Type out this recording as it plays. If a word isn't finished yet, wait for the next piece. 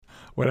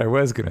What I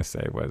was going to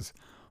say was,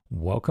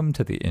 welcome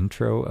to the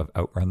intro of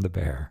Outrun the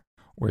Bear,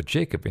 where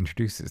Jacob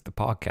introduces the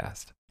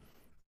podcast.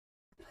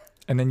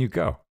 And then you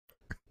go.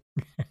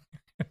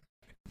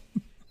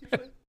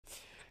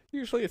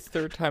 Usually it's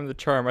third time the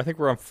charm. I think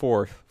we're on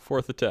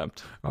fourth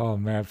attempt. Oh,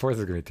 man, fourth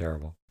is going to be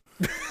terrible.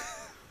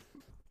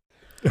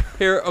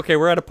 Here, okay,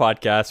 we're at a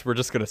podcast. We're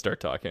just going to start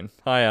talking.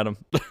 Hi, Adam.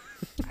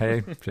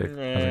 Hey, Jake. How's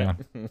it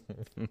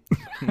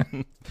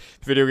going?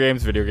 Video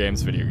games, video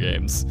games, video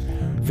games.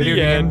 Video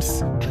The end.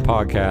 games,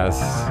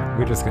 podcasts,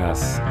 we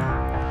discuss.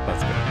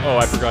 Let's go. Oh,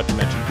 I forgot to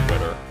mention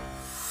Twitter.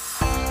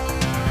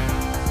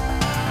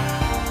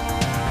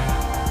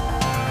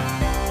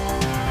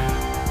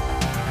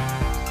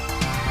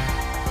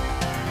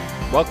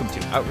 Welcome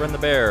to Outrun the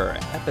Bear,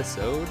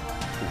 episode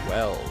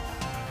 12.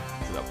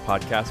 This is a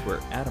podcast where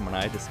Adam and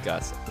I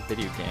discuss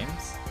video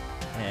games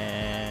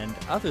and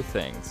other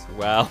things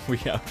while we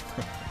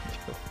outrun.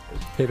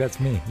 Hey, that's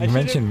me. I You did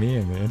mentioned me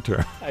in the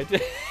intro. I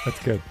did.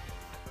 That's good.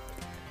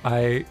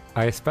 I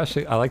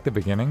especially like the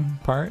beginning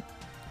part,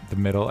 the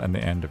middle, and the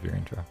end of your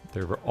intro.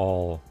 They were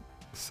all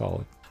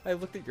solid. I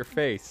looked at your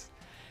face,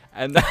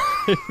 and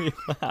that made me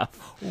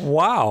laugh.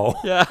 Wow.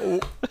 Yeah.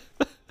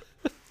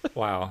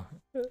 Wow.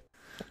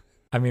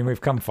 I mean,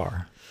 we've come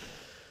far.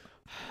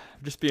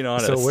 I'm just being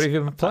honest. So what have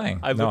you been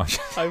playing? I No.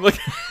 look.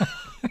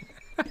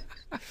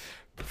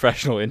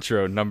 Professional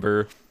intro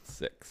number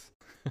 6.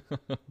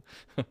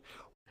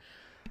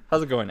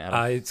 How's it going,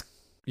 Adam?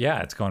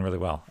 It's going really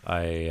well.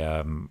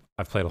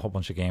 I've played a whole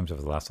bunch of games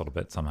over the last little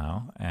bit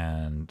somehow,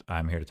 and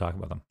I'm here to talk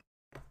about them.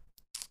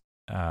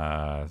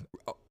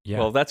 Yeah.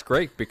 Well, that's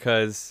great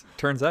because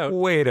turns out.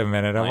 Wait a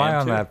minute. Am I I am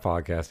on too. that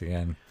podcast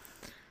again?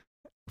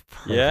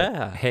 Perfect.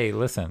 Yeah. Hey,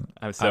 listen.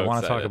 I'm so I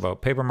want to talk excited.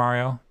 about Paper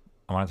Mario.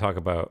 I want to talk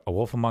about A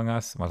Wolf Among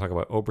Us. I want to talk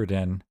about Obra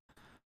Dinn.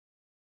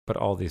 But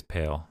all these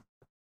pale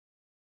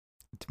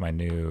to my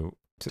new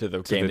to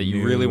the game that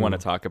you really want to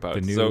talk about.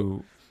 the new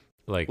So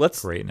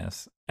let's-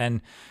 greatness.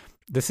 And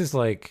this is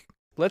like,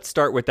 let's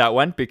start with that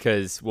one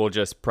because we'll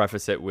just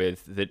preface it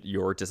with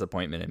your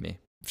disappointment in me.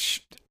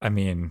 I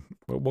mean,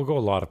 we'll go a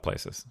lot of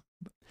places.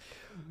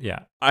 Yeah.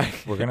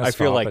 We're gonna I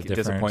feel stop like at different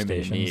disappointment in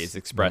me stations is when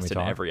expressed we in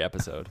talk. every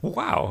episode.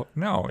 Wow.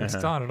 No, it's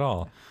Uh-huh. not at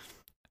all.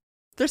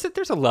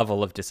 There's a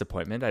level of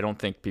disappointment. I don't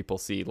think people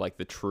see like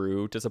the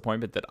true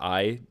disappointment that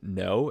I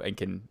know and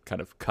can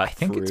kind of cut I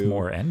think through it's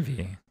more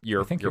envy.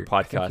 your I think your you're-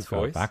 I think podcast you've got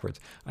it voice. backwards.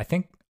 I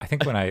think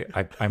when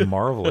I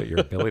marvel at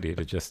your ability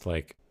to just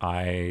like,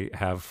 I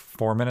have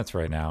 4 minutes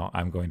right now.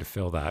 I'm going to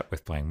fill that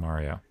with playing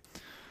Mario.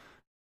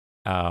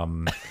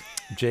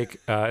 Jake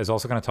is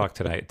also going to talk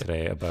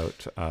today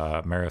about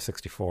Mario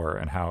 64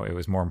 and how it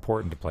was more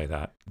important to play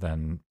that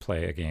than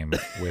play a game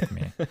with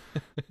me.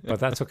 But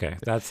that's okay.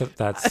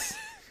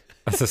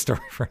 That's a story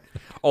for.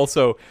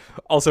 Also,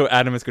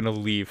 Adam is going to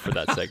leave for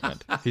that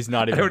segment. He's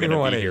not even don't going even to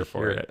wanna be here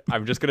for hear it.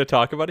 I'm just going to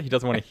talk about it. He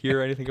doesn't want to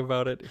hear anything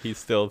about it. He's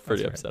still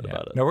pretty That's right, upset yeah.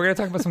 about it. No, we're going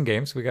to talk about some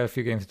games. We got a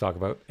few games to talk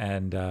about,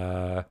 and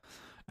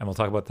we'll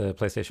talk about the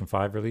PlayStation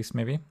 5 release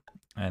maybe,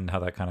 and how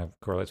that kind of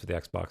correlates with the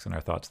Xbox and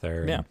our thoughts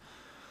there. Yeah.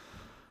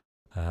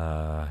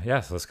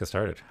 And, so let's get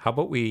started. How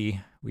about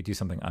we do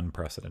something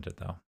unprecedented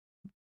though?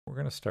 We're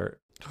going to start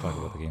to talk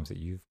about the games that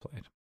you've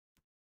played.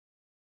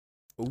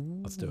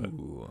 Let's do it.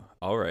 Ooh,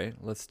 all right,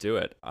 let's do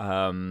it.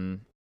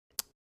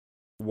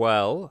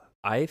 Well,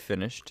 I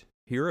finished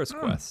Heroes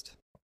Quest.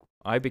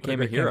 I became a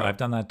Great game. hero. I've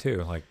done that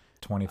too, like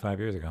 25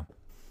 years ago.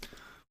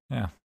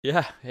 Yeah.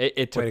 Yeah, it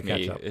Way took to catch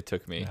me. up. It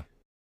took me. Yeah.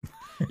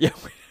 Yeah.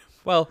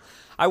 Well,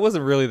 I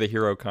wasn't really the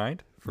hero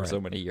kind for Right.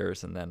 so many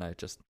years, and then I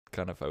just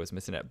I was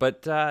missing it.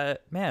 But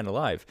man,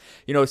 alive.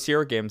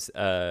 Sierra Games,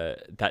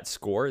 that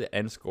score, the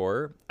end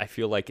score, I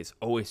feel like it's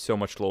always so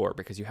much lower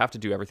because you have to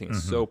do everything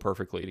so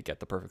perfectly to get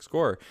the perfect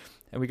score.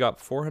 And we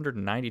got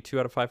 492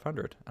 out of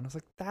 500, and I was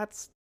like,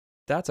 that's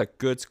a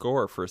good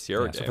score for a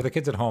Sierra game. So for the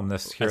kids at home,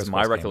 this Heroes my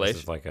Quest game, recollection.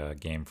 this is like a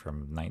game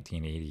from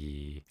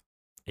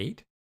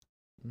 1988.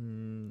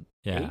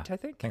 Yeah, 8, I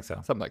think. I think so.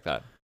 Something like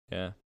that.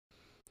 Yeah.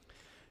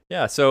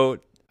 Yeah. So,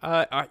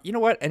 you know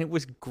what? And it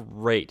was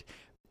great.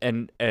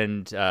 And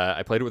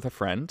I played it with a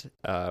friend.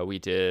 We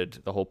did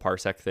the whole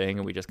Parsec thing,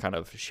 and we just kind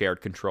of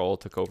shared control,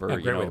 took over. Yeah,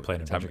 great way to play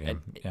an adventure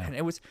game. Yeah. And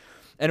it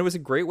was a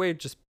great way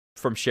just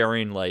from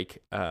sharing.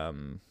 Like,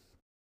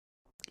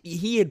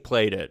 he had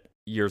played it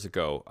years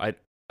ago.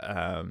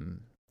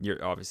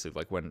 You're obviously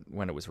like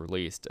when it was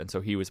released, and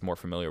so he was more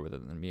familiar with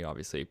it than me,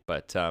 obviously.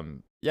 But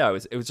it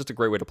was just a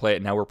great way to play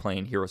it. Now we're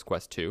playing Heroes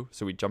Quest 2,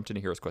 so we jumped into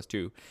Heroes Quest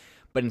 2,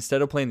 but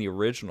instead of playing the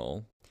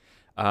original,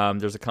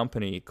 there's a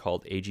company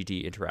called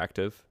AGD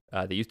Interactive.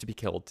 They used to be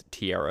called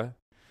Tierra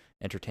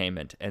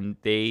Entertainment, and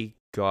they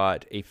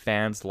got a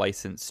fan's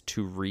license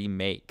to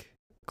remake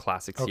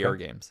classic Sierra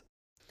games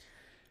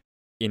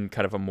in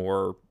kind of a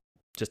more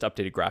just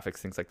updated graphics,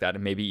 things like that,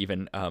 and maybe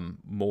even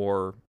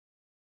more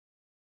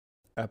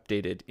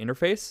updated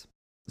interface.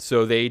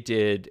 So they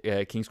did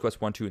King's Quest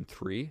 1, 2, and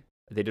 3.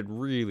 They did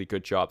really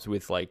good jobs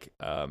with like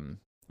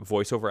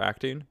voiceover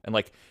acting, and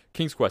like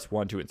King's Quest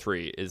 1, 2, and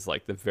 3 is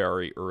like the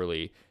very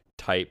early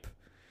type,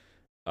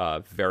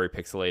 very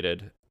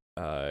pixelated,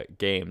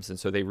 games, and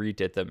so they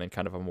redid them in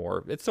kind of a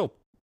more, it's still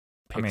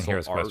pixel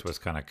Heroes art, Quest was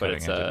kind of but cutting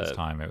it's into its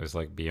time. It was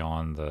like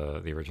beyond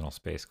the original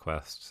Space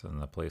Quests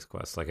and the Place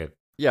Quests. Like it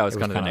yeah, it was it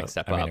kind was of the kinda, next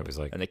step I mean, up, it was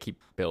like and they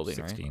keep building,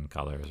 right? 16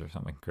 colors or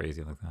something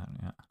crazy like that.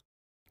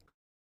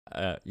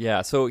 Yeah.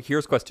 Yeah, so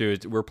Heroes Quest 2,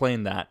 we're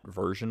playing that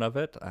version of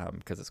it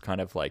because it's kind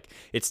of like,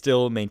 it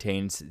still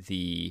maintains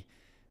the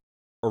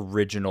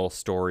original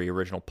story,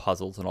 original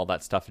puzzles, and all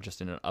that stuff,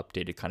 just in an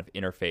updated kind of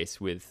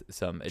interface with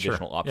some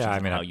additional options Yeah, I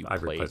on mean, how you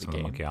I've play replayed the some of the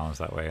game. Monkey Islands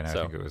that way, and I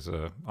So think it was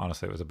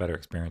honestly it was a better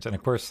experience. And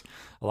of course,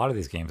 a lot of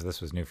these games, this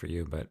was new for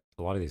you, but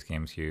a lot of these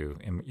games, you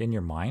in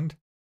your mind,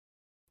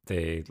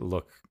 they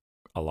look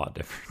a lot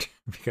different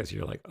because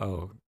you're like,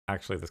 oh,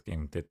 actually, this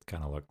game did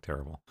kind of look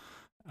terrible,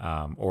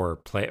 or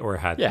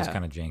had was yeah,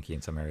 kind of janky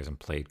in some areas and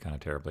played kind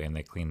of terribly, and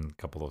they cleaned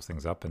a couple of those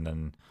things up, and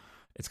then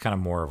it's kind of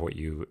more of what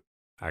you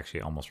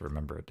actually almost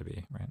remember it to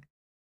be, right?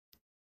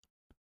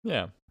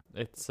 yeah.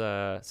 It's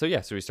so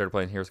we started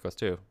playing Heroes Quest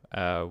 2,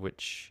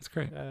 which It's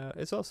great.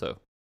 is also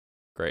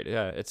great.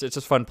 Yeah, it's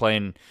just fun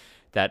playing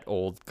that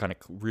old kind of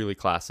really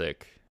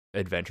classic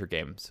adventure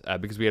games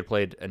because we had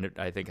played, and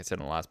I think I said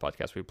in the last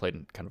podcast, we played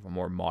in kind of a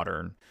more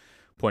modern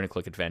point and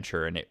click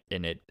adventure, and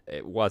it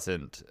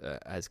wasn't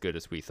as good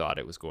as we thought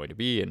it was going to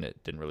be, and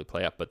it didn't really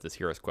play up. But this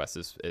Heroes Quest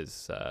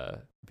is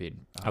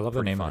being I love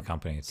the name fun. of the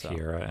company. It's So.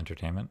 Sierra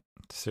Entertainment.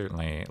 It's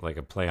certainly like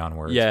a play on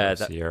words Yeah,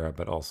 for Sierra,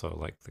 but also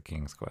like the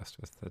King's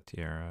Quest with the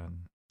tiara.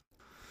 And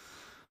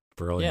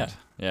brilliant.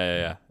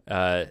 Yeah.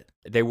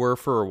 They were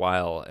for a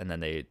while, and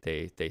then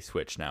they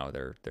switched now.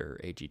 They're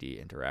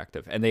AGD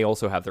Interactive, and they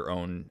also have their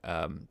own.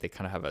 They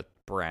kind of have a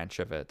branch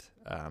of it,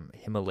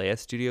 Himalaya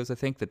Studios, I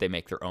think, that they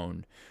make their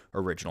own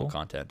original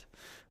content,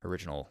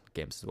 original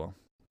games as well.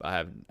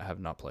 I have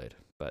not played,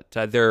 but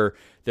their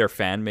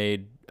fan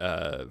made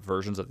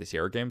versions of the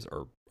Sierra games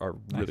are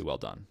really well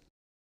done.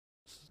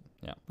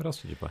 Yeah. What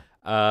else did you play?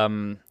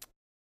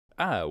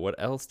 What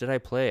else did I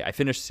play? I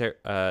finished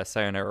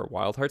Sayonara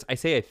Wild Hearts. I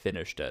say I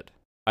finished it.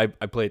 I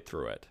played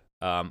through it.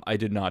 I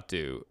did not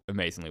do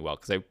amazingly well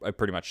because I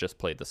pretty much just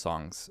played the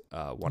songs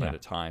one at a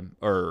time,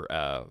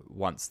 or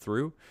once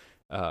through,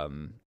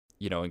 and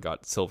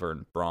got silver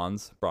and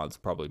bronze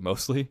probably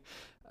mostly.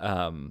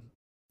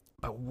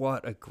 But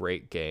what a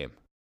great game.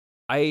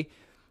 I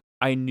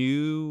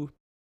knew,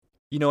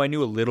 I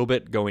knew a little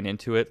bit going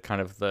into it,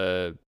 kind of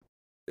the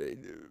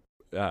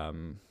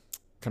kind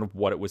of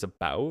what it was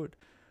about.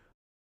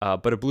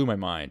 But it blew my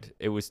mind.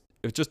 It was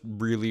just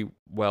really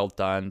well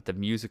done. The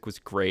music was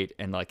great,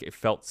 and like it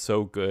felt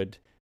so good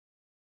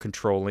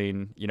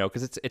controlling,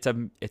 because it's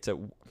a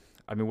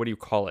I mean, what do you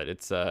call it?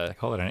 It's I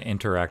call it an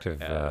interactive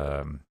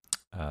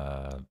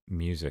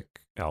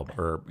music album,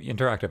 or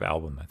interactive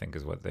album, I think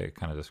is what they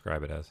kind of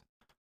describe it as.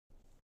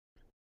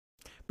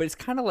 But it's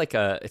kind of like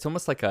it's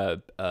almost like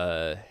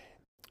a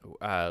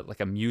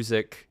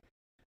music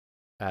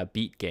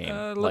beat game.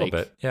 A little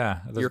bit,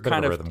 yeah. There's you're a bit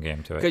kind of a of rhythm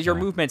game to it. Because your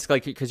movements,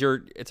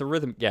 it's a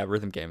rhythm game.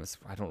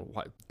 I don't know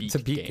why It's a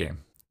beat game.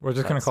 We're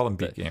just gonna call them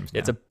beat games now.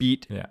 It's a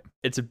beat. Yeah.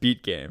 It's a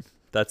beat game.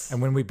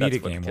 And when we beat a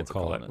what the game, we'll kids are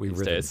call calling it we these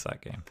rhythmed days. that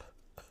game.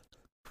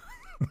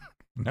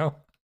 No.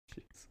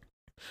 Jeez.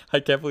 I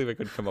can't believe I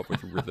couldn't come up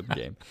with a rhythm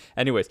game.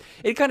 Anyways,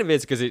 it kind of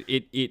is because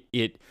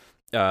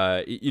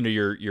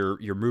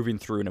you're moving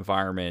through an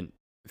environment,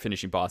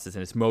 finishing bosses,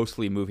 and it's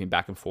mostly moving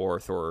back and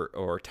forth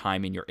or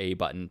timing your A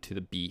button to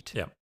the beat.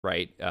 Yeah.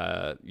 Right.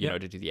 To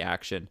do the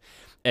action,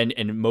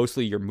 and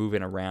mostly you're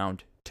moving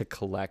around to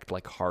collect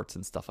like hearts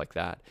and stuff like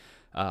that.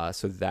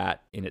 So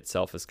that in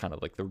itself is kind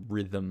of like the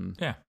rhythm.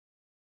 Yeah.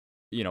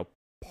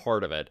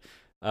 Part of it.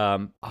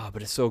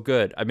 But it's so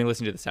good. I mean,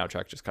 listening to the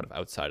soundtrack just kind of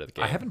outside of the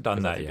game. I haven't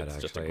done that yet. It's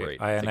actually, just a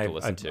great I thing to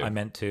listen to. I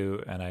meant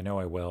to, and I know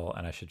I will,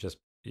 and I should just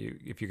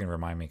if you can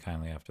remind me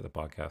kindly after the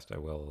podcast, I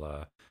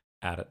will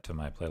add it to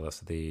my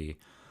playlist.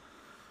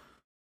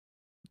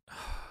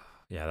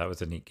 Yeah, that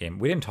was a neat game.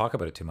 We didn't talk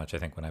about it too much, I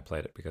think, when I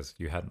played it because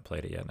you hadn't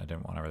played it yet, and I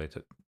didn't want to really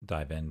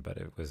dive in. But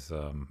it was,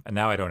 and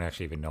now I don't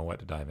actually even know what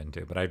to dive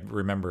into. But I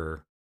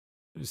remember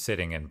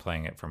sitting and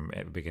playing it from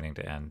beginning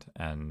to end,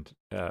 and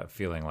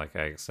feeling like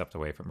I stepped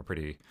away from a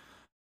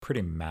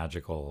pretty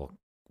magical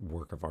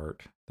work of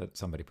art that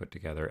somebody put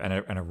together,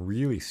 and a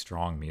really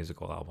strong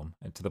musical album.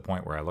 And to the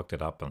point where I looked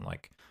it up and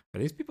like, are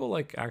these people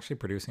like actually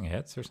producing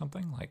hits or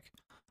something? Like,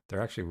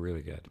 they're actually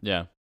really good.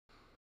 Yeah.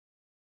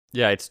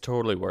 Yeah, it's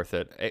totally worth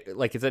it.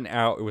 It's an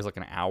hour. It was like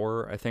an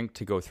hour, I think,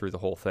 to go through the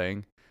whole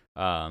thing.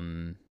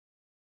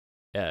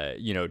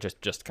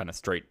 Just kind of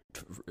straight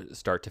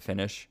start to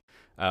finish.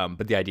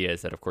 But the idea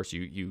is that, of course,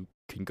 you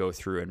can go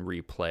through and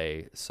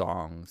replay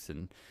songs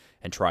and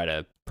try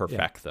to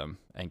perfect them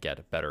and get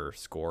a better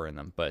score in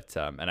them. But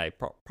and I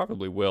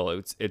probably will.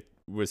 It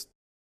was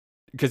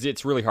because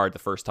it's really hard the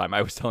first time.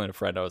 I was telling a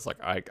friend, I was like,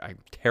 I'm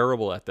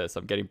terrible at this.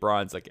 I'm getting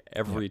bronze like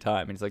every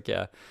time, and he's like,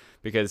 yeah,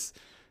 because.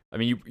 I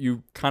mean,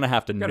 you kind of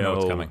have to know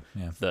what's coming.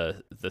 Yeah.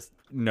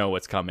 know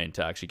what's coming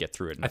to actually get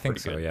through it. I think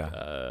so, good,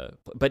 yeah.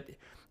 But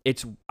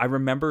I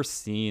remember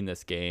seeing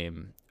this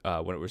game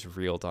when it was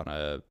revealed on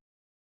a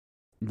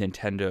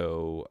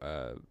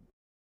Nintendo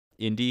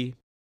indie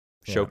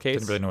showcase.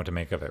 Didn't really know what to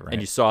make of it, right?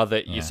 And you saw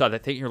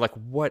that thing. You're like,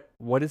 what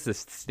is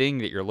this thing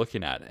that you're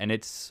looking at? And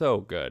it's so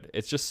good.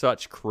 It's just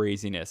such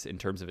craziness in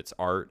terms of its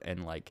art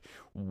and like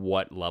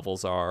what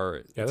levels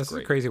are. Yeah, this great.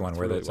 is a crazy one it's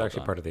where really it's well actually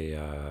done. part of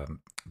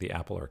the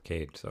Apple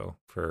Arcade. So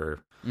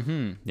for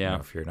Mm-hmm. Yeah.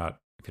 if you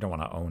don't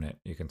want to own it,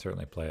 you can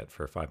certainly play it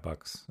for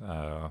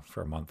 $5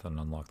 for a month and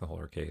unlock the whole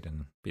arcade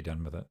and be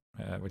done with it,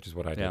 which is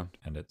what I did. Yeah.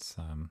 And it's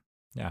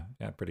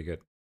pretty good.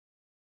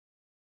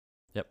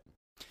 Yep.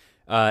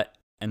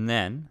 And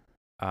then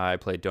I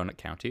played Donut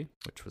County,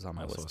 which was on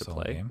my Also list a to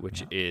solid play, game,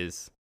 which yeah.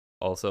 is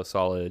also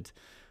solid,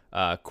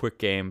 quick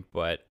game,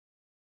 but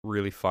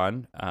really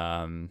fun.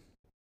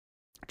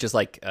 Just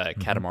like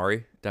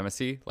Katamari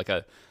Damacy, like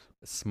a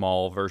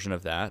small version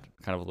of that,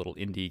 kind of a little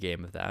indie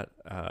game of that,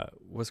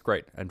 was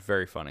great and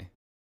very funny.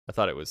 I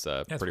thought it was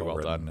pretty well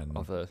done. and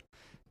All the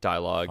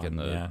dialogue fun, and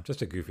the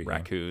just a goofy game.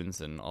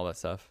 raccoons and all that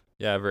stuff.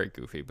 Yeah, very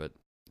goofy, but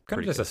Kind of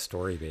pretty just good. a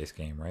story-based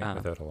game, right?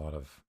 Uh-huh.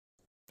 Without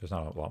there's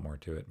not a lot more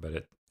to it,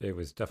 but it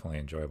was definitely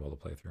enjoyable to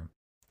play through.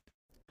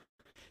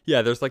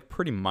 Yeah, there's like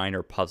pretty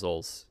minor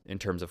puzzles in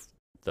terms of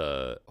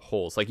the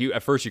holes. Like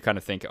at first you kind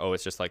of think, oh,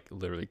 it's just like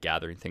literally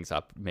gathering things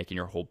up, making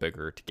your hole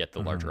bigger to get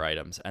the larger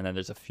items. And then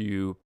there's a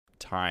few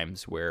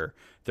times where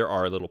there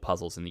are little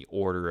puzzles in the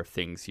order of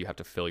things. You have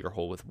to fill your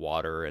hole with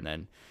water and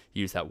then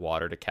use that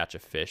water to catch a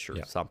fish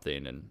or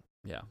something. And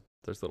yeah,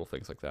 there's little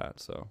things like that.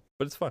 So,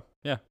 but it's fun.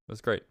 Yeah, it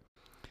was great.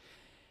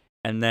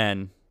 And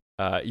then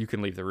you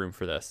can leave the room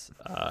for this.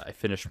 I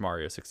finished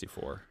Mario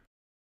 64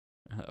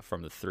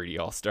 from the 3D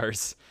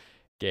All-Stars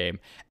game.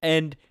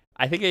 And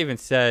I think I even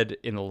said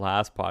in the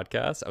last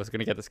podcast I was going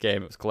to get this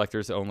game. It was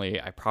collectors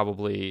only.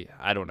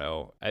 I don't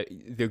know.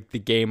 The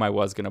game I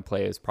was going to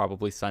play is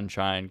probably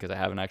Sunshine because I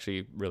haven't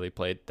actually really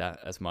played that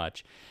as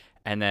much.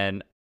 And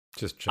then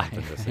Just jumped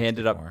into 64. I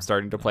ended up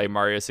starting to play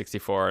Mario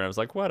 64, and I was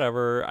like,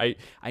 whatever.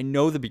 I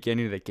know the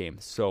beginning of the game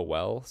so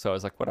well, so I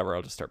was like, whatever.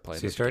 I'll just start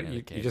playing. So the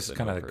you just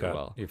kind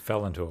of you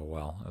fell into a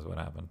well, is what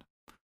happened.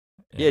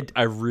 Yeah,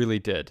 I really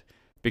did,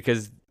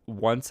 because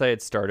once I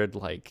had started,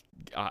 like,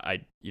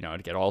 I'd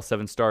get all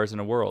 7 stars in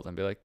a world and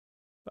be like,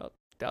 well,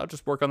 I'll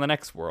just work on the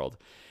next world.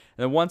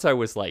 And then once I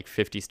was like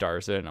 50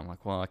 stars in, I'm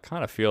like, well, I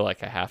kind of feel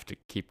like I have to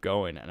keep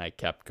going, and I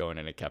kept going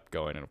and it kept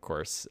going, and of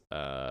course,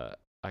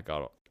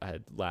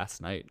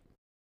 last night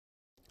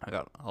I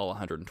got all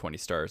 120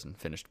 stars and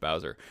finished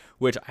Bowser,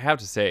 which I have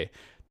to say,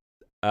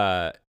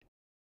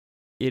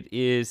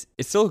 it's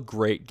still a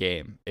great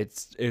game. It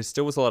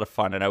still was a lot of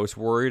fun, and I was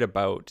worried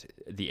about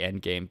the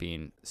end game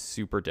being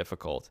super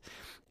difficult.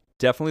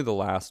 Definitely the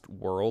last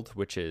world,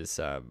 which is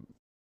I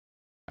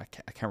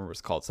can't remember what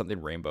it's called,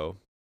 something rainbow.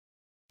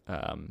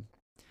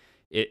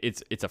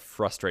 It's a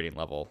frustrating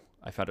level.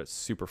 I found it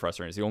super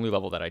frustrating. It's the only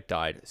level that I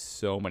died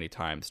so many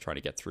times trying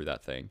to get through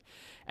that thing.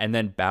 And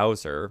then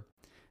Bowser,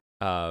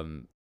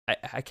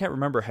 I can't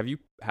remember. Have you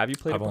played it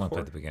before? I've only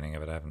played the beginning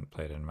of it. I haven't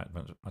played it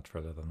much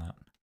further than that.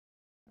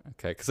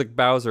 Okay, because like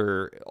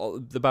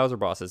the Bowser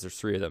bosses, there's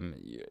 3 of them,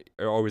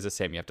 are always the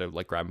same. You have to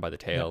like grab them by the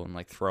tail and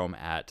like throw them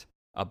at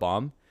a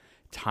bomb.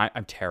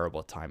 I'm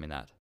terrible at timing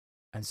that.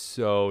 I'm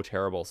so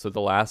terrible. So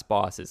the last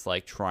boss is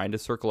like trying to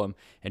circle him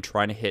and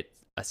trying to hit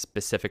a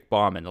specific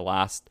bomb, and the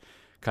last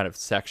kind of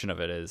section of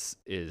it is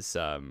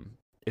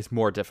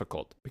more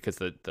difficult because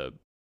the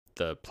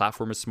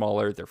platform is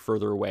smaller, they're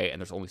further away,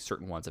 and there's only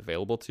certain ones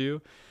available to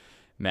you.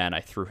 Man, I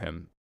threw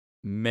him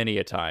many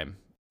a time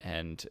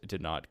and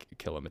did not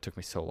kill him. It took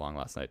me so long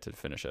last night to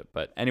finish it.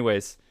 But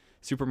anyways,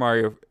 Super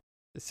Mario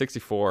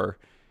 64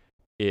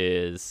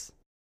 is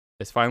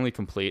finally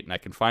complete, and I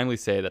can finally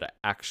say that I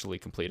actually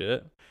completed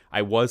it.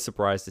 I was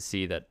surprised to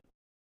see that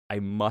I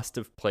must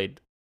have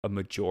played a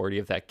majority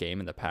of that game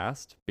in the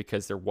past,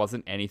 because there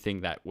wasn't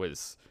anything that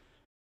was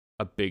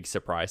a big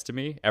surprise to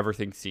me.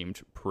 Everything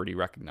seemed pretty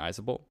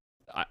recognizable.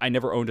 I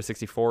never owned a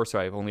 64, so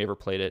I've only ever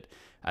played it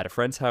at a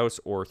friend's house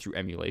or through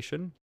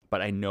emulation,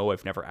 but I know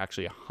I've never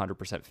actually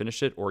 100%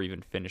 finished it or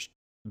even finished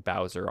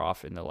Bowser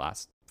off in the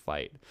last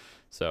fight.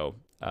 So,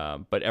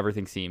 but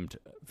everything seemed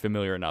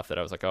familiar enough that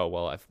I was like, oh,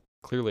 well, I've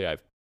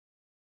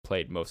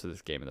played most of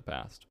this game in the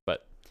past,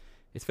 but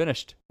it's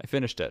finished. I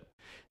finished it.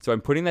 So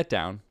I'm putting that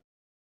down,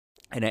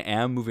 and I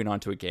am moving on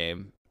to a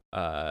game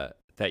that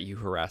you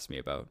harassed me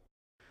about,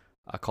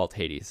 called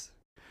Hades,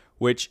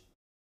 which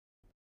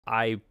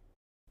I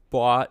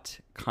bought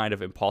kind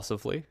of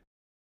impulsively.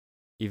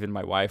 Even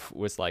my wife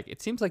was like,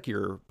 it seems like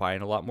you're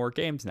buying a lot more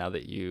games now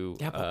that you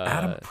but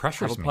Adam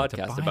pressures have a me to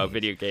podcast buy about it.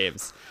 video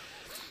games.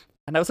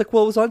 And I was like,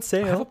 well, it was on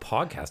sale. I have a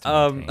podcast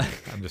to maintain.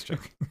 I'm just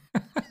joking.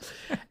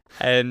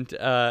 And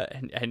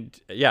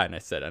yeah, and I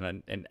said,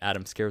 and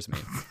Adam scares me.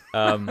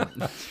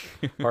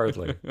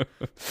 Hardly.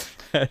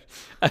 But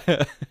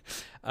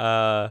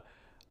I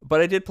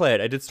did play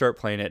it. I did start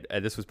playing it.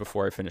 This was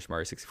before I finished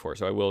Mario 64,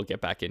 so I will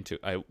get back into.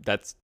 I'm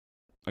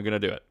gonna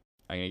do it.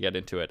 I'm gonna get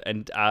into it,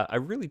 and I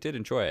really did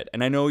enjoy it.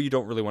 And I know you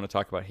don't really want to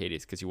talk about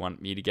Hades because you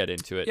want me to get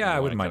into it. Yeah, I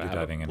wouldn't mind you have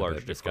diving a into larger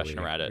it discussion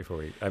around it.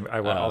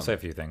 I'll say a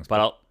few things,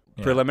 but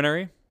yeah.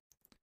 Preliminary.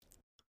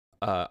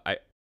 I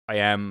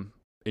am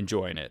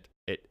enjoying it.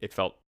 It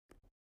felt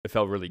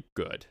really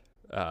good.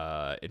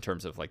 in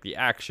terms of like the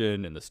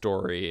action and the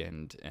story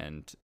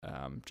and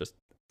just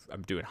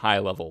I'm doing high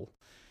level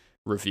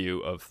review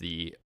of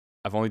the.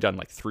 I've only done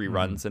like 3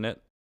 runs in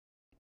it,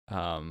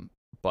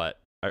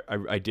 but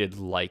I did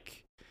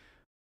like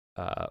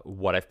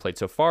what I've played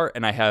so far,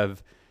 and I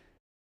have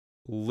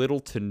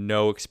little to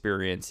no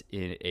experience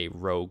in a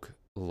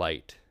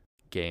roguelite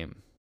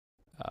game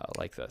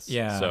like this.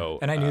 Yeah. So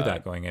and I knew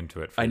that going into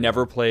it. I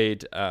never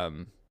played.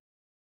 The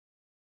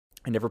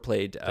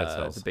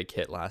Cells. big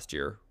hit last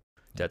year,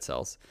 Dead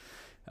Cells.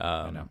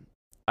 I know.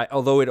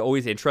 Although it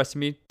always interested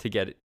me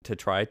to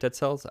try Dead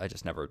Cells, I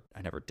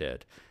never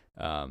did.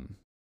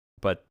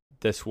 But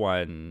this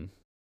one,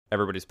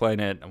 everybody's playing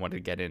it. I wanted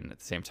to get in at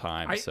the same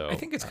time. I So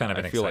think it's kind of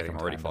an I feel like exciting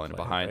I'm already time to falling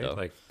play, behind right?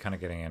 though. Like kind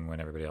of getting in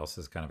when everybody else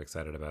is kind of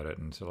excited about it,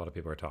 and so a lot of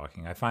people are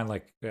talking. I find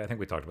I think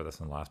we talked about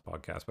this in the last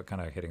podcast, but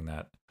kind of hitting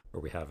that,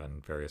 or we have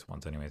in various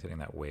ones anyways, hitting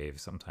that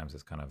wave sometimes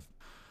is kind of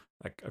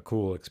like a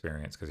cool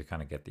experience because you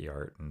kind of get the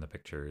art and the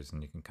pictures,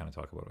 and you can kind of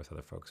talk about it with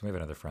other folks. And we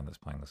have another friend that's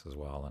playing this as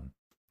well, and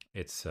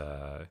it's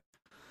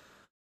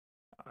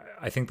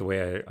I think the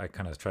way I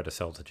kind of tried to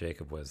sell to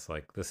Jacob was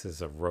like, this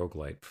is a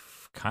roguelite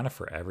kind of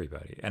for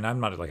everybody. And I'm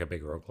not like a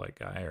big roguelite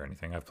guy or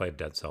anything. I've played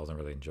Dead Cells and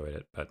really enjoyed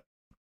it, but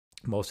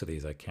most of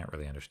these I can't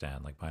really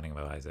understand, like Binding of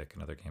Isaac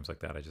and other games like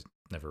that. I just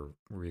never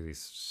really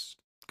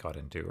got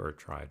into or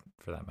tried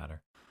for that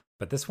matter.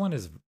 But this one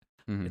is,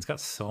 it's got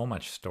so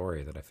much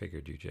story that I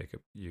figured you,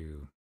 Jacob,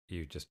 you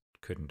just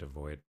couldn't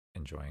avoid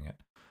enjoying it.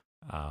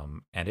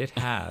 And it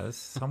has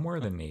somewhere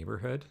in the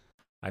neighborhood.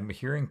 I'm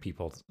hearing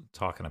people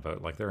talking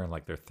about like they're in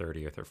like their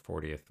 30th or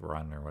 40th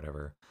run or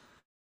whatever,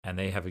 and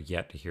they have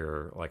yet to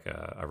hear like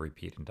a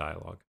repeat in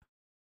dialogue.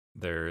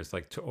 There's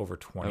like over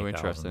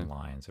 20,000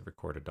 lines of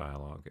recorded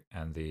dialogue,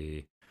 and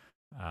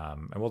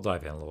and we'll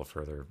dive in a little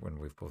further when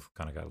we've both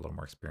kind of got a little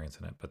more experience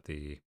in it. But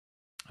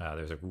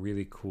there's a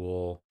really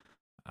cool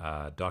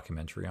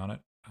documentary on it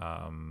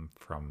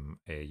from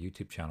a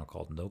YouTube channel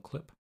called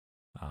NoClip,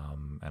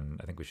 and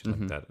I think we should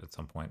link that at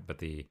some point. But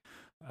the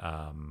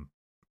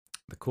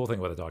cool thing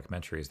about the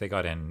documentary is they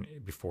got in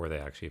before they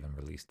actually even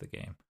released the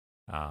game.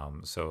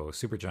 So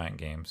Supergiant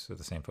Games, so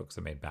the same folks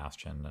that made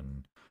Bastion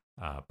and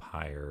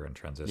Pyre and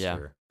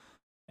Transistor.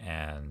 Yeah.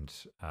 And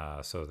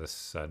so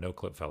this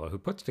NoClip fellow who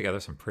puts together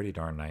some pretty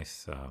darn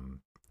nice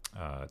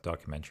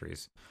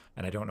documentaries.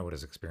 And I don't know what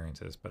his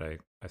experience is, but I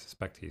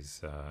suspect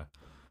it's kind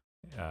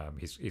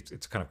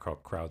of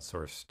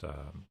crowdsourced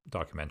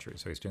documentary.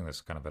 So he's doing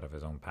this kind of bit of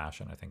his own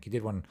passion. I think he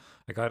did one.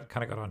 I got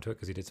onto it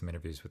because he did some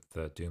interviews with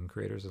the Doom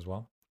creators as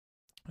well.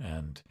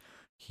 And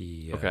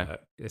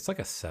it's like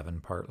a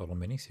 7-part little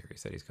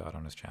miniseries that he's got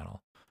on his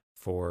channel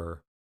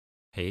for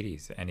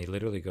Hades, and he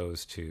literally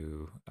goes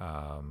to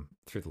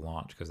through the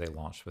launch because they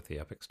launched with the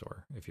Epic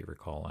Store, if you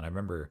recall. And I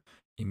remember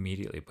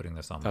immediately putting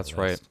this on my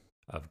list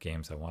of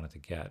games I wanted to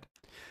get.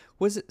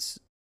 Was it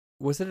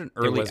an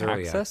early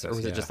access, or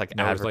was it just like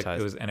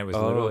advertised? It was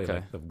literally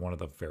like one of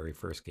the very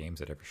first games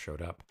that ever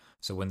showed up.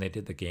 So when they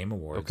did the Game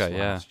Awards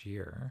last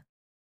year,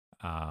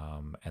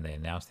 and they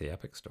announced the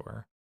Epic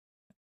Store,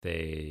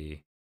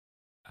 they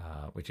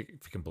which if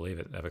you can believe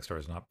it, Epic Store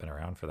has not been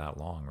around for that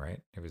long,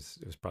 right? It was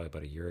probably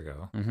about a year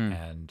ago,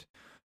 and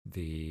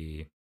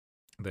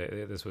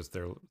this was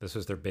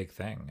their big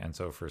thing. And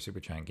so for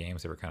Supergiant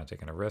Games, they were kind of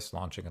taking a risk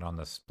launching it on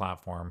this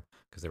platform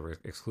because they were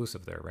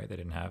exclusive there, right? They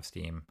didn't have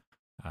Steam.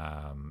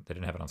 They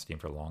didn't have it on Steam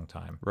for a long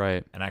time,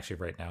 right? And actually,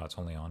 right now it's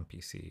only on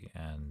PC,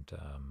 and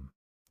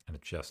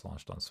it just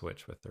launched on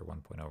Switch with their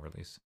 1.0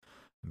 release.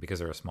 And because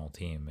they're a small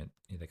team,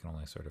 they can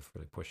only sort of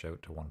really push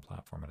out to one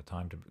platform at a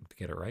time to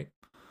get it right.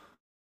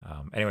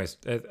 Anyways,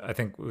 I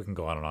think we can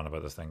go on and on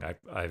about this thing.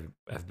 I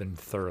have been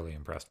thoroughly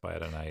impressed by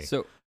it, and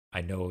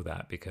I know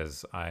that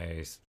because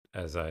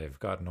as I've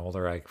gotten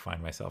older, I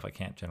find myself I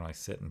can't generally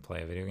sit and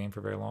play a video game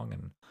for very long,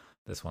 and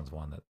this one's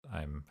one that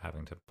I'm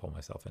having to pull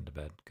myself into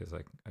bed because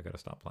I got to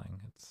stop playing.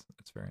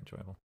 It's very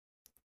enjoyable.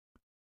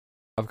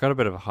 I've got a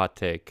bit of a hot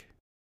take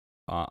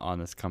on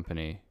this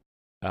company,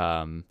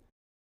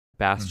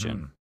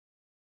 Bastion.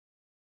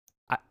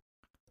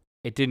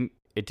 It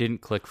didn't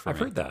click for me. I've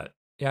heard that.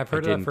 Yeah, I've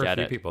heard that for a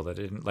few people that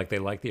didn't like. They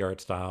liked the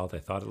art style. They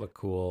thought it looked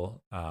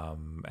cool,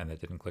 and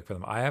it didn't click for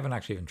them. I haven't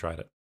actually even tried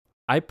it.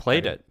 I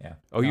played it. Yeah.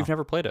 Oh, you've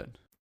never played it?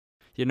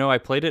 I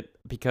played it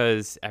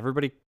because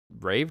everybody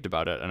raved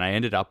about it, and I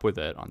ended up with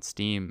it on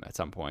Steam at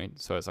some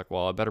point. So I was like,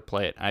 well, I better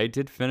play it. I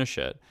did finish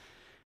it.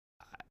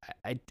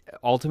 I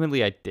ultimately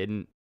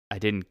didn't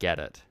get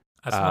it.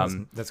 That's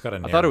got a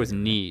narrator. I thought it was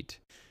neat.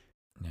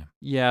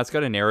 Yeah, it's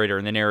got a narrator,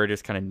 and the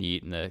narrator's kind of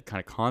neat, and the kind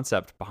of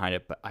concept behind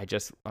it. But I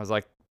was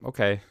like,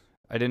 okay,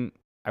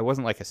 I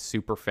wasn't like a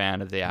super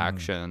fan of the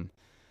action.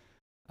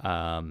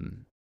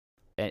 And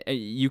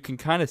you can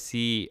kind of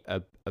see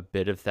a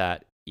bit of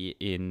that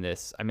in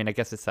this. I mean, I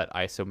guess it's that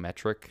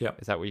isometric.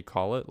 Yep. Is that what you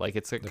call it? Like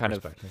it's a kind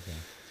of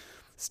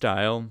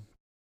style.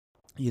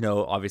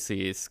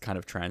 Obviously it's kind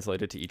of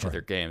translated to each of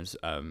their games.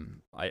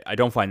 I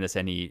don't find this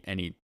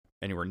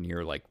anywhere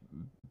near like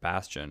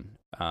Bastion.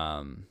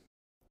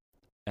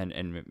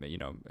 and you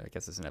know, I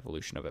guess it's an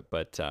evolution of it.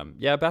 But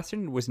yeah,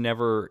 Bastion was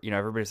never, you know,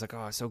 everybody's like,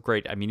 oh, it's so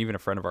great. I mean, even a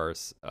friend of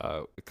ours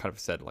kind of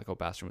said like, oh,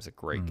 Bastion was a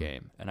great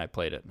game, and I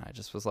played it, and I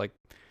just was like,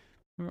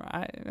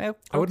 I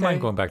wouldn't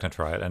mind going back and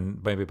try it,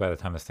 and maybe by the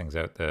time this thing's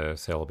out, the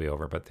sale will be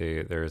over. But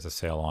there is a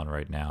sale on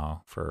right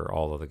now for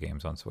all of the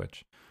games on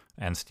Switch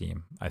and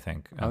Steam, I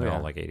think, and they're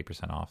all like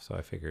 80% off. So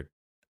I figured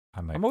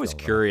I might. I'm always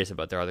curious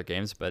about their other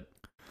games, but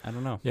I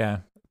don't know. Yeah.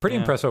 Pretty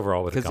impressed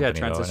overall with the company,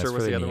 though, and it's was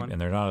really the other neat. one. And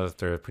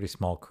they're a pretty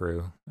small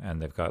crew, and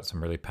they've got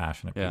some really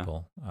passionate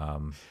people.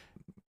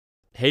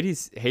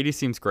 Hades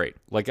seems great.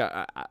 Like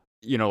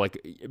you know, like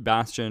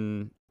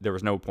Bastion, there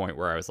was no point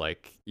where I was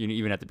like, you know,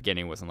 even at the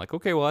beginning wasn't like,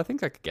 okay, well, I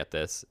think I could get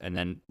this, and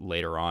then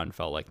later on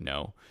felt like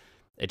no,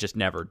 it just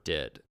never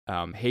did.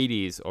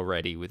 Hades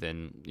already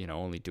within, you know,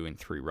 only doing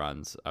 3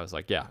 runs, I was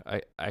like, yeah,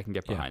 I can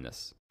get behind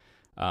this.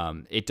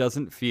 It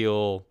doesn't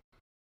feel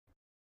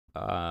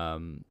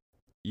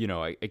you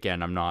know,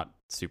 again, I'm not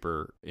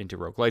super into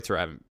roguelites,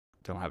 or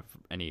don't have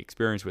any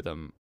experience with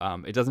them.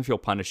 It doesn't feel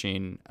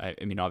punishing. I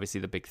mean, obviously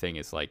the big thing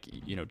is like,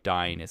 you know,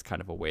 dying is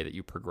kind of a way that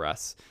you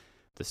progress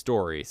the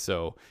story.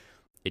 So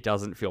it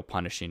doesn't feel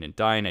punishing in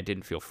dying. I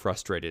didn't feel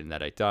frustrated in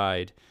that I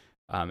died.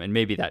 And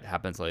maybe that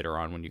happens later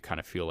on when you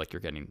kind of feel like you're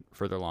getting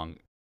further along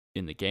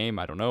in the game.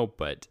 I don't know,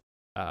 but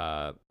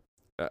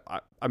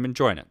I'm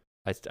enjoying it.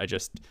 I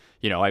just,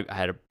 you know, I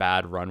had a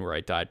bad run where I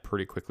died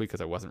pretty quickly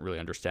because I wasn't really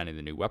understanding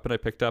the new weapon I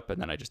picked up,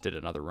 and then I just did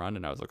another run,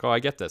 and I was like, oh, I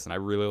get this, and I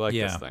really like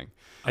this thing.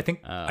 I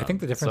think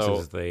the difference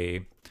is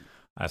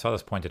I saw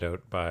this pointed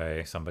out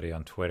by somebody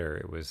on Twitter.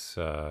 It was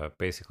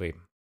basically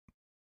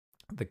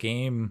the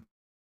game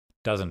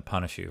doesn't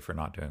punish you for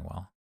not doing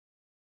well.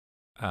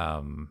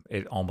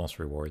 It almost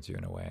rewards you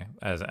in a way.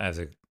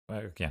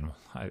 Again,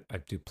 I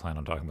do plan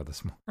on talking about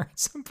this more at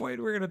some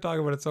point. We're going to talk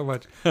about it so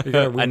much. You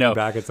got to I know.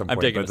 Back at some point.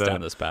 I'm taking us down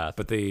this path.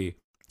 But the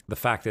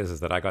fact is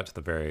that I got to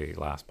the very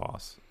last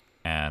boss,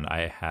 and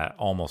I had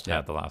almost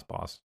had the last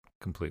boss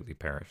completely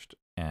perished,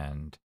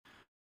 and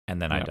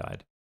then I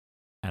died,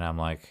 and I'm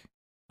like,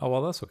 oh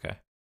well, that's okay,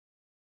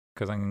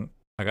 because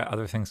I got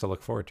other things to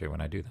look forward to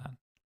when I do that,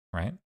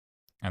 right?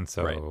 And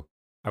so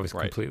I was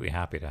completely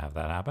happy to have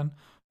that happen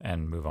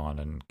and move on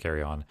and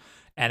carry on,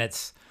 and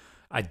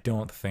I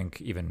don't think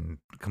even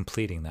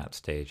completing that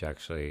stage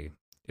actually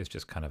is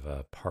just kind of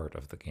a part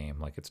of the game.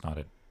 Like it's not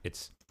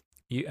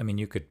I mean,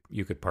 you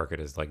could park it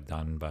as like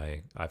done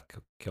by I've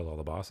killed all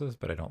the bosses,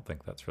 but I don't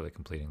think that's really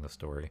completing the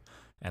story.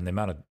 And the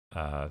amount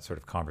of sort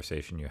of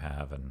conversation you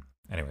have, and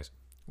anyways,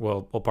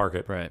 we'll park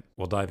it. Right.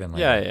 We'll dive in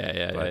later.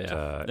 Yeah.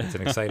 But it's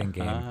an exciting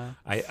game.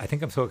 I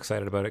think I'm so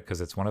excited about it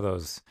because it's one of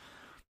those.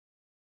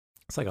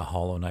 It's like a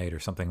Hollow Knight or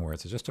something where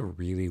it's just a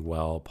really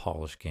well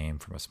polished game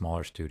from a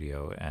smaller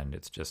studio, and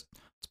it's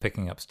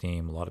picking up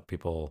steam. A lot of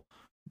people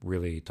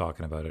really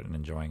talking about it and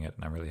enjoying it,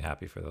 and I'm really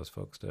happy for those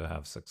folks to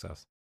have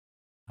success.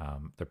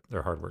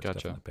 Their hard work's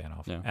definitely paying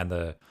off. Yeah.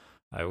 And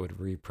I would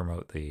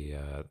re-promote the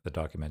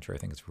documentary. I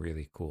think it's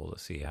really cool to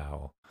see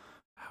how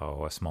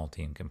a small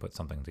team can put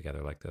something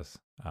together like this.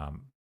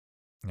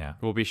 Yeah,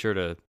 we'll be sure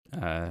to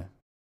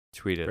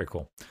tweet it. Very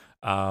cool.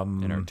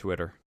 In our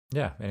Twitter.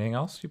 Yeah. Anything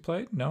else you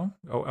played? No?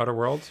 Oh, Outer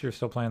Worlds, you're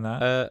still playing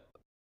that?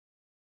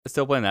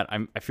 Still playing that.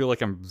 I feel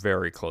like I'm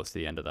very close to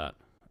the end of that.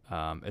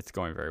 It's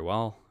going very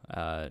well.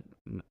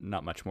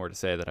 Not much more to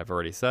say that I've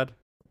already said.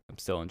 I'm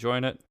still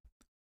enjoying it.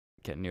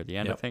 Getting near the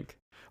end, I think.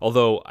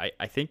 Although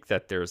I think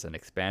that there's an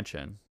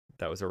expansion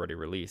that was already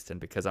released, and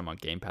because I'm on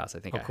Game Pass, I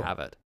think I have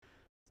it.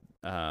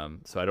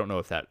 So I don't know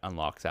if that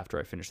unlocks after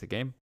I finish the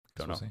game.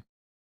 Don't know. See.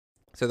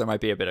 So there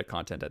might be a bit of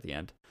content at the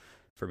end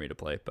for me to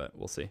play, but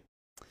we'll see.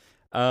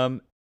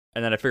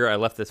 And then I figure I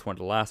left this one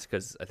to last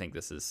because I think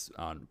this is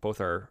on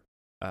both our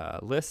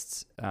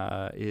lists.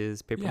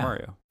 Is Paper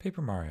Mario.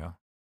 Paper Mario.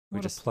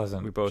 What a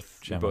pleasant. We both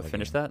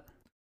finished that.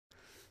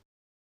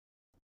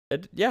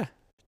 Yeah,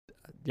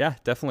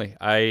 definitely.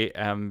 I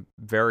am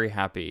very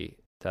happy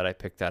that I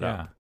picked that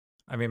up.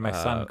 I mean, my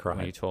son cried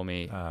when you told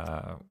me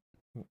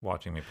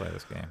watching me play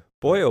this game.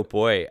 Boy, oh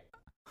boy.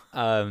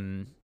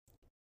 Who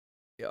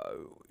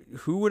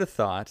would have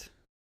thought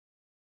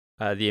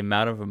the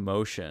amount of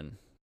emotion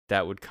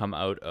that would come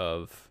out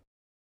of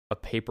a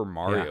Paper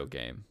Mario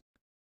game?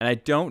 And I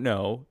don't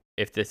know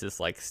if this is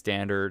like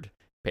standard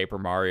Paper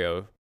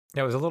Mario.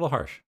 Yeah, it was a little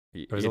harsh.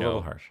 It was a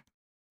little harsh.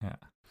 Yeah.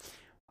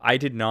 I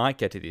did not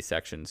get to these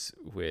sections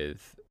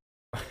with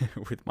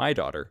my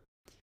daughter.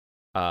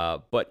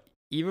 But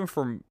even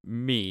for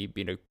me,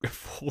 being a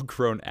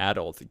full-grown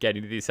adult,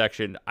 getting to these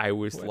sections, I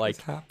was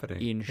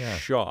in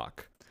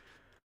shock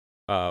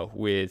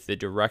with the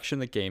direction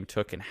the game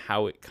took and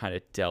how it kind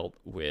of dealt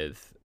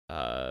with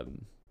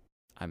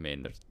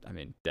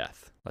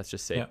death. Let's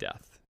just say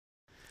death.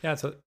 Yeah,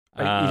 so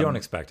you don't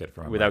expect it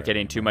from without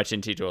getting too much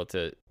into detail.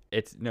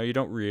 You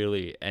don't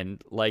really,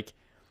 and like,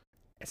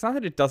 it's not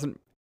that it doesn't.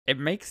 It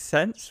makes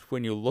sense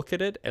when you look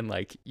at it, and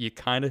like you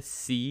kind of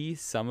see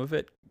some of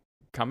it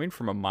coming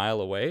from a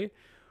mile away,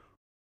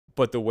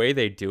 but the way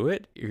they do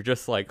it, you're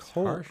just like,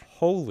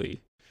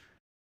 holy.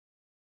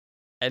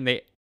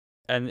 And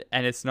And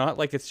it's not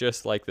like it's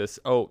just like this,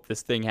 oh,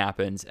 this thing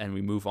happens and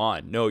we move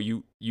on. No,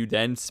 you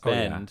then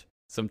spend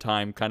some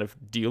time kind of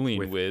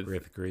dealing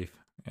with grief.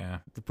 Yeah.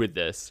 With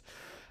this.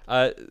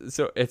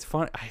 So it's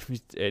fun.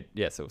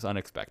 Yes, it was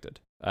unexpected.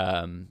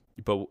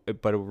 But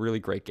a really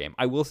great game.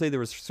 I will say there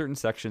was certain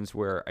sections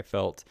where I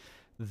felt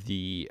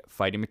the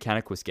fighting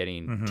mechanic was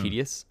getting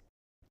tedious.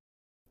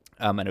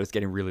 And I was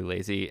getting really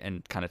lazy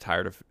and kind of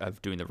tired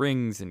of doing the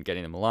rings and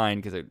getting them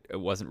aligned because it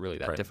wasn't really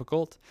that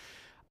difficult.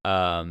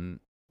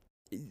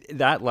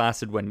 That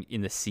lasted when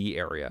in the sea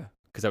area,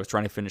 because I was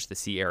trying to finish the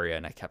sea area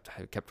and I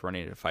kept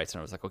running into fights, and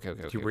I was like, okay.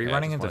 Were you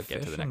running into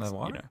fish in the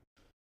water?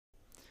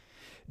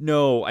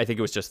 No, I think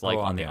it was just like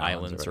on the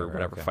islands or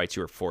whatever fights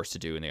you were forced to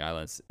do in the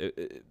islands.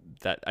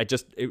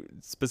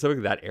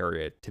 Specifically that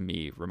area to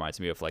me reminds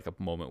me of like a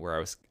moment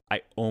where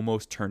I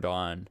almost turned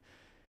on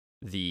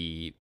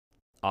the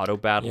auto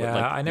battle. Yeah,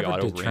 like I never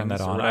did turn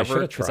that on. I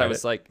should have tried. I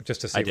was like, just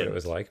to see what it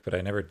was like, but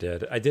I never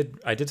did. I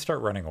did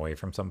start running away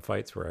from some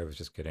fights where I was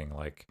just getting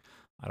like,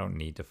 I don't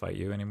need to fight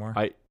you anymore.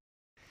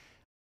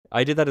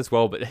 I did that as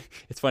well, but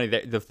it's funny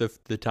that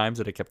the times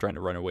that I kept trying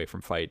to run away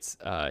from fights,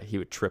 he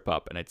would trip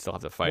up and I'd still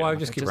have to fight. Well, I would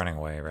just keep running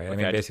away, right? Okay, I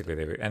mean, basically,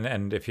 they were,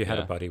 and if you had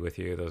a buddy with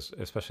you, those,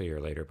 especially your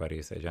later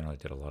buddies, they generally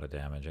did a lot of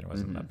damage, and it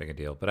wasn't that big a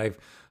deal. But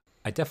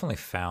I definitely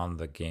found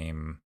the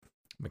game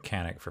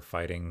mechanic for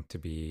fighting to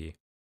be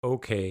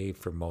okay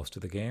for most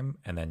of the game,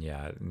 and then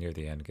near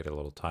the end, get a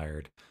little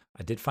tired.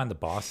 I did find the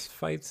boss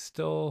fights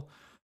still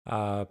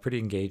pretty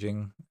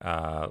engaging.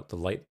 The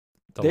light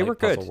puzzle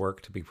good.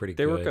 work to be pretty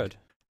good. They were good.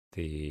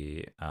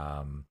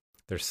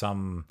 There's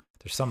some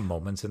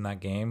moments in that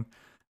game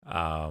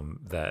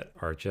that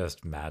are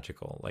just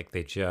magical. Like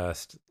they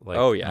just like,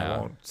 I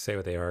won't say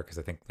what they are because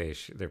I think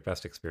they're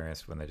best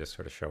experienced when they just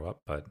sort of show up.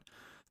 But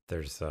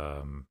there's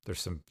some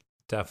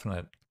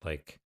definite,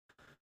 like,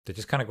 they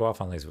just kind of go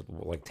off on these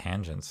like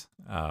tangents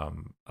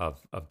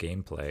of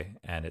gameplay,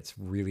 and it's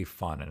really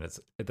fun. And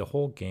the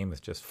whole game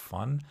is just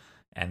fun.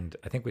 And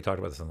I think we talked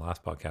about this in the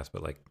last podcast,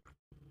 but like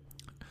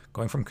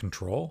going from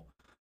Control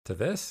to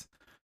this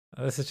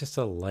is just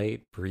a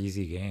light,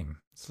 breezy game.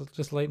 It's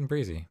just light and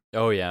breezy.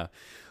 Oh, yeah.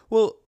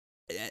 Well,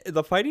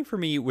 the fighting for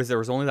me there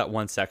was only that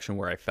one section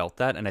where I felt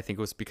that, and I think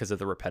it was because of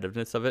the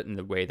repetitiveness of it and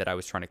the way that I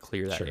was trying to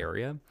clear that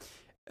area.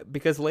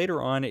 Because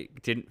later on,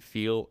 it didn't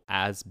feel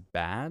as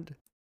bad.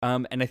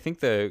 And I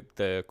think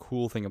the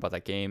cool thing about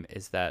that game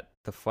is that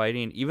the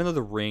fighting, even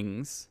though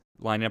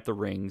lining up the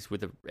rings with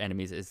the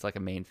enemies is like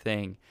a main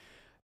thing,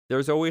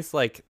 there's always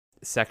like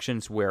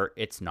sections where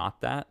it's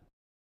not that.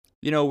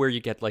 You know, where you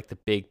get like the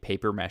big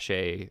paper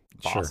mache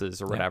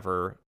bosses or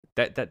whatever.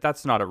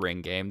 That's not a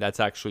ring game.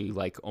 That's actually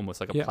like almost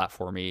like a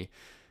platformy,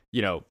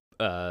 hit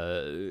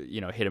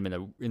them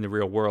in the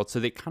real world. So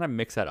they kind of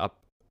mix that up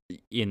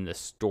in the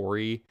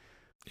story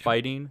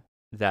fighting,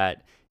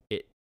 that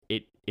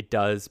it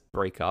does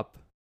break up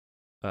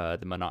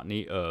the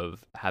monotony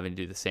of having to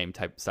do the same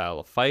style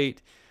of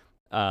fight,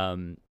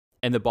 and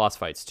the boss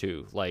fights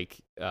too. Like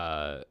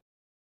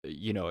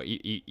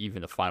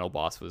even the final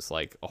boss was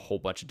like a whole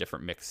bunch of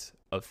different mix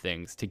of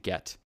things to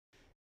get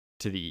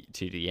to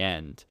the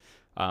end.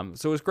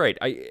 So it was great.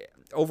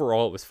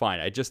 Overall it was fine.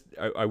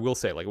 I will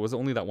say, like, it was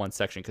only that one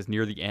section because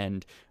near the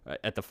end,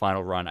 at the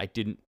final run, I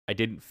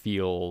didn't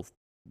feel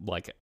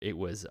like it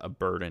was a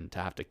burden to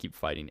have to keep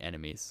fighting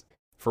enemies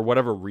for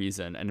whatever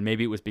reason. And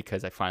maybe it was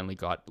because I finally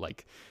got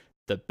like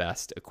the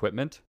best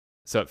equipment,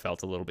 so it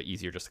felt a little bit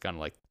easier just to kind of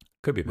like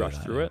rush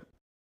through it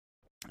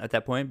at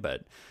that point.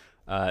 But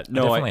I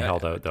definitely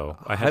held out though.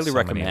 I had highly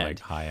recommend many, like,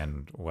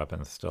 high-end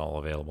weapons still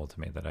available to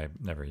me that I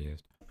never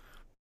used.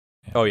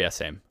 Yeah. Oh yeah,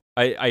 same.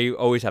 I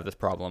always have this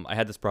problem. I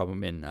had this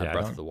problem in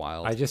Breath of the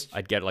Wild.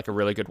 I'd get like a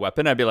really good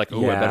weapon. I'd be like,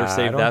 oh, I better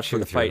save that for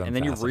the fight. And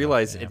then you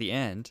realize at the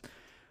end,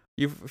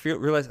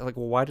 realize like,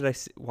 well, why did I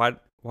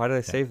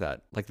save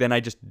that? Like then I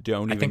just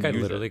don't even. I think I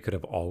literally could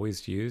have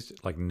always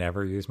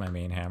never used my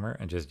main hammer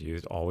and just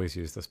always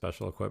used the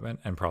special equipment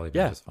and probably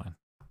been just fine.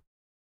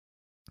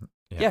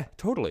 Yeah,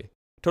 totally.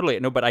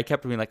 No, but I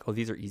kept being like, oh,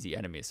 these are easy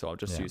enemies, so I'll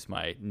just use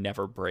my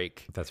never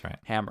break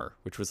hammer,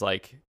 which was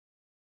like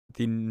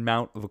the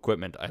amount of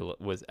equipment I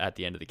was at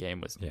the end of the game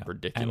was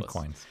ridiculous. And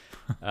coins.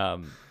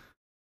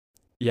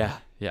 Yeah.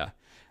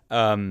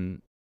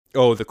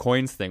 The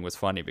coins thing was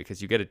funny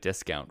because you get a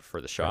discount for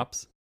the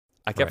shops.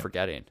 I kept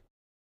forgetting.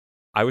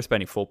 I was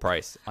spending full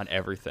price on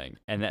everything.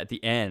 And at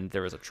the end,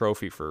 there was a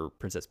trophy for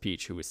Princess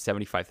Peach who was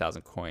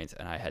 75,000 coins,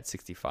 and I had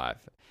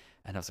 65.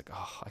 And I was like,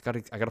 oh, I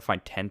gotta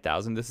find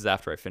 10,000. This is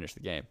after I finished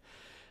the game.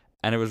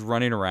 And I was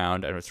running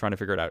around and I was trying to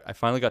figure it out. I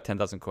finally got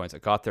 10,000 coins. I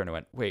got there and I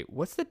went, wait,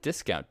 what's the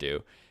discount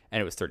do?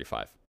 And it was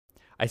 35.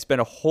 I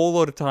spent a whole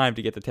load of time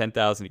to get the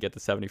 10,000 to get the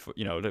 70,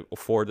 to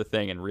afford the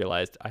thing, and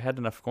realized I had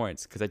enough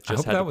coins because I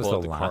just had to pull out the card. I hope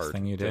that was the last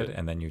thing you did,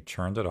 and then you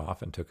turned it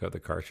off and took out the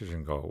cartridge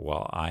and go,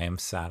 well, I am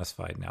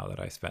satisfied now that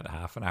I spent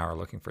half an hour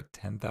looking for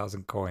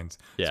 10,000 coins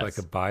so I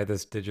could buy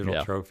this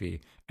digital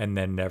trophy and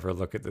then never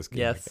look at this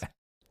game again.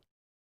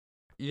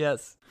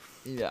 Yes.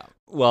 Yeah.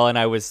 Well, and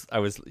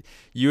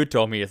you had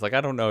told me, it's like,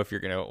 I don't know if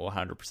you're going to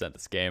 100%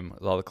 this game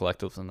with all the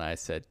collectibles. And I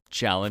said,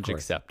 challenge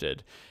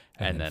accepted.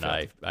 And then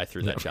I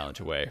threw that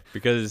challenge away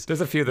because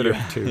there's a few that are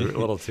a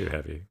little too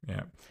heavy.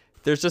 Yeah.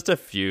 There's just a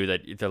few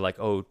that they're like,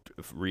 oh,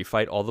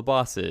 refight all the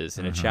bosses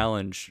in a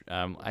challenge.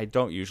 I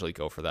don't usually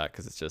go for that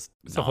because it's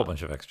a whole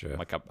bunch of extra.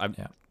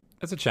 Yeah.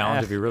 It's a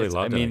challenge if you really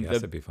loved it. I guess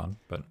it'd be fun,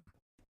 but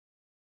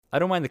I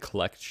don't mind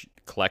the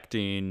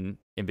collecting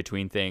in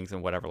between things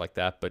and whatever like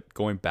that, but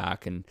going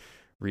back and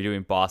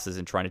redoing bosses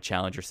and trying to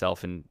challenge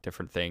yourself in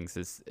different things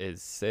is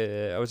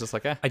I was just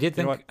like, I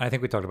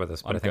think we talked about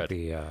this, but I think good.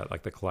 the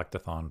like the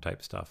collectathon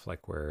type stuff, like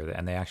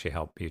and they actually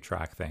help you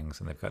track things,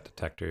 and they've got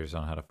detectors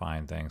on how to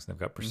find things, and they've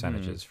got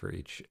percentages for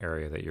each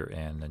area that you're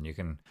in, and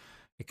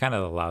it kind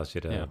of allows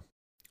you to.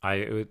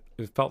 It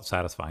felt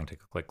satisfying to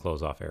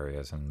close off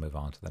areas and move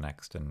on to the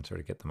next and sort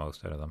of get the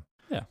most out of them.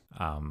 Yeah.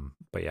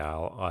 But yeah,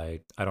 I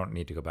don't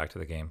need to go back to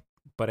the game.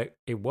 But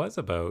it was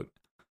about,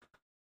 I'm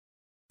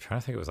trying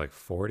to think, it was like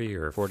 40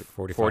 or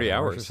 40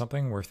 hours or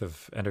something worth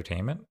of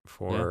entertainment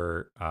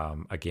for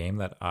a game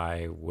that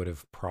I would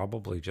have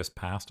probably just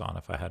passed on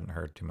if I hadn't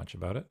heard too much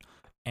about it.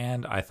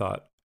 And I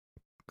thought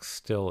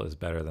still is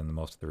better than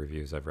most of the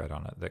reviews I've read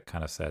on it that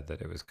kind of said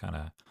that it was kind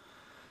of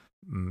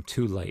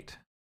too light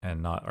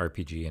and not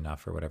RPG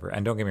enough or whatever.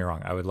 And don't get me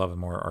wrong, I would love a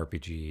more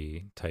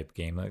RPG type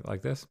game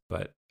like this,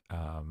 but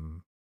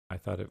I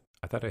thought it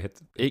hit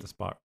the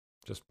spot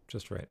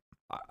just right.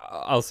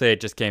 I'll say it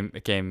just came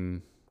at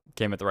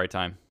the right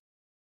time.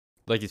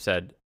 Like you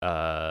said,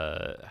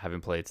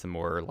 having played some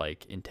more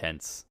like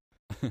intense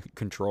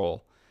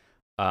Control,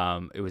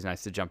 it was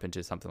nice to jump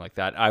into something like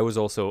that. I was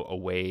also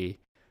away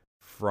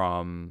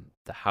from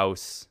the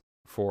house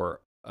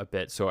for a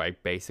bit, so I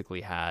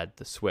basically had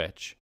the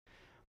Switch,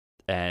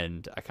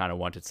 and I kind of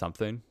wanted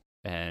something.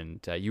 And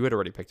you had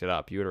already picked it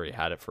up. You had already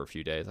had it for a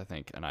few days, I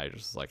think. And I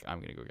was just like, I'm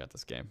going to go get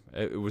this game.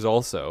 It was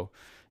also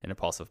an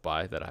impulsive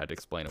buy that I had to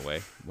explain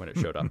away when it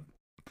showed up.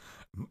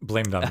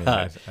 Blamed on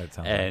me.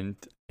 And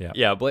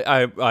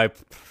I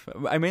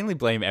mainly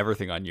blame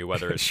everything on you,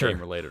 whether it's game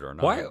related or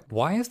not.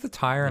 Why is the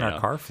tire in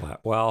our car flat?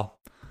 Well,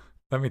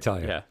 let me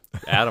tell you. Yeah,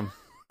 Adam.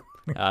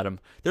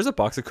 There's a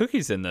box of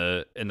cookies in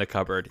the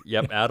cupboard.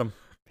 Yep, Adam.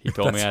 He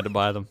told me I had to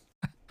buy them.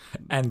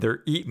 And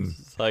they're eaten.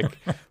 It's like,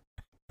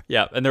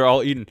 yeah, and they're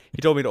all eaten.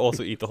 He told me to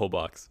also eat the whole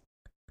box.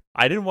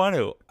 I didn't want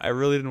to. I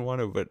really didn't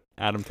want to, but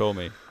Adam told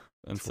me.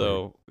 And that's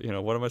so,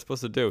 weird. What am I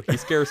supposed to do? He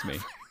scares me.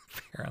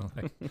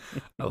 Apparently.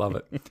 I love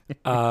it.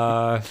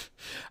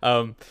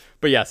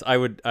 But yes, I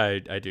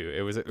do.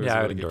 It was a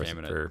really good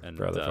game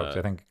for other folks.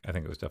 I think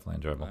it was definitely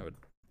enjoyable. I would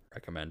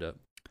recommend it.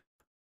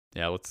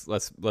 Yeah, let's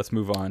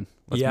move on.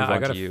 Let's move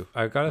on to you.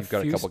 I've got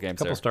a couple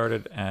games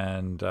started,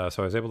 and so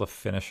I was able to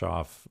finish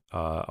off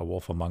A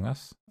Wolf Among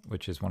Us,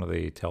 which is one of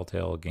the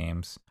Telltale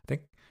games. I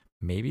think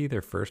maybe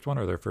their first one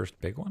or their first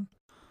big one.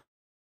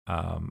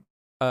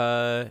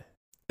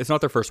 It's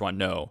not their first one.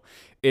 No,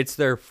 it's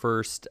their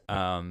first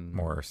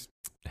more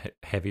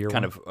heavier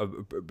kind one?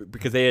 of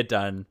because they had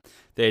done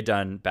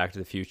Back to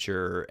the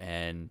Future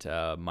and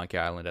Monkey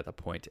Island at the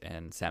point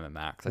and Sam &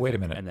 Max. Wait a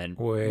minute, and then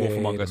Wolf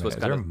Among Us was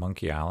kind of a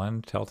Monkey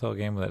Island Telltale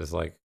game that is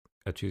like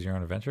a choose your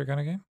own adventure kind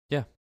of game.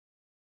 Yeah,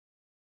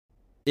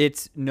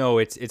 it's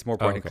more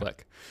point and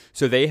click.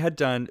 So they had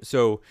done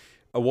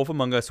A Wolf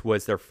Among Us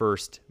was their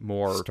first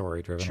more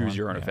story-driven choose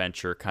your own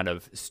adventure kind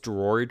of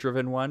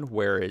story-driven one,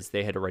 whereas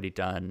they had already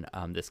done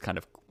this kind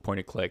of point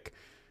and click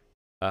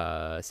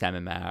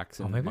Sam &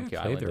 Max and Monkey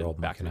Island and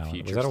Back to the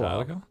Future. Was that a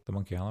while ago? The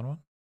Monkey Island one?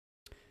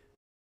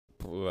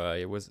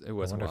 It was a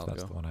while ago. I wonder if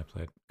that's the one I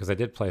played, because I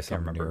did play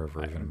some newer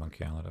version of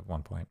Monkey Island at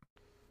one point.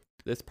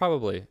 It's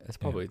probably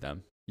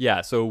them.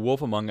 Yeah, so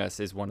Wolf Among Us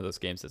is one of those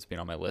games that's been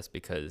on my list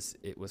because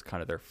it was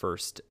kind of their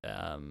first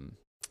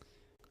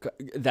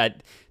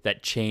that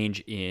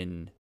change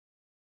in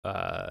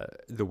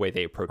the way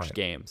they approached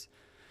games.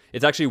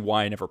 It's actually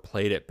why I never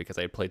played it, because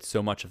I had played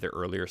so much of their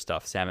earlier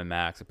stuff, Sam &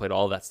 Max. I played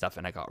all that stuff,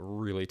 and I got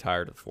really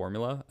tired of the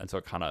formula, and so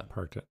I kind of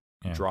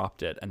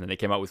dropped it. And then they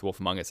came out with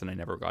Wolf Among Us, and I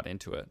never got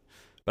into it.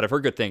 But I've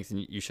heard good things,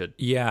 and you should.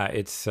 Yeah,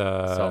 it's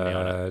sell me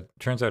on it.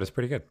 Turns out it's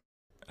pretty good.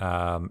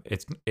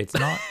 It's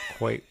not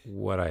quite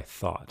what I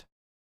thought,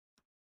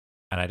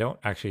 and I don't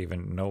actually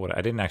even know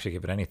I didn't actually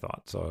give it any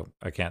thought, so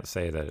I can't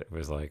say that it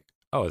was like,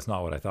 oh, it's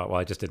not what I thought.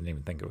 Well, I just didn't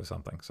even think it was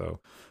something. So,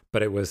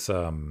 but it was.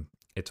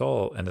 It's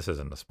all, and this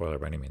isn't a spoiler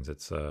by any means.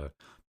 It's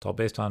all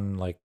based on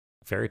like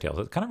fairy tales.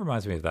 It kind of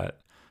reminds me of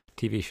that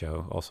TV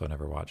show, also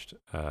never watched,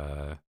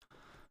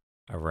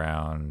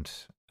 around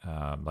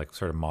like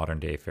sort of modern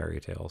day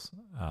fairy tales,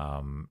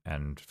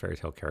 and fairy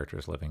tale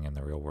characters living in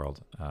the real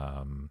world.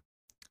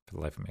 For the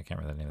life of me, I can't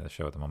remember the name of the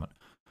show at the moment.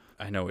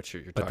 I know what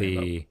you're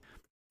talking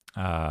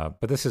about.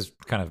 But this is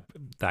kind of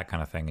that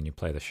kind of thing, and you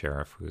play the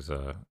sheriff who's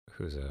a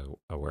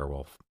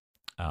werewolf,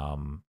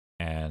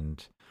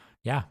 and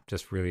yeah,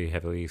 just really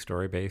heavily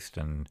story based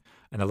and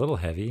a little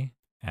heavy,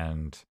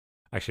 and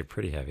actually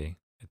pretty heavy.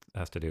 It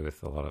has to do with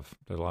there's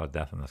a lot of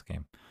death in this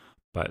game,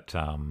 but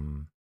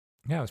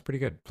yeah, it was pretty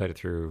good. Played it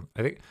through.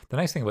 I think the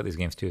nice thing about these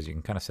games too is you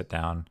can kind of sit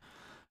down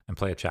and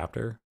play a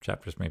chapter.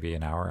 Chapter's maybe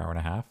an hour, hour and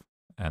a half,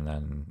 and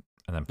then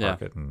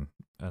park it and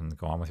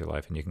go on with your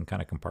life. And you can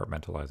kind of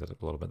compartmentalize it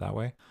a little bit that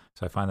way.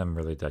 So I find them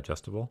really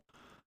digestible.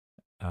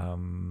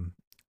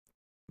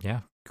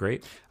 Yeah,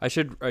 great. I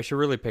should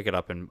really pick it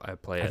up and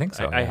play it. I think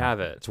so. I have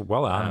it. It's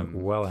well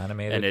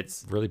animated, and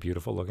it's really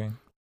beautiful looking.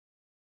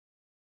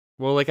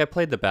 Well, like I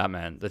played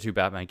the two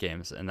Batman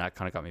games, and that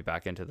kind of got me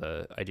back into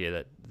the idea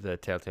that the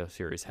Telltale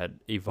series had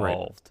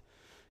evolved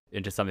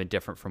into something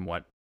different from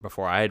what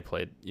before I had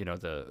played. You know,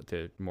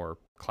 the more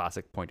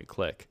classic point and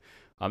click.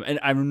 And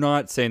I'm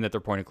not saying that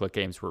their point and click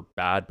games were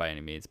bad by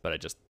any means, but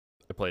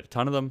I played a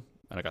ton of them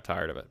and I got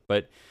tired of it.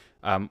 But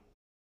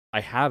I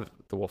have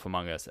The Wolf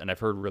Among Us, and I've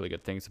heard really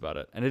good things about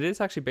it. And it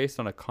is actually based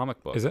on a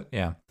comic book. Is it?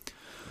 Yeah.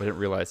 I didn't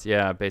realize.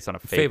 Yeah, based on a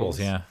Fables.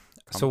 Yeah.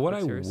 So what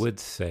I series. would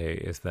say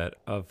is that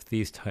of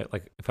these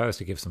like if I was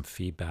to give some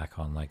feedback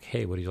on like,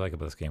 hey, what did you like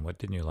about this game? What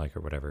didn't you like or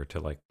whatever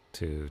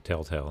to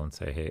Telltale and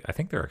say, hey, I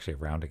think they're actually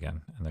around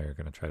again and they're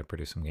going to try to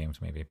produce some games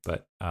maybe.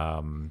 But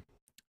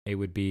it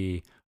would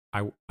be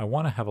I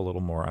want to have a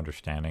little more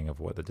understanding of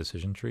what the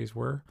decision trees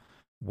were,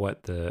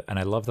 and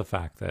I love the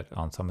fact that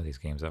on some of these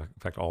games, in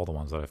fact, all the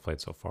ones that I've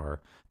played so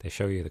far, they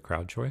show you the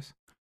crowd choice.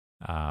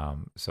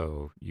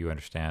 So you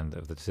understand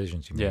of the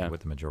decisions you made,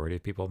 what the majority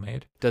of people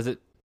made. Does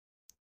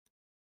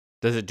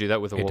it do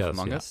that with The Wolf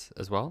Among Us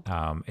as well?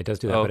 It does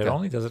do that, but it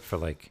only does it for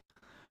like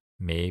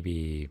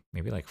maybe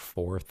like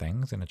 4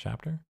 things in a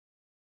chapter.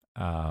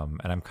 And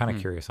I'm kind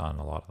of curious on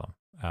a lot of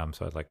them.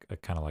 So I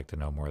kind of like to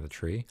know more of the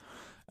tree.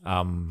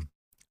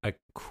 A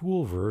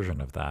cool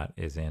version of that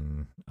is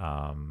in,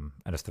 and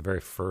it's the very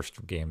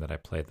first game that I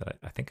played that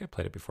I think I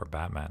played it before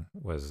Batman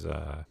was,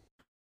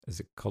 is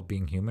it called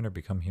Being Human or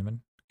Become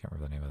Human? I can't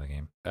remember the name of the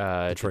game.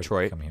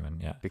 Detroit. Become Human,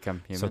 yeah.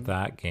 Become Human. So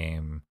that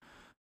game,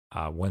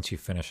 once you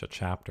finish a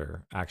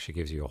chapter, actually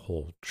gives you a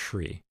whole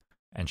tree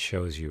and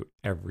shows you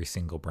every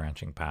single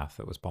branching path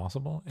that was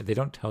possible. They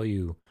don't tell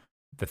you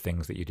the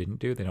things that you didn't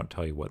do. They don't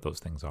tell you what those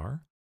things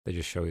are. They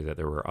just show you that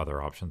there were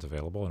other options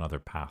available and other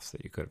paths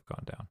that you could have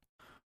gone down.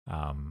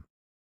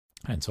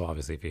 And so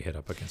obviously if you hit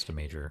up against a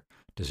major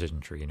decision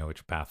tree, you know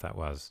which path that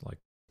was. Like,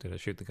 did I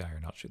shoot the guy or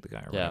not shoot the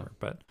guy or whatever.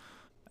 But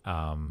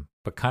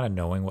kind of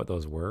knowing what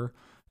those were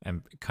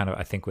and kind of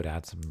I think would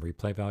add some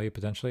replay value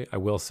potentially. I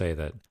will say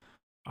that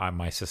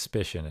my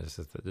suspicion is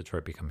that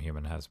Detroit Become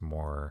Human has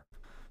more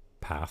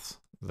paths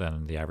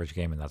than the average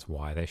game, and that's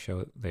why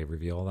they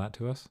reveal that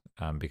to us,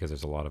 because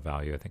there's a lot of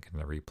value I think in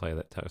the replay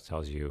that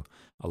tells you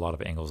a lot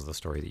of angles of the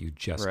story that you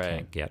just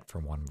can't get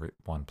from one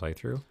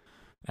playthrough.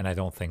 And I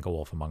don't think A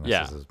Wolf Among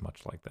Us is as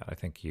much like that. I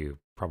think you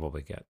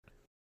probably get.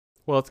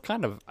 Well, it's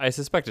kind of. I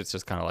suspect it's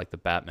just kind of like the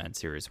Batman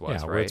series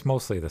was, right? Well, it's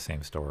mostly the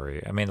same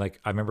story. I mean, like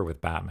I remember with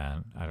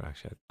Batman. I don't know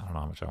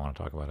how much I want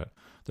to talk about it.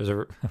 There's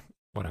a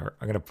whatever.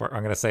 I'm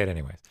gonna say it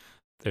anyways.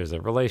 There's a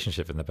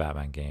relationship in the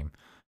Batman game,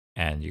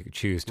 and you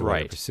choose to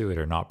either pursue it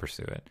or not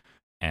pursue it.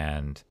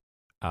 And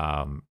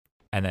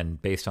then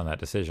based on that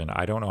decision,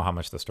 I don't know how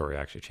much the story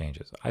actually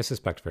changes. I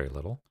suspect very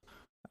little.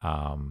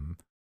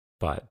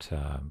 But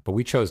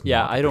we chose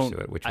not to pursue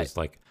it, which was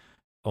like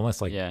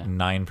almost like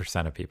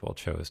 9% of people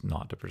chose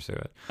not to pursue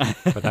it.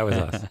 But that was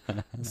us.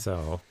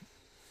 So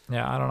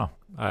yeah, I don't know.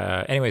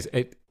 Anyways,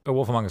 A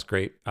Wolf Among Us is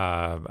great.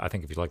 I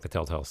think if you like the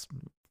Telltale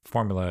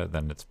formula,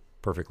 then it's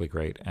perfectly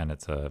great, and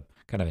it's a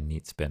kind of a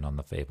neat spin on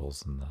the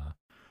Fables and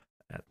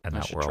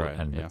that world.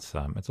 And it's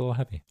a little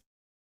heavy.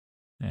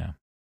 Yeah,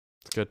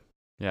 it's good.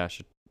 Yeah, I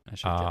should get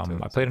to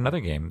it. I played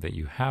another game that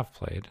you have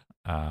played.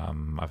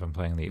 I've been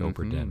playing the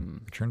Obra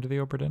Dinn. Return to the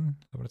Obra Dinn?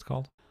 Is that what it's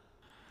called?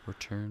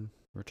 Return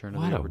to the Obra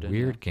Dinn. What a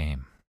weird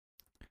game.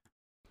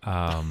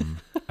 And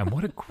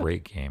what a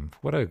great game.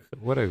 What a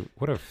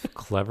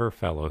clever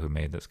fellow who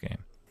made this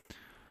game.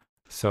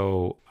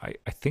 So I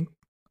think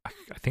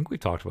we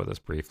talked about this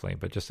briefly,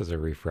 but just as a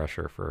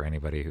refresher for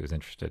anybody who's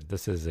interested,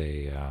 this is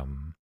you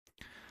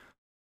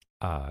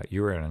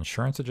were an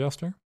insurance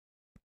adjuster,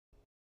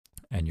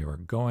 and you were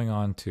going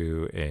on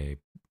to a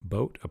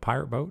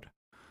pirate boat.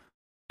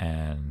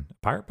 And a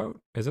pirate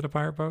boat? Is it a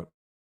pirate boat?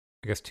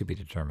 I guess to be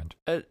determined.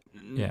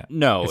 Yeah.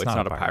 No, it's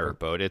not a pirate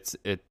boat.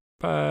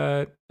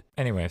 But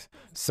anyways,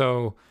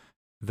 so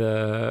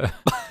the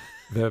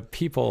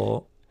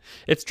people.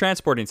 It's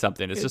transporting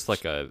something. It's just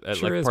like like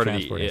part of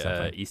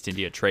the East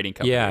India Trading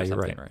Company. Yeah, or you're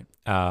something, right.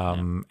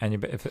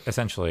 And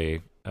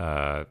essentially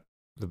the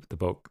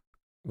boat.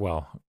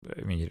 Well,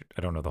 I mean,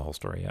 I don't know the whole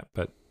story yet,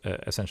 but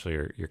essentially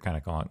you're kind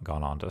of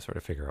gone on to sort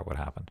of figure out what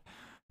happened.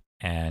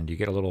 And you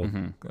get a little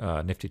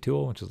nifty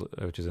tool, which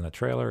is in the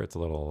trailer. It's a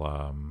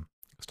little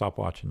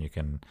stopwatch, and you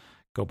can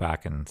go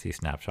back and see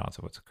snapshots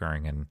of what's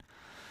occurring. And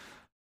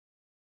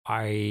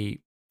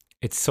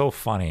it's so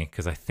funny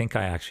because I think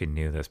I actually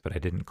knew this, but I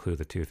didn't clue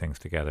the two things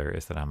together.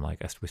 Is that I'm like,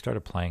 as we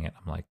started playing it,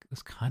 I'm like,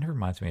 this kind of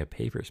reminds me of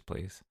Papers,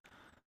 Please.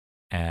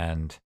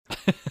 And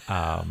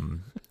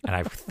and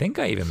I think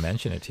I even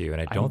mentioned it to you,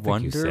 and I don't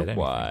think you said anything.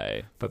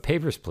 Why. But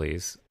Papers,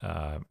 Please,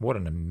 what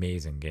an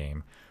amazing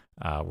game.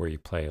 Where you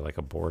play like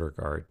a border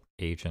guard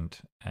agent,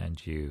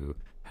 and you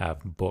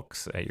have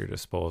books at your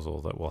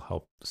disposal that will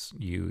help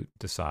you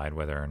decide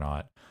whether or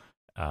not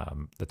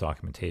the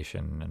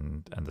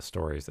documentation and the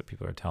stories that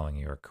people are telling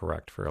you are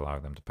correct for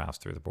allowing them to pass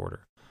through the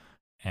border.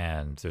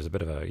 And there's a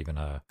bit of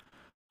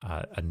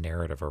a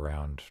narrative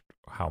around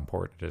how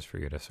important it is for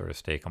you to sort of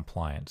stay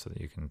compliant so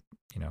that you can,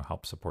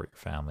 help support your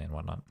family and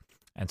whatnot.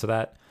 And so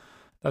that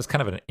was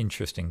kind of an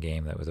interesting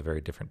game that was a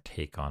very different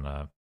take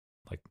on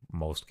like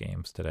most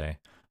games today.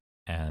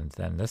 And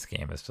then this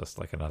game is just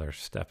like another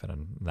step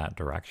in that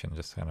direction,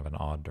 just kind of an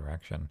odd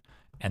direction.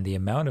 And the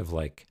amount of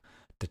like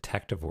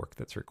detective work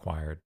that's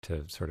required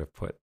to sort of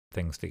put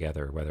things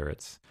together, whether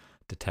it's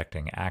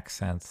detecting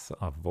accents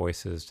of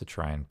voices to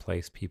try and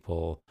place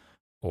people,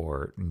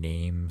 or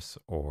names,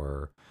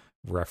 or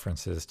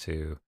references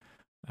to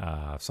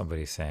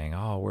somebody saying,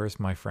 "Oh, where's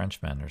my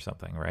Frenchman?" or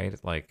something, right?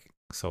 Like,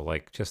 so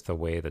like just the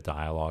way the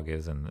dialogue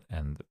is and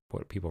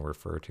what people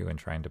refer to, and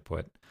trying to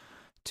put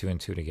two and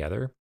two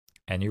together.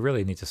 And you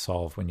really need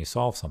to when you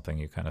solve something,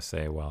 you kind of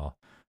say, well,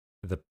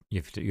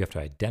 you have to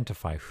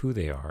identify who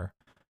they are.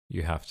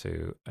 You have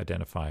to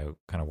identify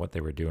kind of what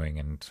they were doing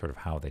and sort of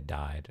how they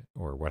died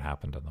or what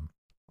happened to them.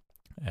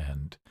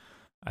 And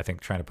I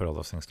think trying to put all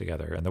those things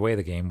together. And the way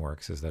the game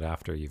works is that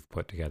after you've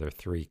put together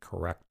 3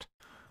 correct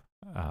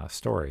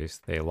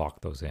stories, they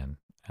lock those in.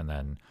 And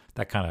then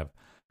that kind of,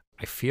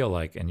 I feel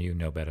like, and you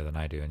know better than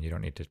I do, and you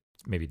don't need to,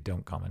 maybe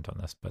don't comment on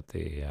this, but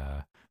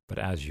but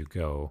as you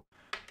go,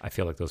 I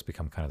feel like those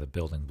become kind of the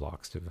building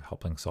blocks to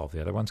helping solve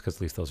the other ones, because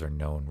at least those are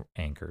known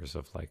anchors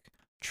of like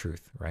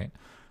truth, right?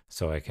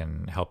 So I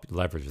can help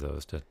leverage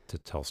those to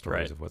tell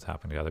stories of what's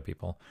happening to other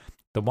people.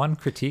 The one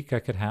critique I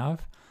could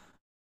have,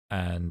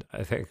 and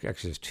I think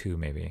actually there's 2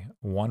 maybe.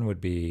 One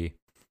would be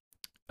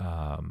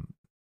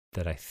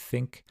that I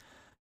think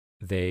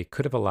they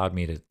could have allowed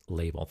me to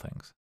label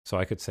things. So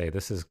I could say,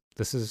 this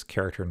is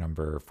character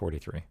number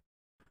 43.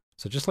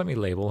 So just let me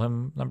label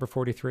him number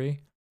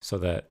 43, so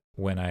that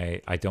when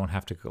I don't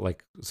have to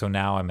so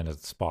now I'm in a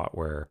spot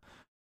where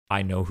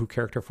I know who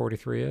character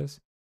 43 is,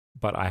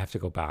 but I have to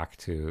go back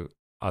to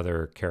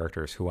other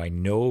characters who I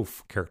know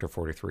character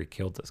 43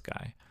 killed this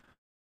guy.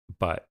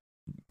 But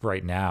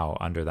right now,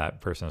 under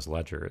that person's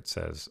ledger, it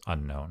says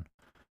unknown.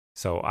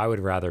 So I would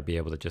rather be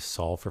able to just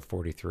solve for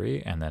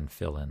 43 and then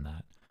fill in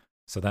that.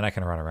 So then I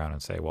can run around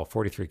and say, well,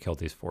 43 killed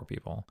these 4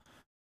 people.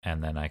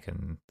 And then I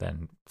can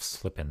then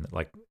slip in,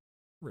 like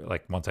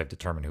once I've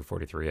determined who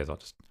 43 is, I'll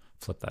just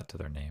flip that to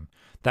their name.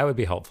 That would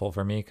be helpful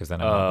for me, because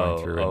then I'm not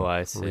going through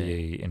and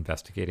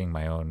re-investigating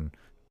my own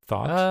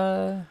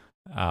thoughts.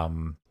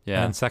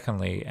 Yeah. And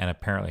secondly, and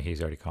apparently he's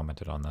already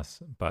commented on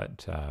this,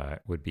 but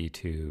would be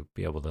to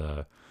be able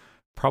to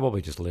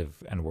probably just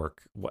live and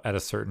work at a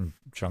certain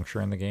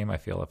juncture in the game. I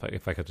feel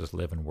if I could just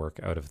live and work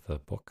out of the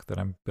book that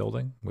I'm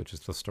building, which is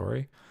the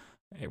story,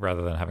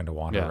 rather than having to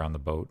wander around the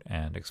boat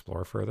and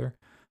explore further,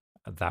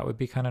 that would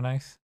be kind of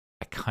nice.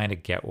 I kind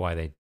of get why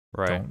they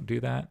don't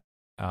do that,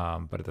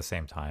 but at the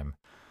same time,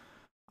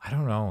 I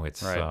don't know.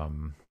 It's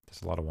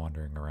there's a lot of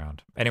wandering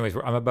around. Anyways,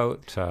 I'm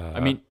about.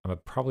 I'm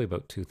probably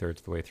about 2/3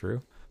 of the way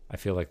through. I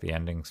feel like the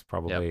ending's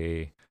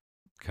probably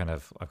kind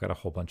of. I've got a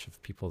whole bunch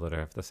of people that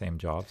have the same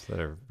jobs that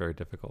are very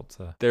difficult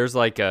to. There's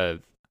like a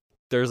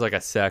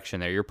section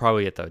there. You're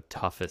probably at the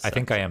toughest. I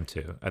think I am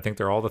too. I think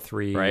they're all the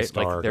 3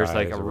 star like there's guys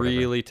like a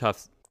really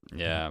tough.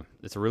 Yeah,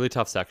 it's a really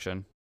tough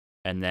section,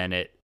 and then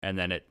it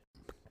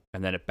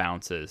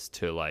bounces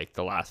to like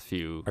the last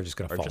few are just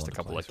going to fall just a into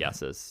couple place, of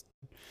guesses.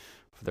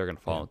 They're going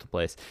to fall into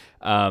place.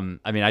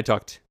 I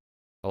talked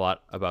a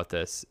lot about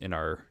this in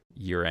our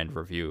year-end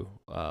review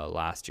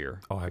last year.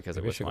 Because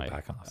it was my. Go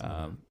back on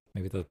this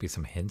maybe there'll be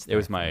some hints. It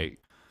was my.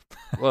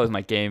 It was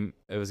my game.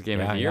 It was a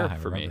game of the year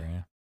for me.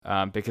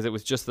 Because it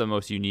was just the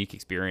most unique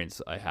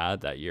experience I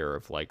had that year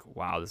of like,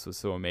 wow, this was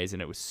so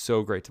amazing. It was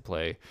so great to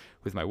play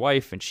with my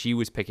wife, and she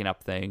was picking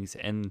up things,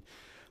 and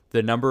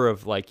the number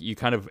of like, you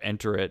kind of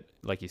enter it,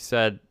 like you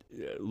said,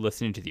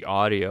 listening to the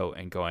audio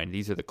and going,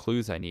 these are the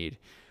clues I need.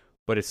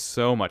 But it's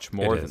so much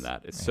more than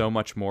that. It's so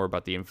much more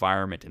about the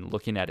environment and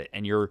looking at it,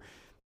 and you're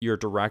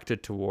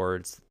directed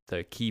towards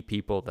the key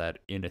people that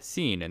in a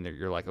scene, and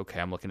you're like, okay,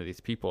 I'm looking at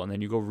these people, and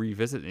then you go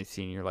revisit the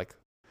scene, and you're like,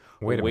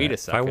 wait a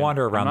second. If I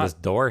wander around this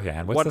door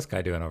here, what's this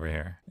guy doing over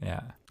here?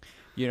 Yeah.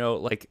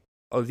 Like,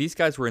 oh, these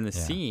guys were in the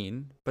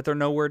scene, but they're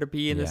nowhere to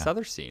be in this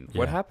other scene.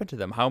 What happened to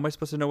them? How am I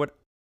supposed to know what?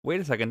 Wait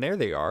a second, there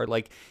they are.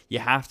 Like, you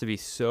have to be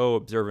so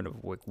observant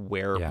of like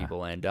where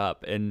people end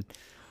up. And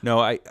no,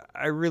 I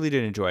really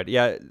did enjoy it.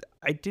 Yeah,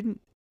 I didn't.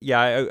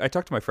 Yeah, I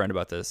talked to my friend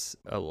about this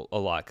a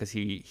lot, because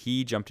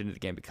he jumped into the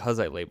game because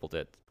I labeled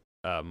it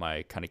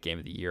my kind of game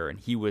of the year, and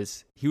he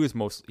was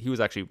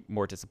actually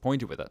more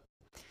disappointed with it.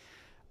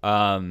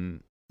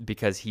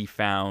 Because he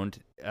found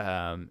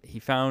kind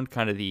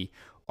of the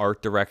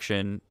art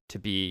direction to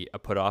be a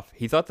put off.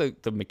 He thought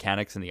the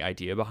mechanics and the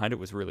idea behind it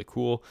was really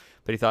cool,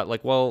 but he thought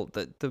like, well,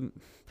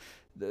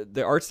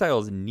 the art style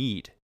is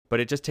neat, but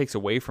it just takes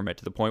away from it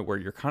to the point where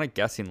you're kind of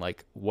guessing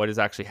like what is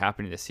actually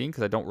happening in the scene,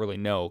 because I don't really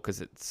know,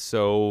 because it's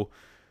so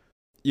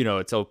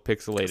it's all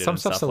pixelated. Some and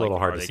stuff's stuff, a little like,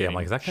 hard are to they see. I'm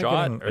like, is that guy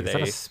shot? getting, Are like, is that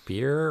they? a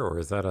spear or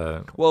is that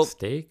a Well,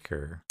 stake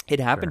or? it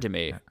happened Sure. to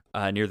me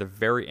Yeah. near the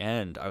very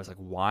end. I was like,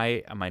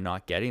 why am I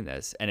not getting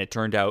this? And it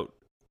turned out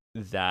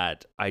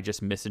that I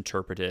just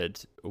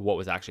misinterpreted what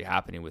was actually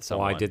happening with Well,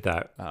 someone. I did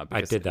that. I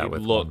because did that it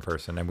with one looked-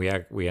 person, and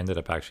we ended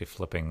up actually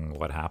flipping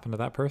what happened to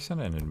that person,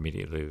 and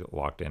immediately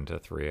walked into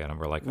 3, and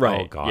we're like,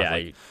 Right. oh god, Yeah.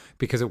 like,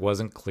 because it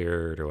wasn't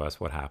clear to us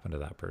what happened to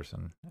that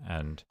person,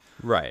 and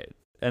Right.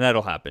 And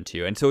that'll happen to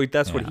you. And so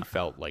that's what Yeah. he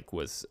felt like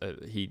was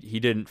he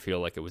didn't feel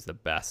like it was the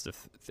best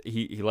of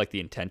he liked the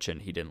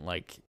intention. He didn't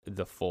like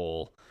the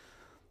full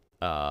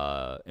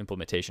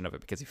implementation of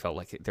it because he felt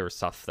like there was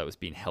stuff that was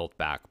being held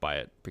back by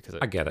it because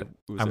I get it.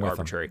 It was I'm with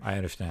arbitrary. him. I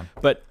understand.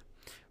 But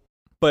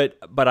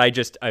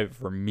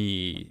for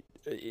me,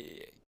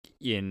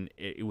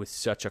 it was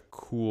such a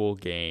cool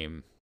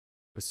game.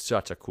 It was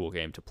such a cool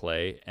game to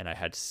play, and I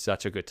had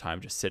such a good time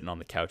just sitting on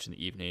the couch in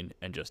the evening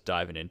and just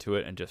diving into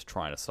it and just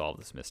trying to solve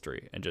this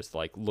mystery and just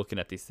like looking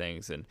at these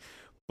things and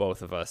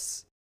both of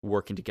us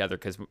working together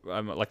because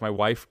like my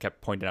wife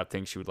kept pointing out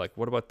things. She would like,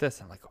 "What about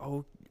this?" I'm like,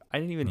 "Oh, I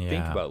didn't even think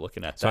Yeah. about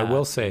looking at So that." I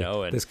will say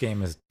and this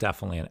game is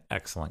definitely an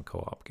excellent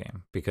co-op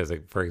game because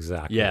for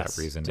exactly Yes,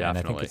 that reason, and I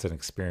think definitely. it's an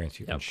experience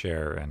you can Yep.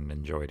 share and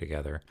enjoy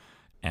together.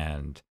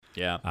 And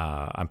yeah,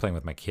 I'm playing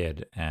with my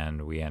kid,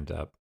 and we end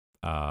up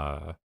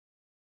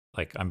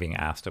like I'm being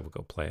asked to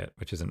go play it,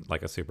 which isn't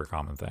like a super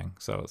common thing.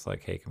 So it's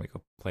like, hey, can we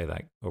go play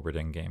that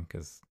Oberding game?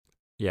 Because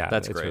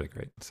That's it's great. really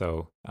great.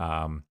 So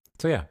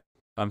so yeah,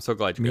 I'm so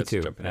glad you me guys are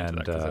too. jumping into And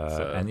that 'cause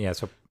it's, and yeah,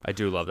 so I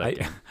do love that I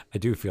game. I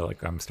do feel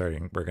like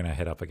we're gonna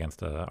hit up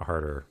against a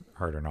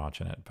harder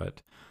notch in it,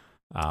 but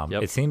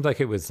Yep. it seemed like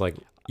it was like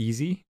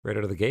easy right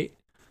out of the gate,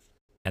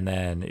 and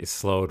then it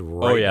slowed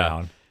right yeah.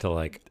 down to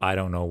like I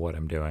don't know what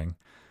I'm doing,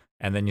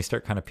 and then you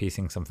start kind of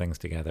piecing some things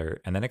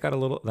together, and then it got a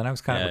little. Then I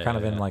was kind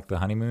of in like the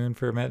honeymoon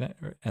for a minute,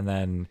 and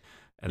then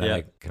Yeah.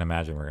 I can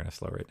imagine we're gonna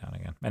slow right down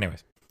again.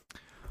 Anyways,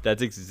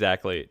 That's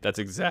exactly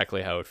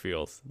how it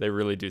feels. They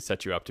really do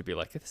set you up to be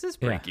like, this is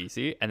pretty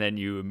easy, and then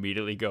you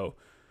immediately go,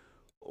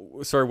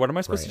 "Oh, sorry, what am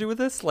I supposed to Right. do with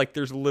this?" Like,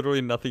 there's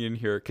literally nothing in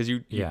here because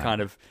you Yeah.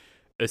 kind of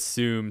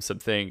assume some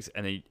things,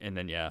 and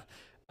then yeah.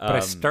 but I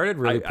started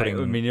really putting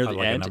I mean, near the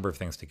like end, a number of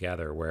things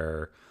together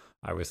where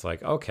I was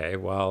like, okay,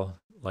 well,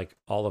 like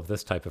all of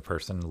this type of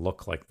person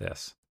look like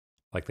this.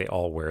 Like they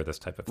all wear this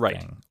type of Right.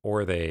 thing,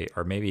 or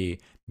maybe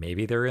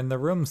they're in the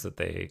rooms that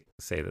they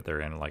say that they're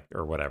in, like,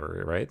 or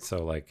whatever, right?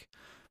 So like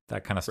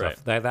that kind of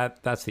stuff.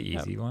 That's the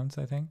easy ones,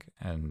 I think.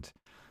 And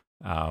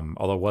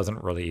although it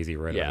wasn't really easy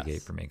right out of the gate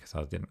Yes. for me because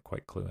I didn't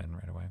quite clue in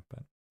right away.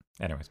 But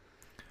anyways,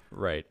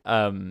 right.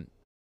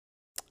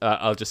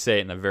 I'll just say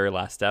it in the very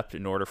last step.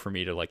 In order for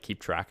me to like keep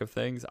track of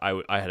things, I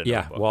had a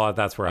notebook. well,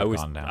 that's where I I've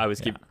was gone now. I was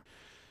Yeah. keep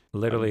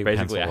literally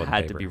basically pencil I and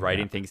had to paper. be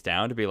writing Yeah. things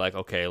down to be like,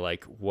 okay,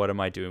 like what am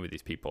I doing with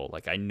these people?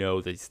 Like I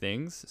know these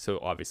things, so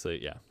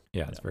obviously, yeah.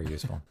 Yeah, it's very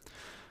useful.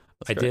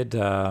 That's I great. did.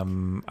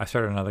 I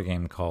started another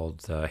game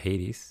called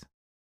Hades.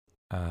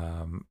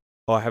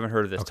 Oh, I haven't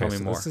heard of this. Okay, Tell me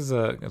so more. this is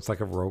it's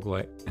like a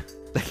roguelite.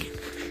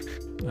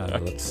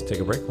 Let's take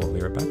a break. We'll be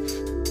right back.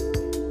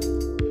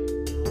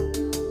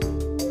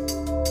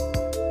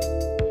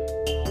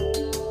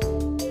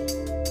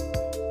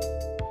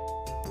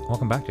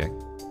 Welcome back, Jake.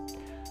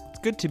 It's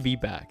good to be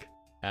back,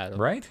 Adam.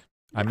 Right?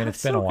 I mean, Yeah,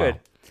 it's been so a while. good.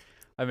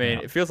 I mean,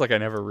 Yeah. it feels like I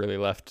never really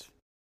left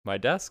my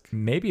desk.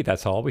 Maybe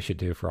that's all we should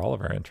do for all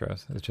of our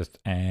intros. It's just,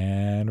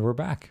 and we're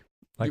back.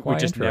 Like, we why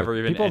just intro? never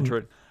even enter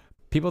it.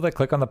 People that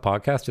click on the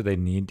podcast, do they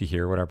need to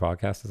hear what our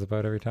podcast is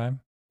about every time?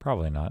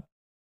 Probably not.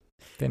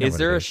 They know Is what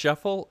there it a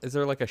shuffle? Is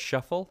there like a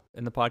shuffle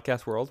in the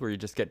podcast world where you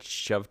just get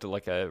shoved to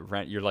like a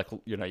rant? You're like,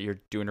 you're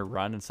doing a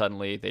run and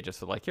suddenly they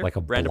just are like, here, like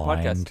a random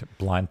podcast.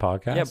 blind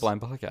podcast? Yeah,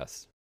 blind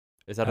podcast.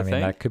 Is that I a mean,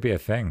 thing? that could be a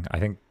thing. I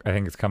think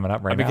it's coming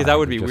up right now. Because that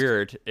would be We just-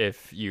 weird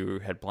if you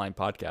had blind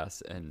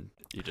podcasts and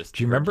you just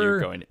Do you heard remember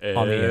going,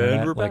 on the "And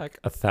internet, we're like back."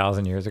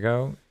 1,000 years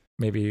ago,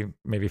 maybe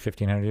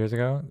 1,500 years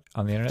ago,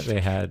 on the internet,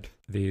 they had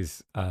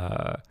these.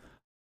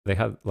 They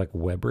had like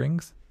web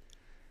rings,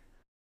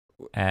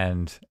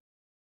 and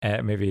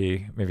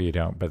maybe you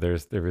don't, but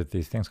there were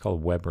these things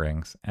called web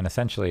rings, and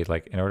essentially,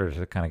 like in order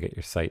to kind of get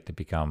your site to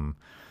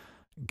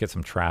get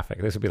some traffic,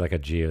 this would be like a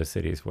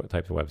GeoCities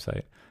type of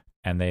website.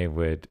 And you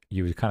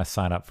would kind of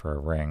sign up for a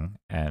ring,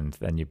 and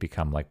then you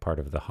become like part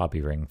of the hobby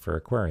ring for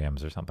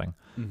aquariums or something.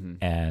 Mhm.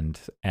 And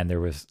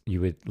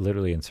you would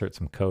literally insert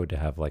some code to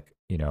have like,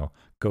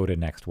 go to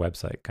next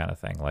website kind of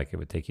thing. Like it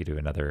would take you to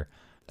another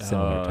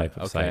similar type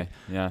of site,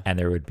 Yeah. and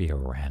there would be a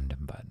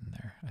random button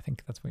there. I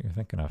think that's what you're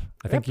thinking of.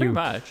 I think pretty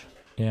much.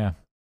 yeah,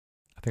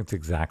 I think it's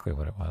exactly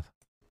what it was.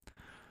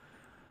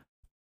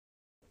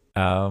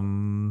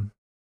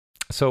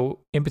 So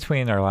in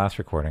between our last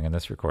recording and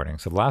this recording,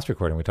 so the last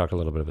recording, we talked a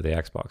little bit about the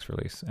Xbox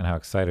release and how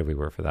excited we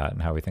were for that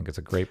and how we think it's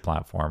a great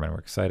platform, and we're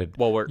excited.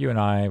 Well, You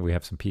and we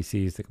have some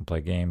PCs that can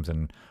play games,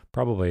 and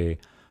probably,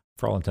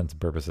 for all intents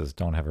and purposes,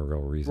 don't have a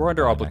real reason. we're to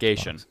under buy an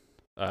obligation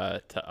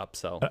Xbox. to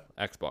upsell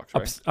Xbox,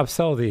 right?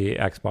 Upsell the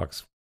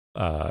Xbox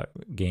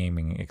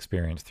gaming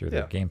experience through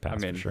the Game Pass, I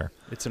mean, for sure.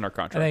 it's in our And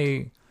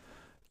contract.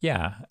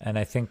 Yeah, and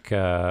I think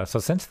so.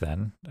 Since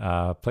then,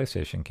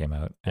 PlayStation came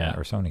out, Yeah.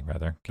 or Sony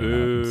rather, came out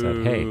and said,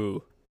 "Hey,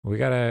 Boo. we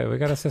got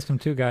a system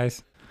too,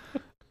 guys,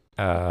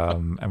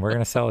 and we're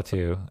gonna sell it to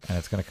you, and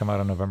it's gonna come out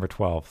on November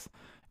 12th,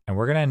 and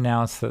we're gonna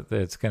announce that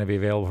it's gonna be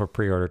available for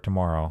pre-order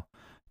tomorrow,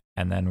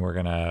 and then we're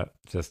gonna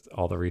just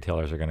all the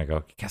retailers are gonna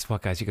go, guess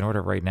what, guys, you can order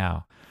it right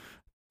now,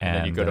 And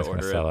then you go to it's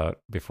gonna order sell out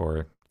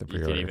before the You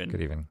could pre-order even-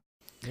 could even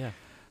Yeah.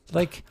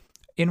 like."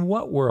 In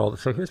what world?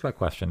 So here's my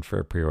question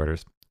for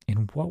pre-orders: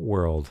 in what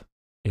world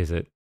is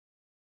it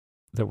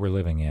that we're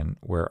living in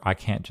where I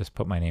can't just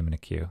put my name in a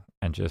queue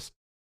and just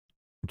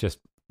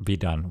be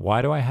done?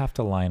 Why do I have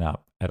to line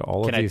up at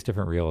all of these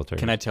different realtors?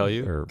 Can I tell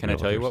you? or Can I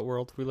tell you realtors, what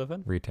world we live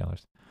in?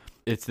 retailers?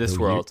 It's this You-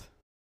 world.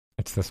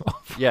 It's this one.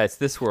 Yeah, it's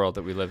this world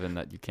that we live in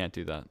that you can't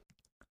do that.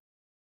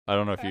 I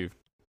don't know if you.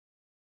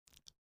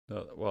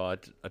 Well,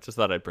 I just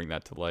thought I'd bring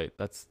that to light.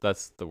 That's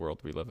the world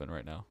we live in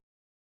right now.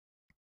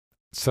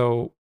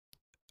 So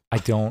I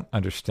don't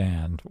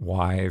understand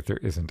why there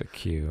isn't a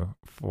queue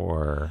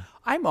for.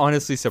 I'm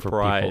honestly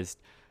surprised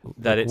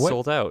that it What-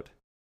 sold out.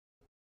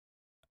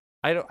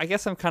 I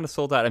guess I'm kind of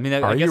sold out. I mean,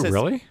 I Are guess you it's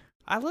really?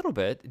 a little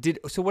bit.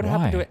 So what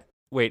happened to Why? it?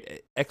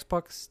 Wait,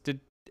 Xbox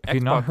did. Have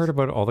you not heard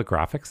about all the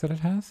graphics that it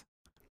has?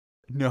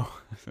 No.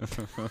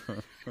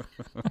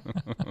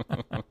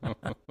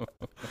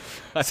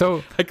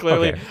 So I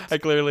clearly,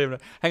 okay.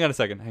 Hang on a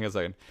second.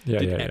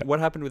 Yeah. What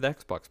happened with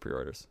Xbox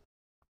pre-orders?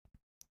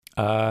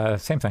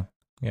 Same thing.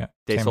 Yeah.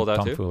 They Same sold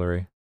out too?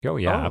 tomfoolery. Oh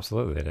yeah, Oh.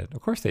 absolutely they did.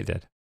 Of course they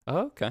did.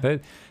 Oh, okay.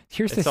 But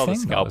here's It's the all thing,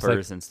 the though. It's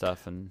scalpers and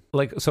stuff, and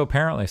like so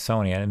apparently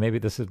Sony, and maybe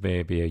this is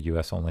maybe a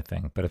US only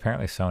thing, but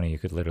apparently Sony, you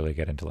could literally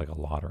get into like a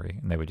lottery,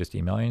 and they would just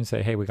email you and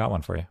say, "Hey, we got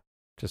one for you.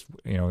 Just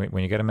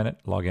when you get a minute,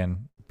 log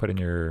in, put in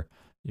your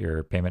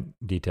payment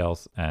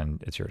details,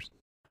 and it's yours,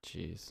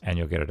 jeez. and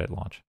you'll get it at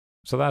launch."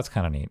 So that's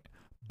kind of neat.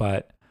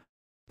 But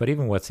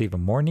even what's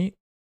even more neat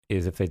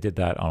is if they did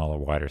that on a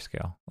wider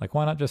scale. Like,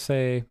 why not just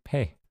say,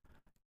 "Hey,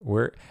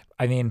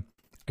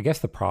 I guess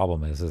the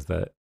problem is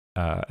that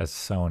as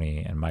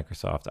Sony and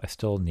Microsoft, I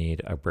still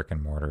need a brick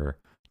and mortar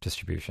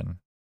distribution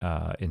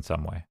in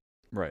some way.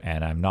 Right.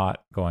 And I'm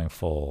not going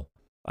full.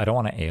 I don't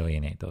want to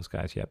alienate those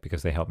guys yet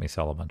because they helped me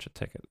sell a bunch of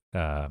tickets.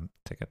 I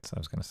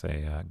was going to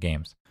say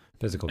games,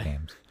 physical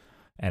games,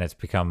 and it's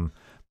become.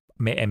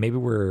 And maybe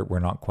we're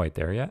not quite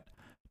there yet.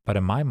 But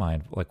in my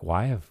mind, like,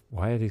 why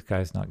are these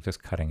guys not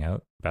just cutting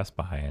out Best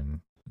Buy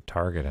and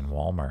Target and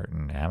Walmart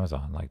and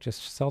Amazon? Like,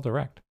 just sell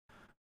direct.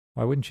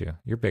 Why wouldn't you?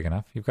 You're big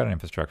enough. You've got an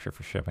infrastructure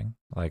for shipping.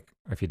 Like,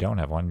 if you don't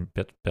have one,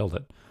 build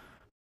it.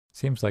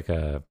 Seems like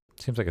a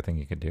thing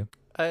you could do.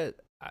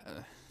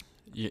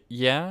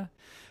 Yeah.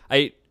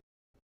 I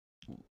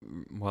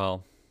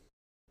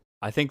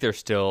think there's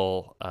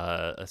still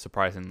a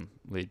surprising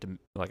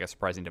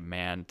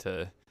demand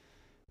to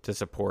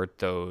support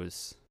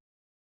those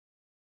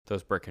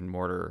brick and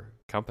mortar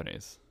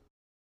companies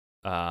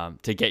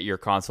to get your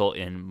console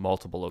in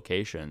multiple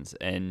locations.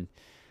 And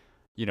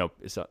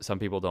some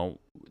people don't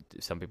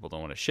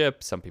want to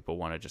ship, some people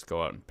want to just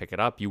go out and pick it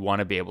up. You want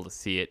to be able to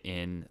see it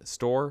in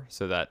store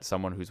so that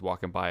someone who's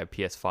walking by a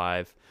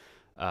PS5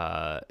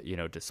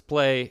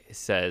 display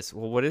says,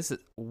 well, what is it?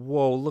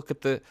 Whoa, look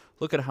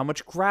at how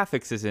much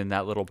graphics is in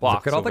that little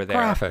box. Look at all over the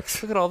there.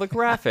 graphics. Look at all the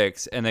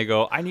graphics. And they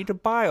go, I need to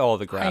buy all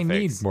the graphics. I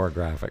need more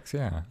graphics.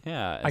 Yeah.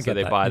 Yeah. I so get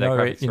they that. buy that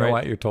graphics. You know right?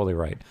 what? You're totally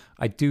right.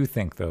 I do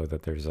think though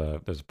that there's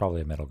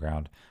probably a middle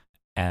ground,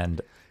 and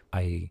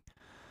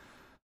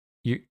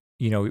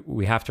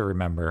we have to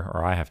remember,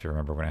 or I have to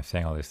remember when I'm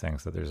saying all these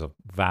things, that there's a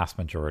vast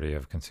majority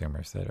of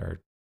consumers that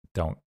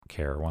don't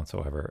care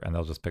whatsoever, and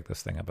they'll just pick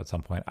this thing up at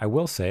some point. I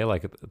will say,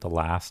 like, the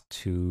last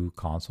 2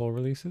 console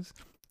releases,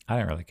 I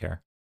didn't really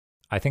care.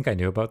 I think I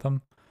knew about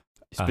them.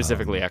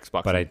 Specifically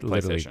Xbox but and I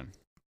literally- PlayStation.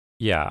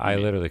 Yeah, I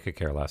mean- literally could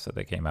care less that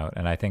they came out.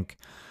 And I think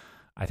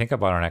I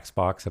bought an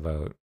Xbox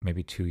about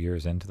maybe 2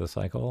 years into the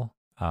cycle.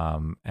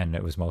 And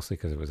it was mostly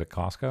because it was at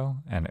Costco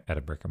and at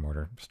a brick and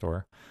mortar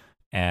store.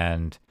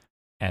 And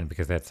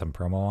because they had some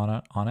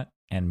promo on it.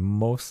 And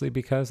mostly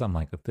because I'm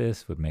like,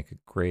 this would make a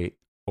great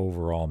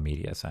overall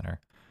media center,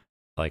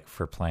 like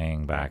for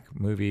playing back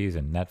movies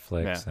and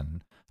Netflix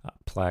and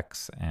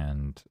Plex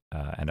and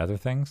other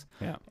things.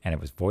 Yeah. And it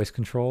was voice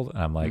controlled,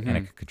 and I'm like, and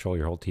it could control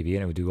your whole TV,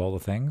 and it would do all the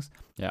things.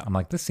 Yeah. I'm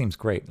like, this seems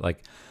great.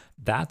 Like,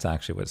 that's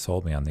actually what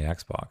sold me on the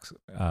Xbox,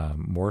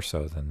 more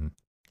so than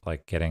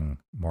like getting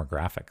more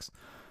graphics.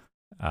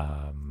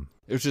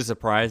 It was just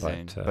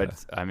surprising,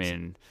 but, I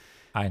mean,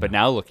 I know. but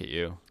now look at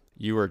you.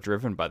 You were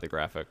driven by the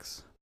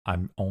graphics.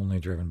 I'm only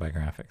driven by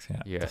graphics.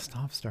 Yeah. Yeah.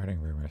 Stop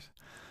starting rumors.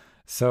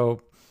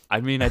 So, I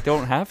mean, I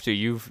don't have to.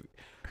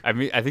 I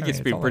think it's it's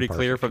been all pretty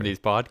partially clear from true. these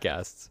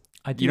podcasts.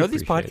 I do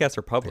These appreciate podcasts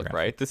are public, the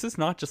right? This is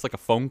not just like a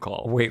phone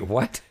call. Wait,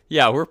 what?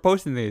 Yeah, we're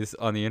posting these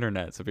on the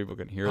internet so people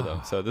can hear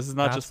them. So this is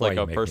not That's just like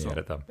why a you make me personal.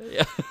 edit them.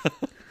 Yeah.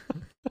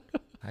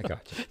 I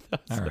got you.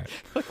 All right.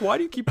 Like, why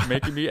do you keep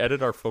making me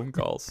edit our phone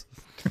calls?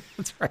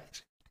 That's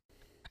right.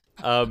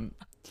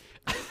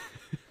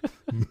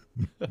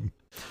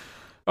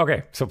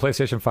 Okay, so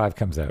PlayStation 5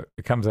 comes out.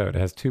 It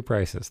has 2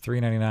 prices,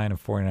 $399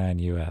 and $49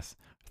 US.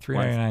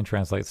 $399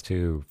 translates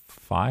to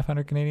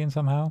 500 Canadian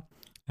somehow,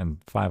 and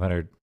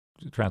 500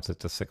 translates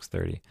to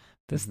 630.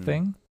 This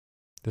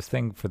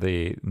thing for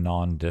the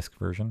non-disc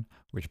version,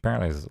 which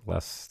apparently is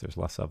less, there's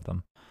less of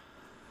them.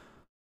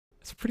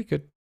 It's a pretty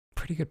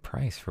good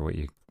price for what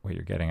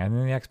you're getting. I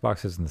mean, the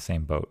Xbox is in the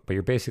same boat, but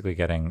you're basically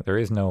getting, there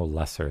is no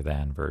lesser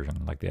than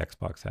version like the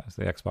Xbox has.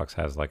 The Xbox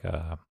has like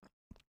an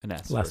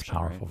less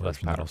powerful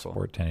version that'll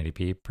support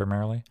 1080p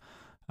primarily.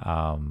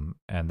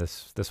 And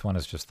this one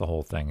is just the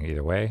whole thing.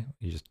 Either way,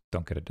 you just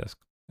don't get a disc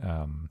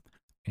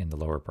in the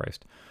lower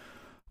priced.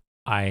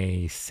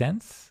 I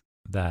sense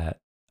that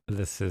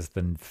this is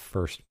the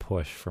first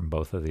push from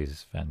both of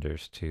these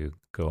vendors to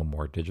go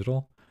more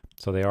digital.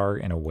 So they are,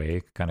 in a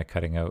way, kind of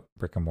cutting out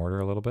brick and mortar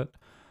a little bit,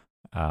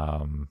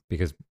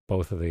 because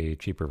both of the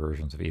cheaper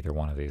versions of either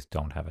one of these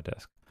don't have a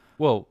disc.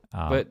 Well,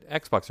 but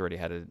Xbox already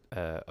had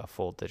a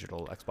full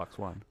digital Xbox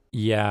One.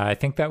 Yeah, I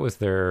think that was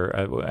their,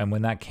 and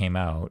when that came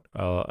out,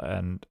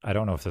 and I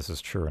don't know if this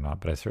is true or not,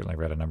 but I certainly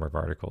read a number of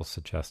articles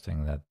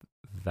suggesting that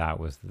that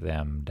was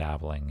them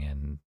dabbling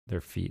in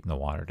their feet in the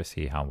water to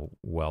see how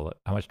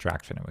much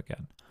traction it would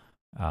get,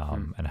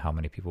 and how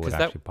many people would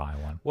actually buy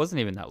one. Wasn't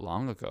even that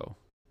long ago.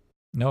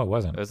 No, it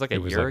wasn't. It was like a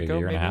year ago, a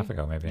year maybe? and a half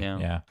ago, maybe.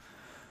 Yeah.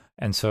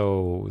 And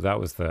so that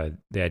was the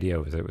idea,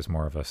 was it was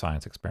more of a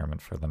science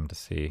experiment for them to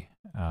see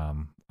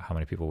how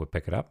many people would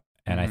pick it up.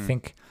 And I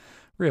think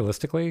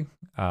realistically,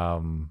 I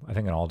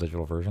think an all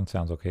digital version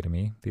sounds okay to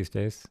me these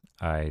days.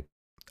 I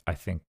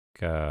think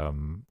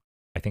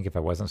if I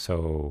wasn't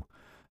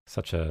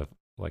such a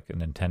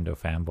Nintendo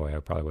fanboy, I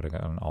probably would have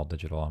gotten all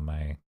digital on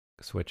my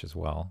Switch as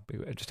well.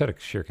 Just out of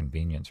sheer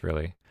convenience,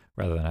 really,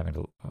 rather than having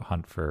to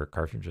hunt for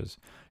cartridges.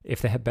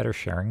 If they had better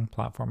sharing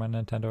platform on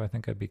Nintendo, I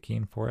think I'd be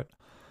keen for it.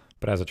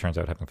 But as it turns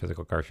out, having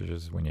physical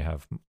cartridges when you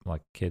have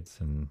like kids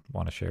and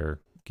want to share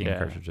game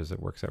cartridges, it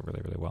works out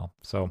really, really well.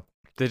 So,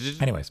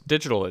 anyways,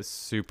 digital is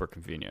super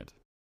convenient,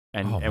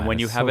 and when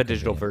you have a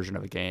digital version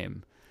of a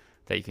game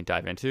that you can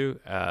dive into,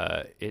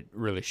 it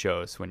really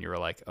shows when you're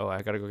like, oh,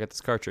 I got to go get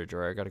this cartridge,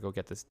 or I got to go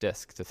get this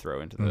disc to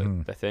throw into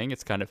the thing.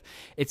 It's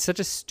such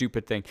a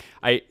stupid thing.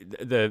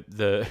 The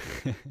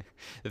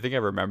the thing I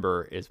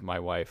remember is my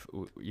wife,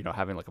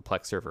 having like a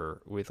Plex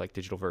server with like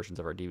digital versions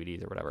of our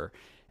DVDs or whatever.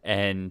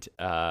 And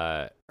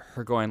her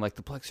going like,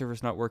 the Plex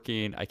server's not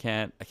working. I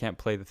can't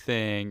play the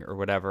thing or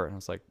whatever. And I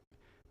was like,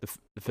 the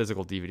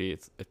physical DVD,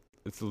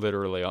 it's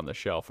literally on the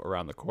shelf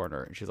around the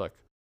corner. And she's like,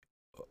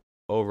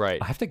 oh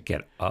right. I have to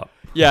get up.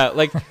 Yeah,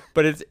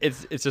 but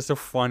it's just so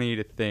funny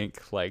to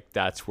think like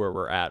that's where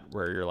we're at.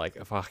 Where you're like,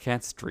 if I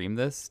can't stream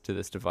this to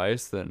this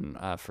device, then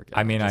forget.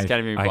 I mean, I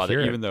can't even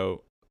bother. Even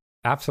though,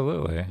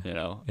 absolutely.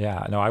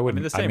 Yeah. No, I wouldn't.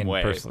 In the same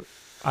way. Personally,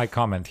 I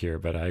comment here,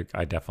 but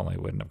I definitely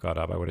wouldn't have got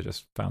up. I would have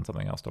just found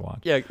something else to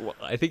watch. Yeah, well,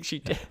 I think she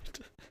did.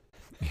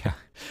 Yeah.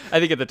 I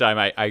think at the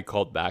time I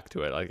called back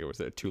to it. Like it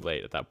was too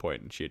late at that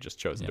point, and she had just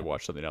chosen to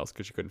watch something else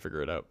because she couldn't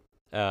figure it out.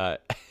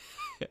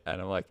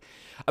 And I'm like,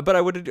 but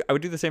I would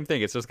do the same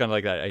thing. It's just kind of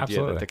like that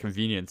idea that the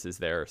convenience is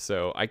there.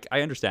 So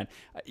I understand.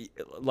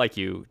 Like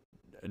you,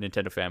 a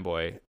Nintendo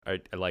fanboy,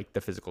 I like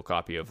the physical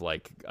copy of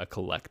like a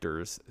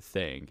collector's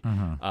thing.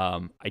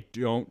 I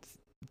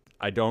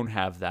don't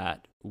have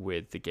that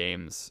with the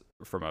games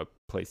from a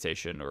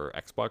PlayStation or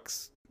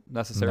Xbox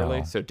necessarily.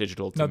 No. So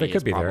digital to no, me they could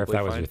is be there if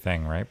that was fine. your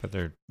thing, right? But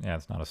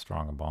it's not as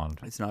strong a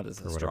bond. It's not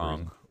as a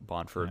strong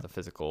bond for the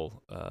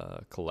physical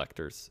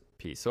collector's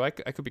piece. So I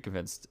could be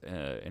convinced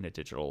in a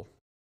digital.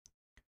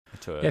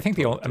 I think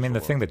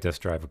the thing that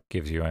disk drive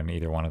gives you on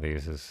either one of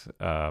these is,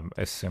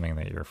 assuming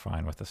that you're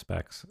fine with the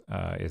specs,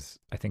 is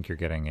I think you're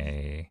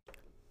getting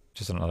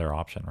just another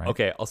option, right?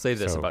 Okay, I'll say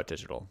this about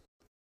digital.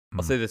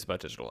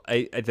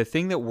 The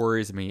thing that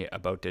worries me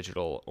about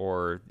digital,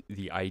 or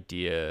the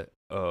idea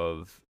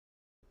of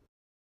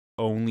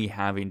only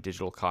having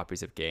digital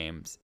copies of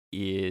games,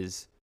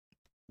 is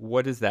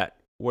what does that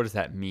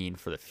mean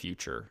for the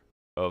future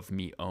of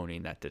me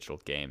owning that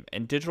digital game?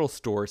 And digital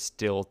stores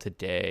still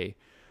today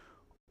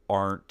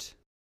aren't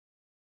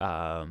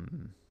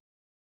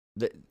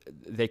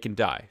they can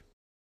die.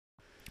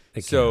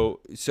 So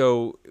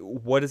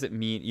what does it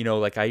mean?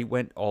 Like I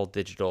went all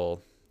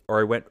digital,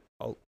 or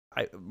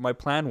my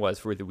plan was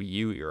for the Wii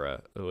U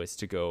era was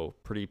to go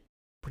pretty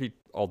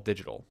all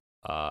digital.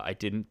 I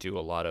didn't do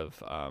a lot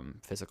of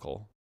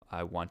physical.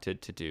 I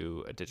wanted to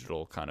do a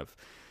digital kind of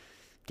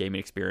gaming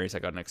experience. I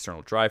got an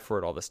external drive for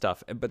it, all this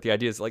stuff. But the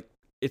idea is like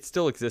it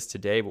still exists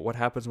today, but what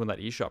happens when that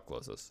eShop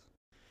closes?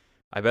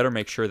 I better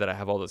make sure that I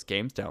have all those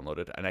games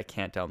downloaded and I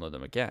can't download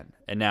them again.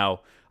 And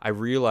now I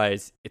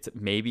realize it's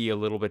maybe a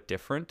little bit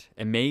different,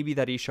 and maybe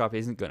that eShop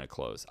isn't going to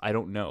close. I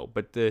don't know.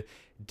 But the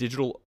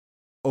digital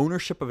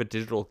ownership of a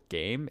digital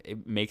game,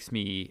 it makes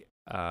me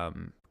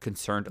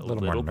concerned a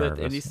little bit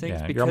in these things.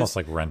 Yeah, because you're almost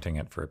like renting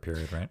it for a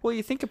period, right? Well,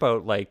 you think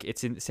about like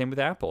same with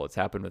Apple. It's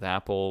happened with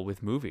Apple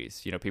with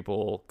movies.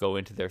 People go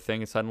into their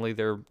thing and suddenly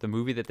the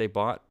movie that they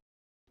bought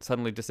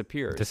suddenly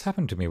disappears. This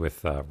happened to me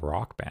with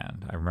Rock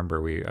Band. I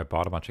remember I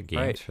bought a bunch of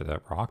games Right. for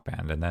that Rock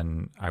Band, and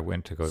then I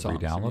went to go Songs, you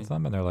re-download mean?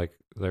 them, and they're like,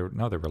 they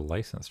were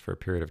licensed for a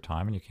period of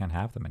time, and you can't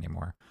have them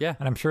anymore. Yeah.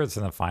 And I'm sure it's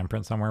in the fine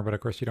print somewhere, but of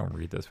course you don't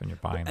read this when you're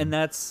buying them. And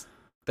that's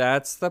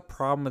the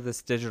problem with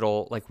this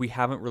digital. Like, we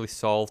haven't really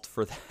solved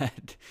for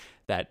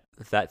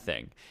that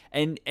thing.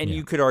 And Yeah.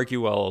 you could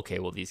argue, well, okay,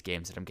 well, these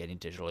games that I'm getting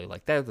digitally,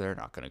 like, they're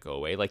not going to go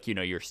away. Like,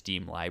 your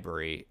Steam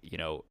library,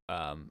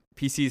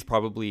 PC is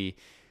probably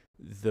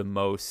the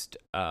most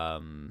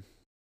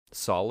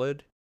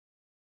solid.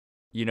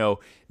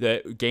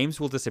 The games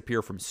will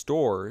disappear from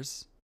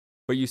stores,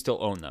 but you still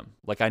own them.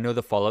 Like, I know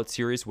the Fallout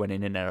series went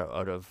in and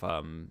out of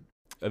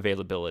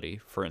availability,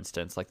 for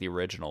instance, like the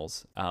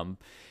originals.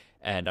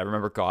 And I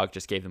remember GOG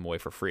just gave them away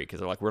for free because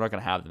they're like, we're not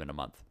going to have them in a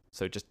month,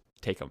 so just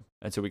take them.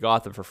 And so we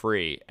got them for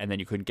free, and then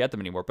you couldn't get them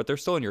anymore, but they're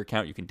still in your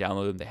account. You can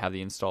download them. They have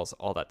the installs,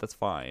 all that. That's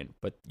fine,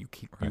 but you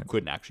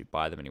couldn't actually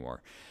buy them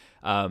anymore.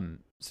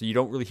 So you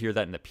don't really hear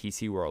that in the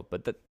PC world,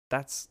 but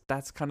that's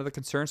kind of the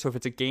concern. So if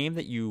it's a game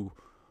that you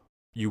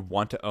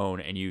want to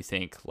own and you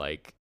think,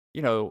 like,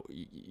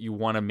 you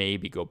want to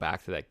maybe go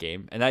back to that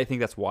game, and I think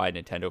that's why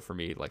Nintendo, for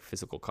me, like,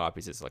 physical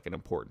copies is like an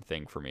important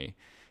thing for me,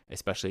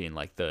 especially in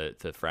like the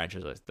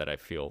franchises that I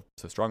feel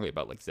so strongly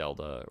about, like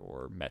Zelda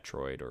or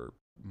Metroid or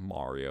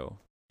Mario,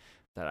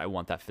 that I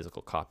want that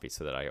physical copy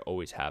so that I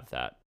always have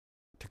that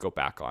to go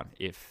back on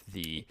if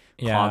the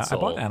console.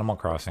 I bought Animal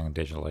Crossing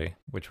digitally,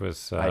 which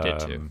was I did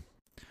too.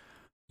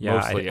 Yeah,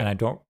 Mostly, and I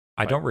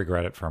don't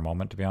regret it for a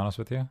moment, to be honest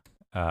with you.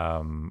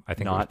 I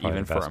think not it was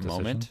even the for best a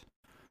decision. moment.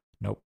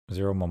 Nope,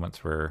 0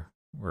 moments were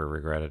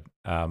regretted.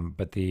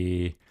 But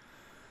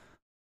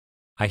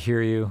I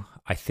hear you.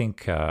 I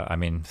think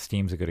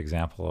Steam's a good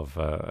example of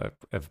a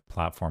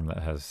platform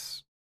that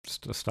has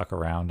stuck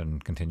around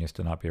and continues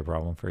to not be a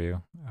problem for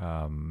you.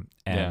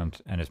 And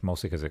it's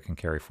mostly because it can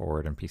carry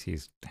forward, and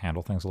PCs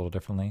handle things a little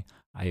differently.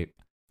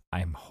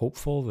 I'm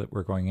hopeful that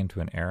we're going into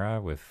an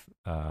era with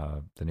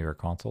the newer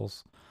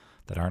consoles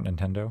that aren't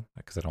Nintendo,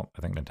 because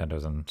I think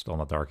Nintendo's still in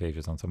the dark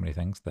ages on so many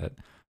things that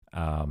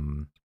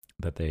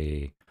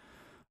they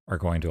are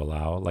going to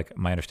allow. Like,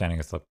 my understanding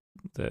is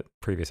the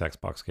previous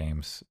Xbox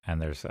games, and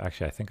there's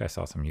actually, I think I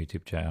saw some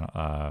YouTube channel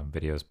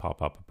videos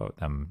pop up about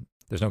them.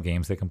 There's no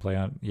games they can play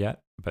on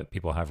yet, but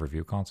people have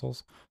review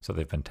consoles, so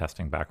they've been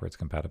testing backwards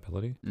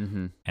compatibility,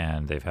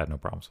 and they've had no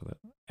problems with it.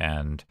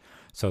 And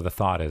so the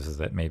thought is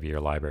that maybe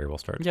your library will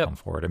start to come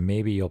forward, and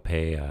maybe you'll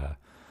pay.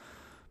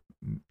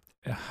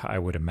 I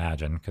would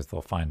imagine, because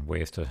they'll find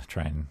ways to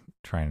try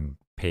and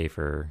pay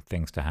for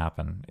things to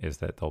happen, is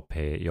that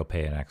you'll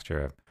pay an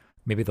extra.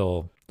 Maybe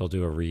they'll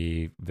do a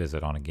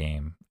revisit on a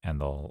game, and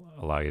they'll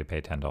allow you to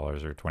pay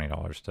 $10 or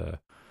 $20 to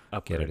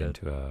get it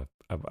into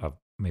a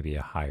maybe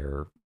a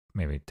higher,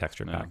 maybe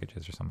textured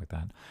packages or something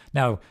like that.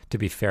 Now, to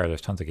be fair,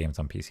 there's tons of games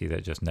on PC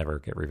that just never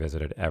get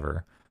revisited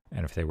ever,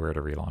 and if they were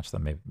to relaunch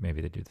them,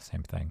 maybe they do the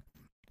same thing.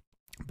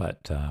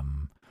 But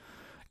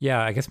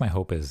yeah, I guess my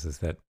hope is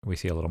that we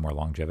see a little more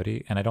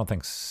longevity, and I don't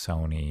think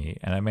Sony,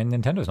 and I mean,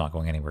 Nintendo's not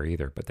going anywhere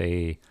either, but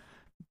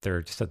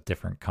they're just a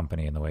different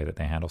company in the way that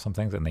they handle some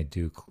things, and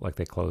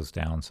they close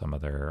down some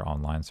of their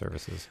online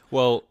services.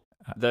 Well,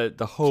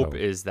 the hope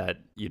is that,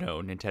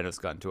 Nintendo's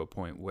gotten to a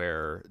point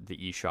where the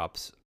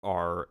eShops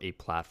are a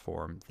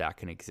platform that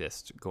can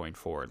exist going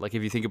forward. Like,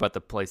 if you think about the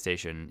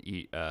PlayStation,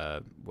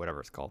 whatever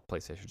it's called,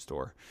 PlayStation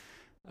Store,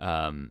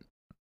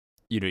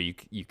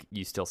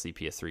 you still see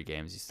PS3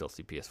 games, you still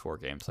see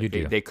PS4 games. Like,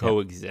 they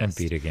coexist. And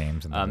Vita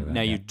games. And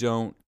now you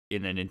don't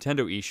in a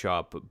Nintendo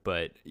eShop,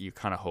 but you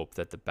kind of hope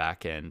that the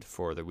back end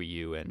for the Wii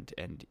U and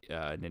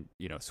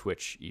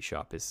Switch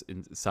eShop is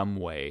in some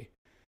way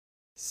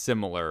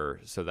similar,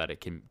 so that it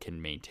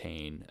can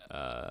maintain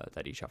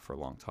that eShop for a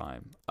long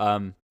time.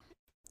 I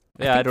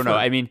don't know.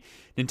 I mean,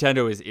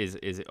 Nintendo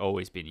is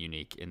always been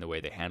unique in the way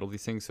they handle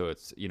these things. So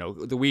it's, the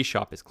Wii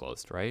shop is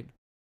closed, right?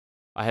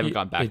 I haven't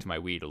gone back to my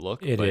Wii to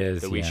look, but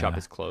the Wii shop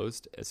is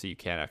closed, so you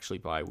can't actually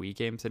buy Wii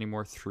games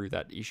anymore through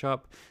that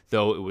eShop.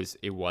 Though it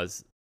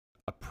was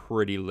a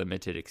pretty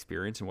limited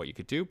experience in what you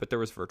could do, but there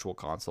was Virtual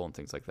Console and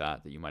things like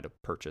that you might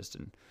have purchased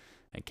and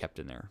kept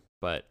in there.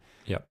 But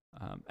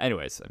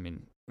anyways, I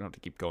mean, we don't have to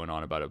keep going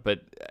on about it,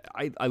 but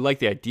I like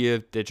the idea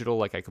of digital.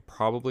 Like, I could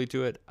probably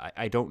do it.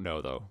 I don't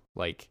know though.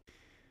 Like,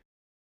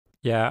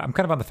 yeah, I'm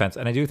kind of on the fence,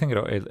 and I do think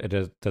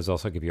it does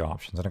also give you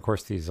options. And of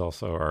course, these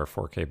also are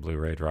 4K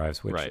Blu-ray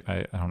drives, which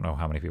I don't know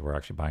how many people are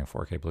actually buying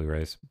 4K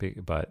Blu-rays,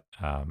 but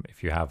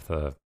if you have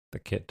the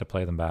kit to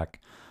play them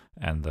back,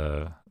 and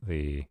the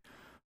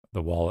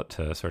wallet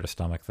to sort of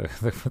stomach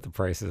the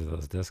prices of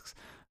those discs,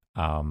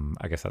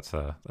 I guess that's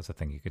a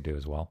thing you could do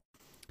as well.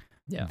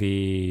 Yeah.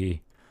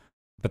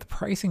 But the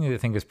pricing, I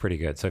think, is pretty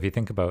good. So if you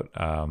think about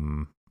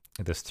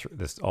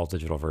this all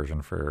digital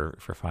version for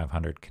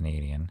 500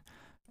 Canadian,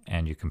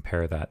 and you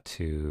compare that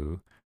to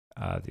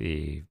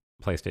the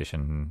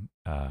PlayStation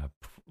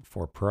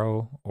 4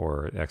 Pro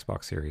or the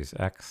Xbox Series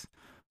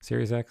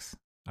X,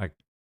 I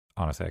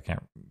honestly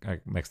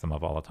I mix them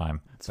up all the time.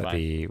 But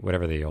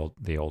whatever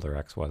the older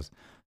X was,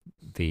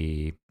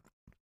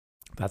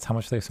 that's how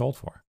much they sold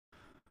for.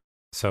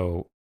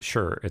 So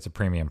sure, it's a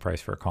premium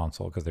price for a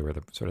console because they were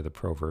the sort of the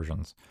pro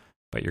versions,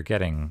 but you're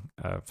getting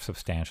a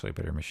substantially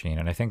better machine.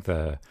 And I think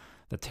the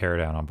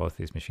teardown on both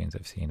these machines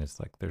I've seen is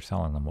like they're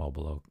selling them well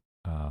below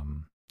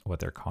what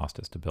their cost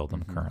is to build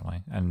them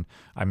currently. And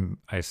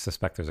I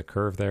suspect there's a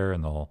curve there,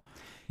 and they'll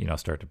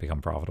start to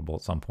become profitable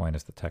at some point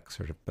as the tech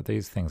sort of. But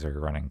these things are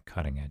running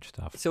cutting edge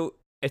stuff. So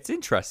it's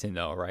interesting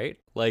though, right?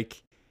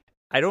 Like,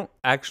 I don't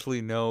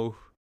actually know.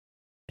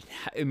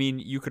 I mean,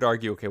 you could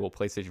argue, okay, well,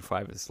 PlayStation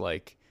 5 is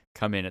like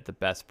come in at the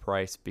best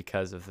price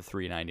because of the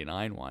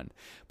 $399 one,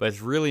 but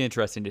it's really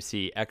interesting to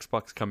see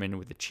Xbox come in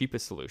with the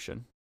cheapest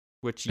solution,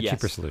 which a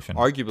cheaper solution,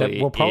 arguably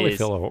that will probably is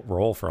fill a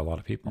role for a lot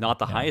of people. not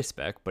the highest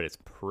spec, but it's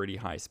pretty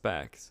high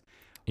specs.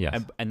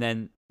 Yes, and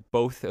then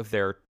both of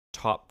their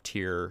top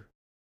tier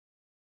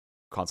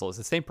consoles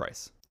the same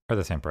price. Or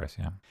the same price,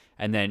 yeah.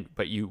 And then,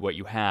 but what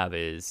you have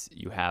is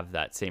you have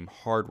that same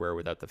hardware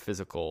without the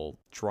physical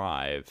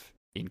drive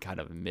in kind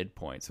of a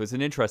midpoint. So it's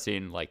an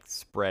interesting like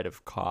spread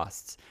of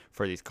costs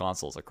for these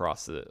consoles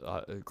across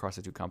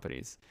the two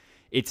companies.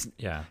 It's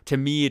to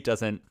me it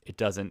doesn't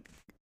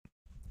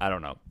I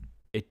don't know.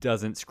 It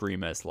doesn't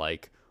scream as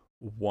like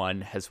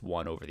one has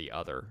won over the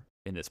other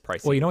in this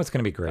pricing. Well, you know what's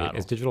going to be great battle.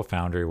 is Digital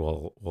Foundry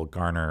will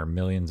garner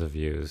millions of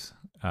views.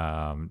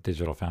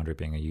 Digital Foundry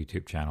being a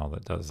YouTube channel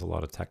that does a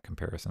lot of tech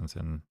comparisons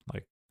and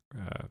like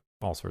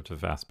all sorts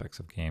of aspects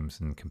of games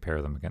and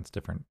compare them against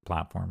different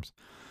platforms,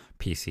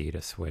 PC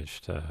to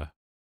Switch to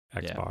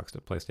Xbox to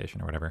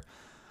PlayStation or whatever.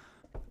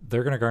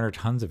 They're going to garner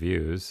tons of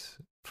views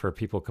for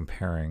people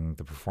comparing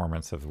the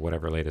performance of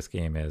whatever latest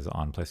game is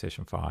on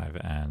PlayStation 5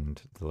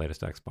 and the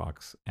latest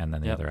Xbox and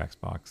then the other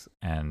Xbox.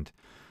 And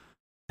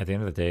at the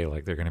end of the day,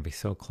 like they're going to be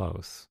so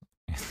close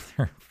in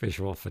their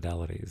visual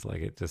fidelities.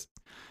 Like it just,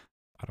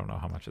 I don't know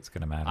how much it's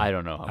going to matter. I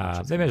don't know how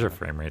much they measure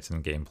frame rates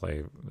and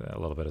gameplay a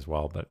little bit as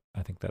well, but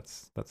I think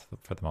that's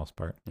for the most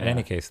part. In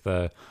any case,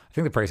 I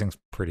think the pricing's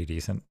pretty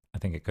decent. I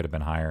think it could have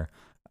been higher.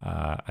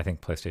 I think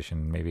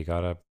PlayStation maybe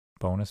got a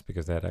bonus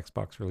because they had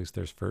Xbox release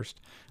theirs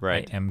first.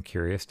 Right. I am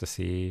curious to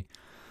see.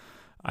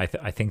 I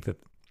think that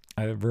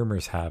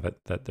rumors have it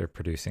that they're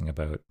producing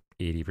about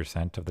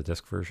 80% of the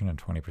disc version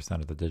and 20%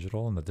 of the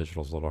digital, and the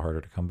digital's a little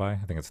harder to come by.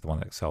 I think it's the one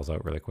that sells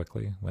out really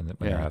quickly when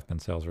there have been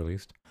sales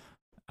released.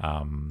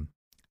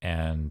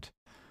 And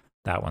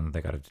that one they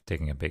got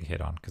taking a big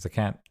hit on because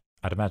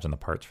I'd imagine the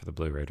parts for the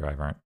Blu-ray drive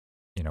aren't,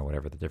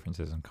 whatever the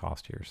difference is in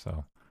cost here.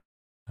 So,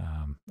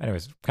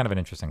 anyways, kind of an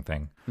interesting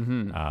thing.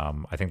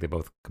 I think they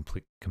both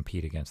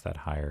compete against that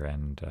higher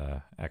end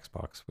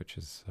Xbox, which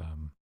is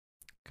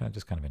kind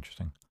of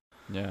interesting.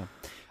 Yeah.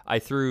 I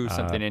threw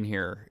something in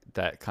here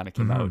that kind of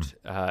came out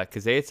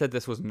because they had said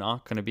this was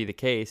not going to be the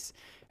case,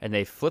 and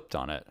they flipped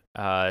on it.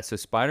 So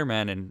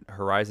Spider-Man and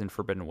Horizon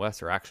Forbidden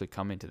West are actually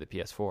coming to the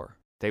PS4.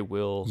 They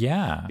will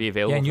be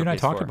available. Yeah, and you for and I PS4.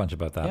 talked a bunch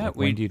about that. Yeah, like,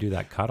 when do you do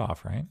that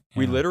cutoff, right?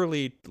 We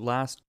literally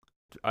last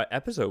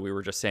episode we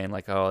were just saying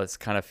like, oh, it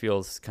kind of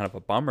feels kind of a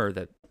bummer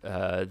that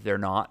they're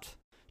not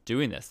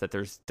doing this. That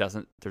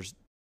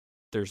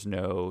there's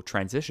no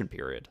transition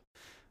period.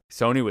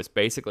 Sony was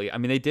basically, I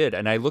mean, they did,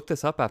 and I looked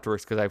this up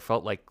afterwards because I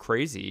felt like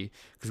crazy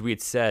because we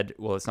had said,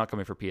 well, it's not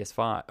coming for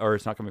PS5 or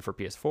it's not coming for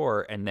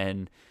PS4, and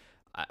then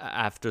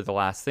after the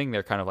last thing,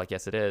 they're kind of like,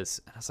 yes, it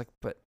is, and I was like,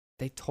 but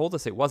they told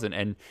us it wasn't,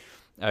 and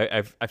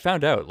I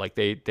found out like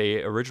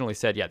they originally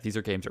said, yeah, these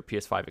games are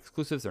PS5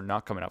 exclusives, they're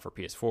not coming out for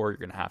PS4, you're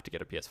gonna have to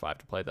get a PS5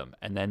 to play them,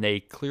 and then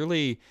they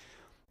clearly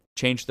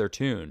changed their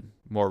tune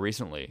more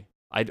recently.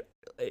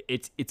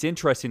 It's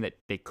interesting that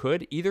they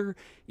could either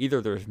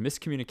there's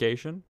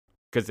miscommunication.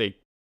 Because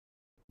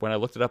when I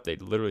looked it up, they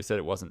literally said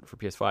it wasn't for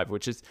PS5,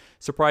 which is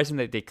surprising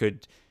that they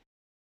could,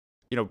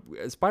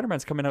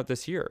 Spider-Man's coming out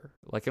this year,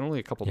 like in only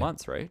a couple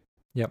months, right?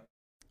 Yep.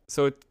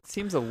 So it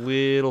seems a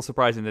little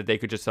surprising that they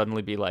could just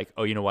suddenly be like,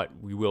 oh, you know what,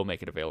 we will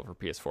make it available for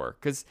PS4.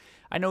 Because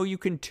I know you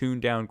can tune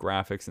down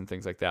graphics and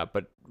things like that,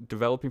 but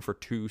developing for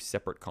two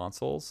separate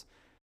consoles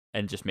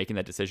and just making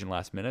that decision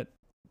last minute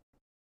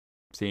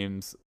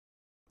seems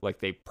like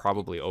they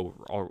probably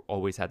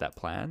always had that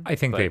plan. I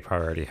think they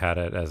probably already had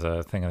it as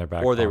a thing in their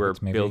back or they were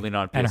pockets, maybe. building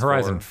on PS4. And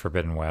Horizon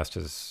Forbidden West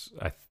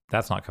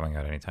that's not coming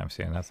out anytime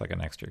soon. That's like a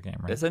next year game,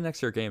 right? It's a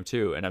next year game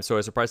too, and I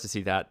was surprised to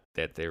see that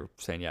they're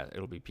saying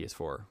it'll be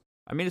PS4.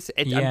 I mean,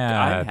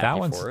 I'm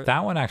happy for it.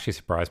 That one actually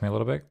surprised me a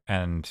little bit,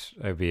 and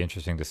it'd be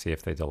interesting to see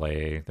if they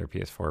delay their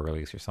PS4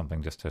 release or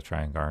something just to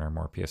try and garner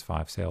more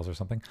PS5 sales or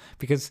something.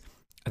 Because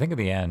I think in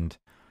the end,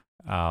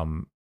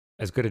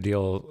 as good a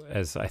deal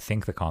as I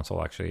think the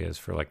console actually is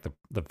for like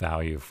the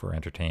value for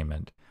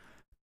entertainment,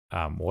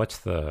 what's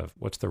the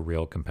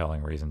real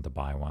compelling reason to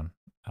buy one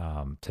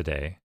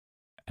today?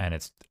 And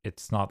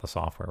it's not the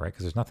software, right?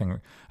 Because there's nothing.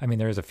 I mean,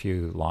 there's a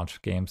few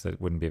launch games that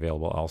wouldn't be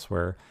available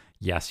elsewhere.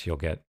 Yes, you'll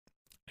get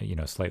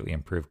slightly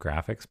improved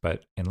graphics,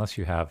 but unless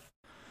you have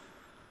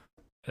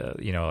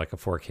like a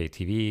 4K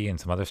TV and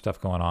some other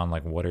stuff going on,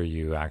 like what are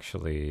you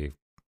actually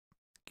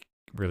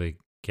really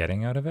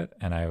getting out of it?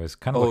 And I was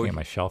kind of looking at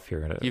my shelf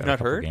here at a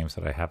couple of games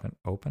that I haven't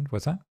opened.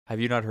 What's that? Have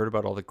you not heard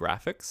about all the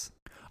graphics?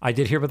 I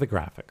did hear about the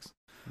graphics,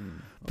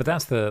 But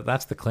that's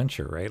the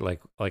clincher, right?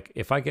 Like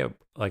if I get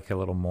like a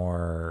little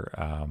more,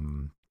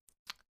 I'm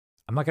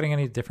not getting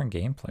any different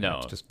gameplay.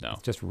 No,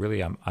 It's just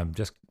really,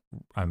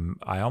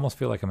 I almost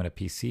feel like I'm in a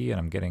PC and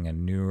I'm getting a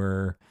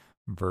newer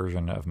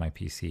version of my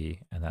PC,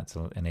 and that's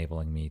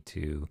enabling me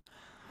to,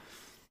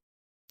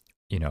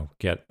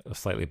 get a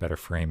slightly better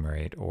frame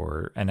rate.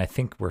 And I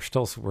think we're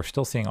still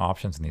seeing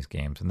options in these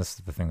games, and this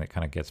is the thing that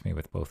kind of gets me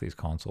with both these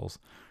consoles,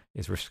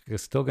 is we're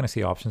still going to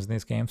see options in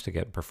these games to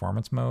get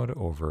performance mode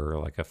over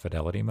like a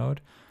fidelity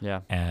mode.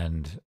 Yeah.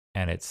 And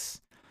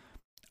it's,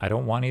 I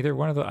don't want either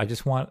one of those. I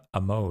just want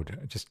a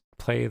mode. Just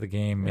play the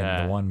game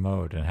in the one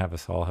mode and have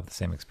us all have the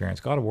same experience.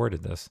 God of War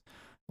did this,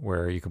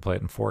 where you could play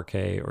it in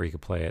 4K or you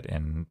could play it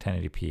in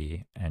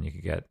 1080p, and you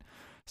could get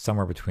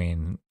somewhere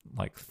between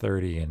like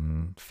 30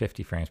 and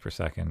 50 frames per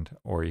second,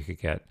 or you could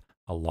get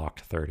a locked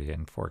 30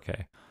 in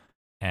 4K.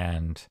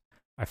 And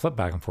I flipped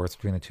back and forth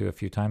between the two a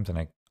few times, and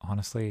I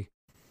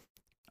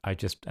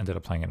just ended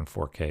up playing it in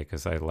 4K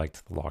because I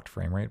liked the locked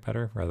frame rate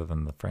better rather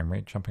than the frame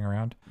rate jumping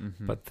around.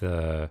 Mm-hmm.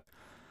 But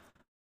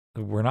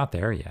we're not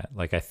there yet.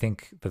 Like, I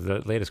think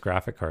the latest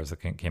graphic cards that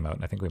came out,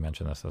 and I think we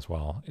mentioned this as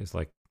well, is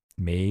like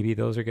maybe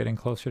those are getting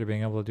closer to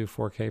being able to do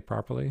 4K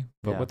properly.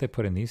 But what they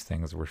put in these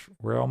things,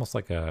 we're almost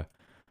like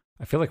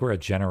I feel like we're a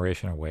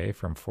generation away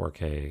from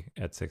 4K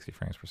at 60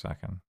 frames per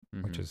second,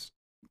 which is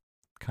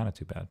kind of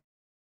too bad.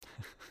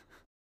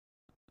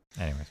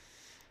 Anyways,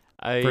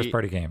 first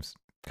party games,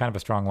 kind of a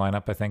strong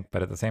lineup, I think.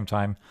 But at the same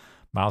time,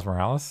 Miles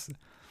Morales,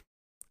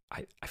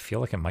 I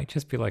feel like it might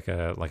just be like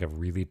a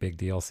really big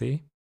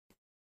DLC.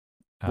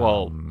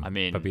 Well, I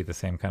mean, but be the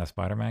same kind of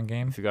Spider-Man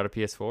game. If you got a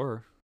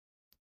PS4,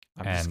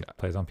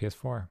 plays on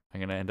PS4, I'm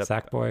gonna end up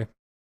Sackboy,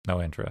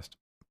 no interest.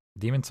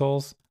 Demon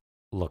Souls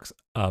looks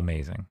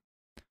amazing.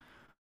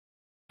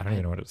 I don't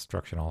even know what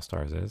Destruction All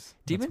Stars is.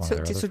 Demon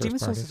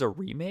Souls is a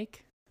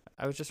remake.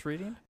 I was just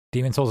reading.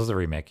 Demon Souls is a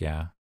remake,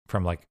 yeah,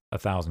 from like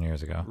 1,000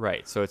 years ago.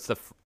 Right. So it's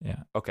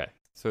okay.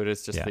 So it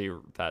is just the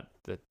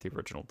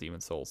original Demon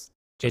Souls.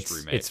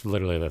 It's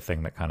literally the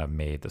thing that kind of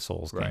made the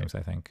Souls games,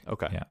 I think.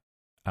 Okay. Yeah.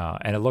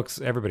 And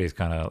everybody's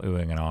kind of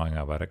oohing and awing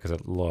about it because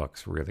it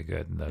looks really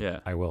good.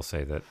 And I will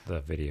say that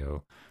the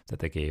video that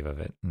they gave of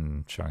it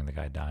and showing the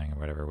guy dying or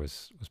whatever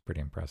was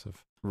pretty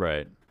impressive.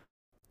 Right.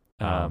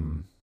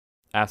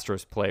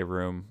 Astro's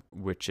Playroom,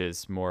 which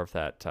is more of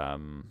that.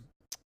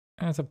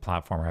 It's a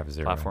platformer. I have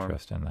zero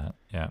interest in that.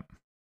 Yeah.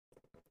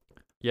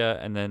 Yeah,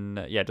 and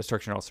then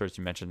Destruction All Stars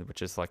you mentioned,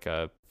 which is like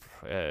a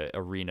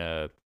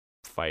arena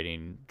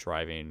fighting,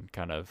 driving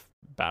kind of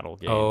battle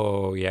game.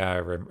 Oh yeah, I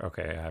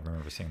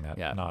remember seeing that.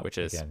 Yeah, which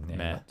is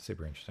not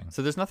super interesting.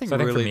 So there's nothing I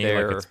think really for me,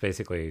 there. Like, it's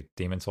basically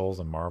Demon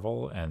Souls and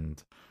Marvel,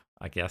 and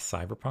I guess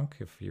Cyberpunk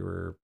if you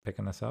were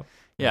picking this up.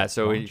 Yeah,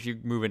 so if you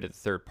move into the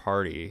third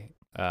party,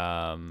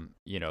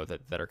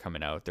 that are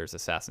coming out, there's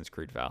Assassin's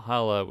Creed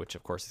Valhalla, which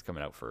of course is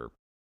coming out for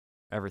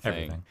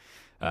everything.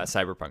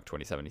 Cyberpunk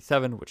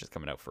 2077, which is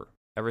coming out for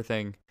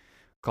everything.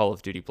 Call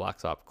of Duty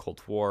Black Ops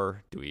Cold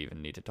War. Do we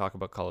even need to talk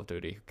about Call of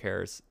Duty? Who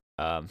cares?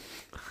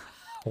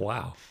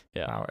 Wow.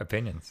 Yeah. Wow.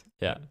 Opinions.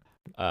 Yeah.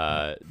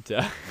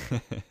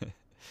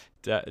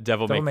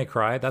 Devil May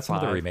Cry. That's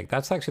another remake.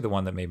 That's actually the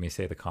one that made me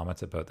say the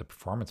comments about the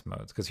performance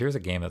modes. Because here's a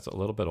game that's a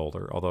little bit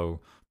older, although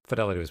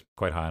fidelity was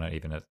quite high on it,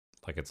 even at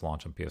like its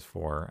launch on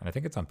PS4, and I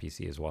think it's on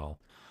PC as well.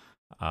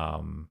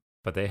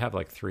 But they have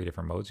like 3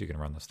 different modes you can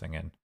run this thing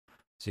in.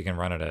 So you can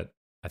run it at,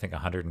 I think,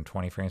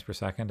 120 frames per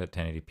second at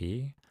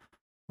 1080p,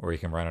 or you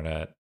can run it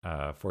at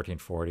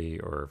 1440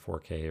 or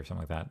 4K or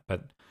something like that.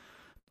 But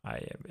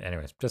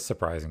anyways, just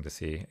surprising to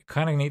see.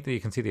 Kind of neat that you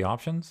can see the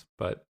options,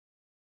 but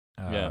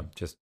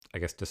just I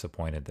guess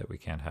disappointed that we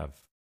can't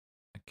have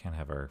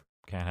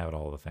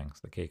all the things,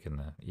 the cake and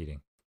the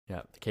eating.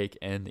 Yeah, the cake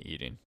and the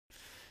eating.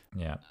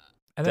 Yeah.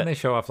 And then they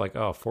show off like,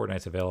 oh,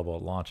 Fortnite's available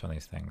at launch on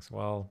these things.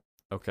 Well,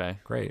 okay,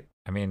 great.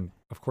 I mean,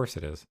 of course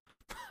it is.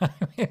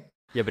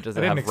 Yeah, but does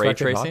it have ray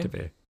tracing? Not to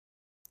be.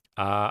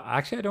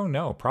 Actually, I don't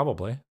know.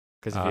 Probably.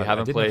 Because if you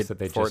haven't played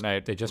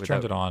Fortnite, they just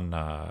turned it on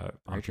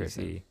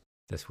PC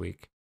this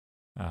week.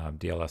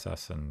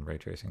 DLSS and ray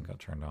tracing got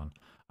turned on.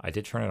 I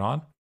did turn it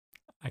on.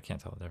 I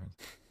can't tell the difference.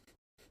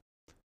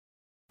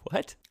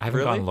 What? I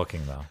haven't gone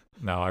looking though.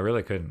 No, I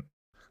really couldn't.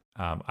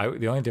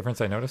 The only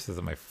difference I noticed is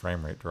that my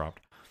frame rate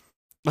dropped.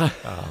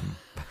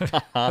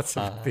 That's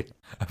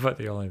about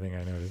the only thing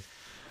I noticed.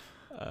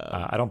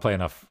 I don't play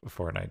enough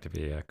Fortnite to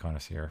be a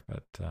connoisseur,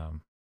 but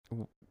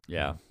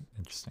yeah,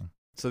 interesting.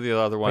 So the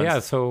other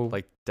ones, so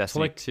like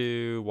Destiny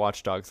 2,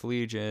 Watch Dogs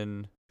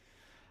Legion,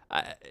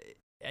 I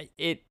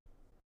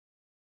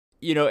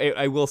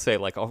will say,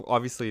 like,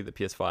 obviously the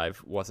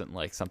PS5 wasn't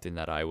like something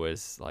that I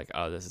was like,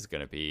 oh, this is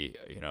going to be,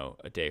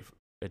 a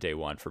day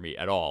one for me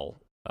at all.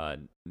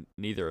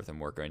 Neither of them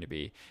were going to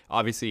be.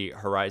 Obviously,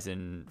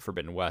 Horizon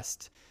Forbidden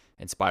West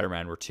and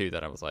Spider-Man were 2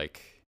 that I was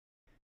like,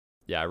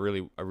 yeah, I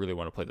really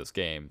want to play those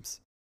games.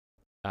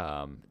 Do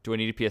I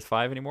need a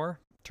PS5 anymore?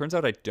 Turns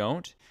out I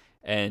don't.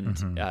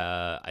 And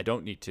I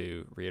don't need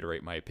to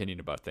reiterate my opinion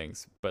about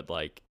things, but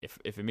like if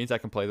it means I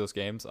can play those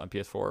games on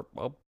PS4,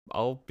 well,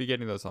 I'll be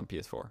getting those on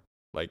PS4.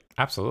 Like,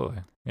 Absolutely.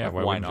 Yeah. like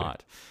Why why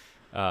wouldn't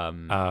you?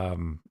 not?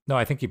 Um, No,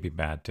 I think you'd be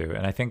mad too,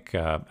 and I think,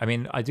 I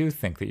mean, I do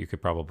think that you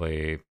could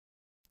probably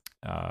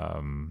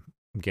um,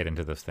 get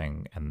into this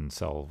thing and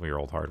sell your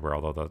old hardware,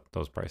 although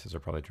those prices are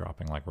probably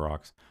dropping like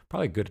rocks.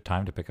 Probably a good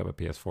time to pick up a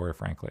PS4,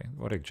 frankly.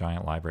 What a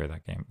giant library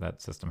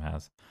that system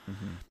has.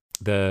 mhm.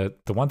 The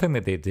one thing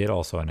that they did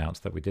also announce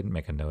that we didn't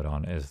make a note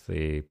on is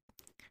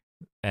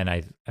and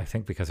I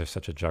think because they're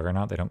such a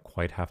juggernaut, they don't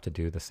quite have to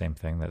do the same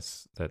thing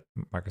that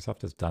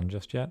Microsoft has done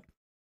just yet.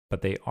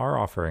 But they are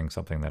offering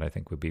something that I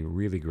think would be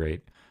really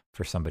great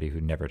for somebody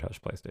who never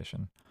touched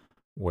PlayStation,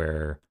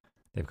 where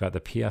they've got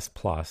the PS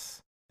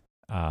Plus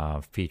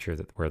feature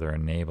where they're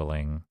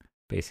enabling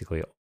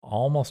basically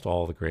almost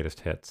all the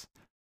greatest hits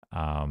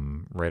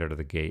right out of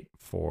the gate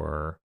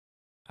for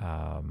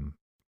um,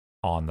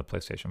 on the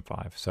PlayStation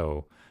 5.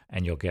 So,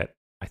 and you'll get,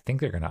 I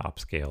think they're going to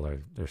upscale,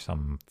 or there's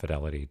some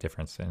fidelity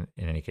difference in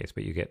any case,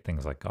 but you get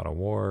things like God of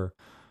War,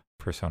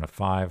 Persona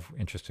 5,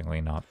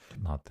 interestingly, not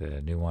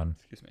the new one.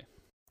 Excuse me.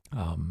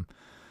 Um,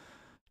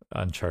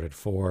 Uncharted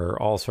 4,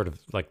 all sort of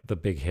like the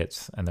big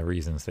hits and the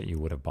reasons that you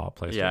would have bought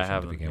PlayStation Yeah, I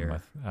have to them begin here.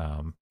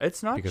 with.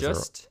 It's not because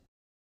just.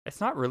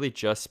 It's not really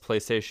just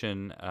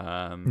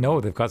PlayStation.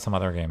 No, they've got some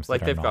other games.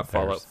 Like that are they've not got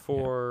Fallout theirs.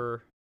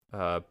 4,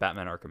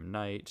 Batman Arkham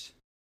Knight.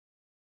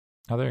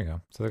 Oh, there you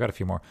go. So they've got a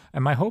few more.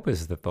 And my hope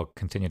is that they'll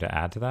continue to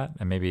add to that,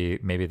 and maybe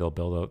they'll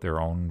build out their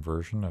own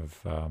version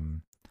of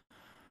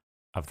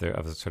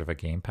sort of a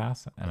Game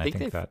Pass. And I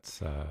think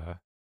that's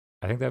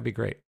I think that'd be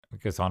great,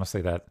 because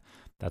honestly,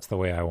 that's the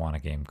way I want a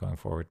game going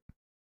forward.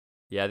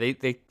 Yeah, they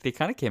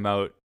kind of came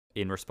out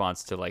in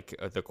response to like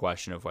the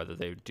question of whether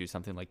they would do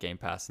something like Game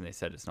Pass, and they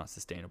said it's not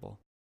sustainable.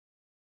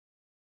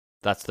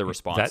 That's the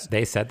response.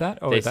 They said that?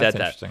 Oh, They that's said that.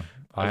 interesting.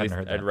 I hadn't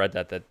heard that. I'd read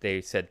that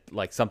they said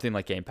like something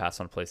like Game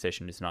Pass on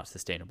PlayStation is not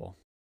sustainable.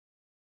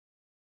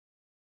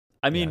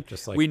 I mean,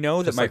 just like, we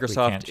know that just like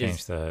Microsoft we can't change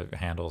is. the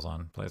handles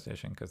on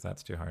PlayStation because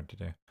that's too hard to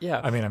do.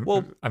 Yeah. I mean,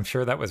 well, I'm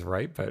sure that was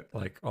right, but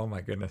like, oh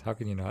my goodness, how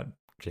can you not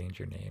change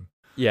your name?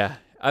 yeah.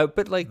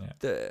 But like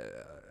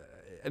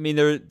I mean,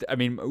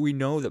 we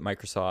know that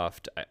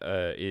Microsoft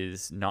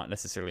is not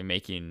necessarily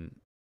making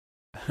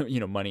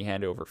money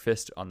hand over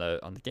fist on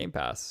the Game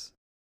Pass.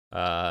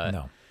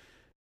 No.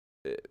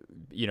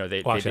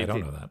 They. Well, actually, I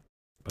don't know that.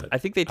 But I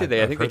think they did.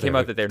 I think they came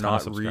out that they're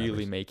not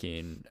really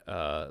making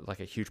like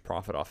a huge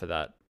profit off of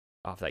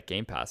that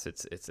Game Pass.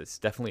 It's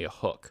definitely a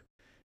hook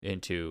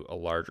into a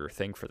larger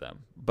thing for them.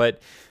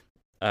 But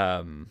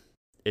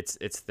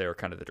it's their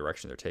kind of the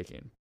direction they're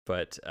taking.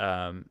 But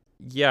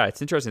yeah,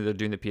 it's interesting they're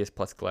doing the PS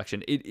Plus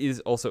collection. It is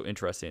also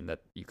interesting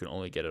that you can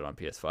only get it on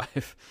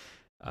PS5.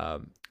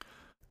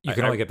 You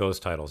can only get those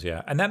titles,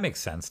 yeah. And that makes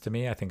sense to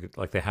me. I think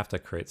like they have to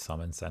create some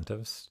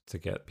incentives to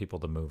get people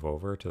to move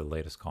over to the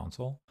latest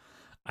console.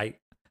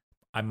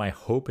 My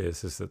hope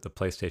is that the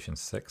PlayStation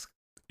 6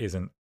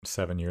 isn't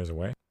 7 years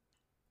away,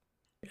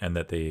 and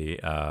that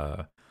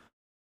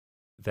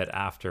that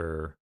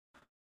after,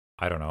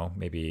 I don't know,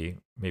 maybe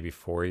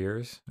 4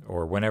 years,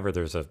 or whenever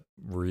there's a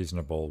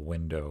reasonable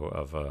window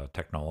of a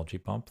technology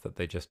bump, that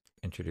they just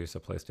introduce a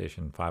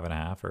PlayStation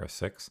 5.5 or a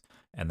 6,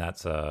 and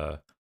that's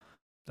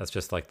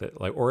just like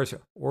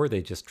or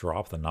they just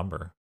drop the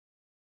number,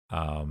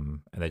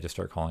 and they just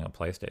start calling it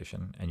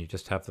PlayStation, and you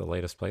just have the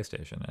latest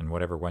PlayStation, and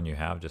whatever one you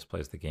have just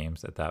plays the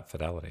games at that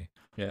fidelity.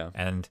 Yeah.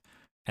 And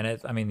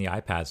I mean, the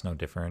iPad's no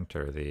different,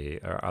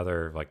 or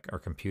other, like, our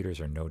computers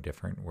are no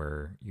different,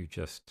 where you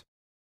just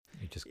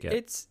get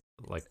It's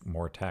like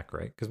more tech,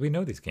 right? Because we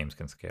know these games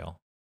can scale.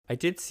 I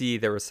did see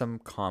there was some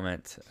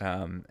comment,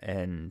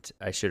 and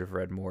I should have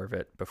read more of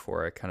it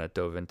before I kind of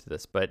dove into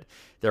this, but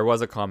there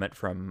was a comment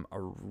from a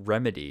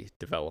Remedy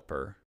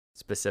developer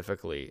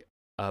specifically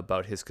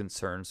about his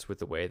concerns with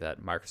the way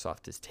that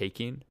Microsoft is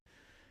taking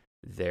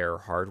their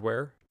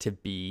hardware to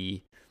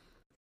be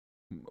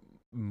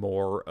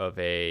more of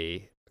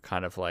a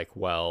kind of like,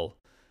 well,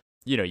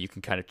 you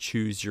can kind of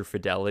choose your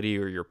fidelity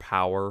or your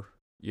power,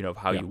 of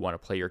how you want to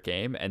play your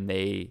game, and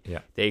they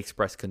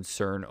express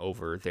concern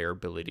over their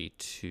ability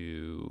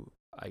to,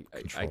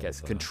 I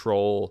guess,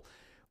 control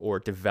or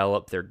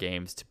develop their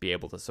games to be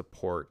able to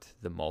support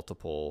the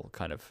multiple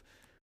kind of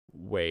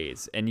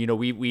ways. And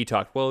we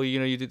talked, well,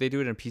 they do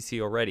it on PC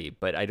already,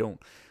 but I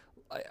don't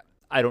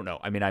know.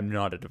 I mean, I'm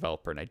not a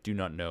developer, and I do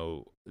not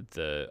know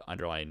the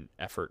underlying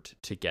effort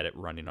to get it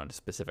running on a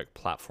specific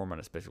platform,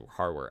 on a specific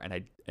hardware,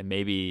 and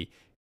maybe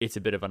it's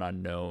a bit of an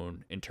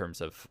unknown in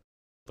terms of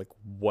like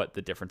what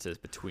the difference is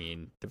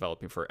between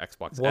developing for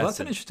Xbox. Well, that's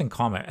an interesting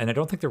comment, and I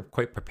don't think they're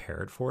quite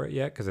prepared for it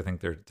yet, because I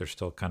think they're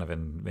still kind of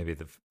in maybe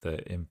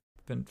the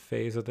infant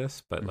phase of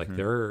this. But like,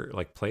 they're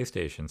like,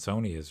 PlayStation,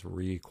 Sony is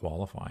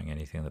re-qualifying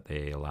anything that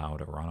they allow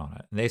to run on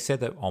it, and they said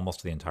that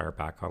almost the entire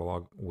back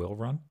catalog will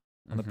run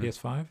on the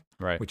PS5,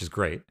 right? Which is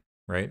great,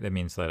 right? That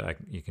means that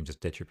you can just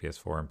ditch your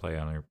PS4 and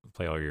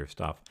play all your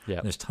stuff.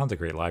 Yeah, there's tons of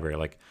great library.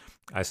 Like,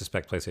 I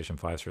suspect PlayStation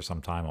 5s for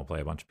some time will play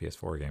a bunch of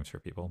PS4 games for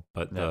people,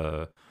 but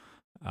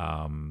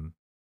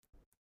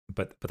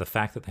but the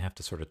fact that they have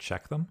to sort of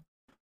check them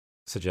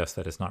suggests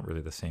that it's not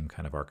really the same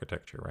kind of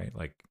architecture, right?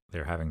 Like,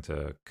 they're having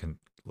to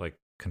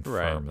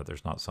confirm that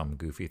there's not some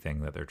goofy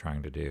thing that they're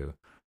trying to do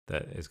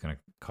that is going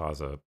to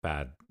cause a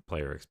bad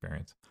player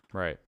experience.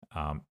 Right.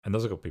 And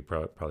those are going to be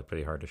probably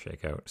pretty hard to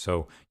shake out.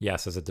 So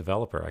yes, as a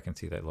developer, I can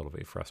see that a little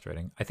bit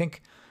frustrating. I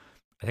think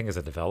as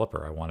a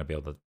developer, I want to be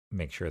able to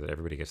make sure that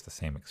everybody gets the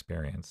same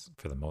experience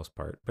for the most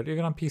part. But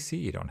even on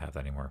PC, you don't have that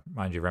anymore.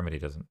 Mind you, Remedy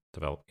doesn't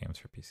develop games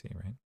for PC,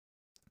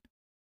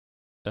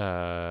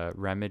 right?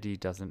 Remedy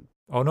doesn't.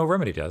 Oh no,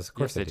 Remedy does. Of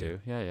course yes, they do.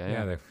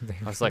 Yeah.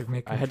 I was like,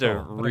 I had to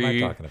What am I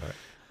talking about?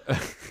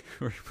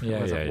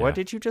 What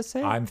did you just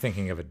say? I'm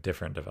thinking of a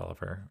different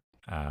developer,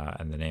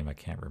 and the name I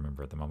can't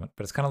remember at the moment.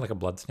 But it's kind of like a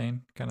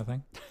Bloodstain kind of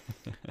thing.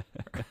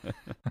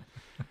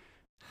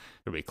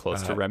 It'll be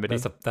close to Remedy.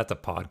 That's a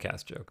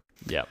podcast joke.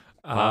 Yep.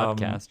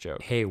 Podcast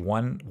joke. Hey,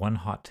 one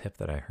hot tip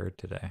that I heard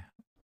today.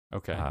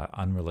 Okay.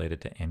 Unrelated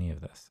to any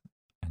of this,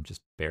 and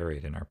just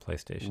buried in our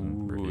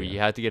PlayStation review. You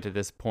had to get to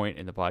this point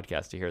in the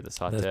podcast to hear this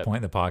hot tip. This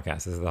point in the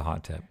podcast, this is the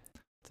hot tip.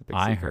 It's a big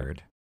I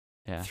secret.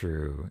 heard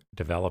through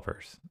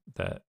developers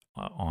that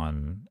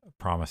on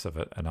promise of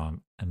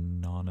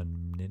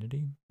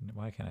anonymity.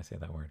 Why can't I say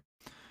that word?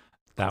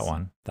 That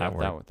word.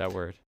 That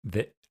word.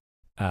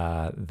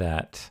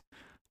 That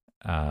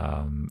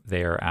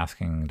they are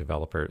asking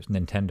developers.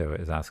 Nintendo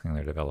is asking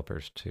their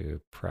developers to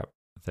prep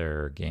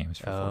their games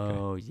for 4K.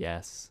 Oh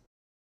yes.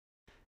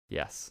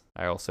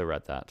 I also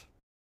read that.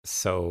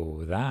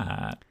 So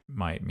that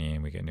might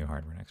mean we get new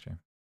hardware next year.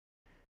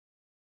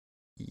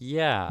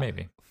 Yeah,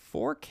 maybe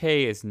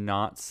 4K is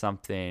not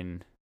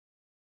something.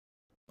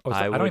 Oh, so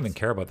I don't even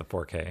care about the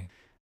 4K.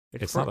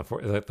 It's not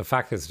the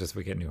fact is just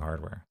we get new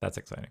hardware. That's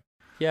exciting.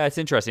 Yeah, it's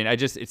interesting.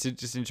 It's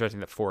just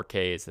interesting that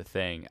 4K is the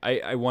thing.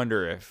 I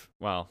wonder if,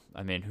 well,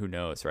 I mean, who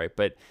knows, right?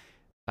 But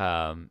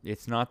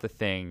it's not the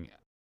thing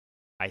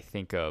I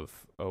think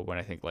of when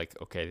I think like,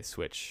 okay, the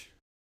Switch,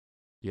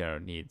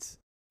 needs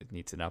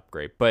an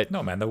upgrade. But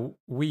no, man, the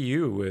Wii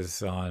U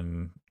is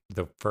on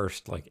the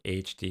first like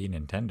HD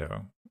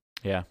Nintendo.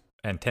 Yeah,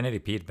 and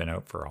 1080p had been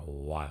out for a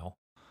while.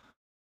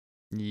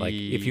 Like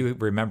if you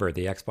remember,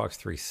 the Xbox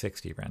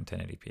 360 ran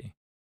 1080p.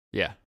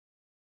 Yeah,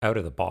 out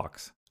of the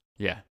box.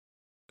 Yeah.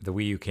 The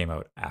Wii U came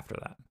out after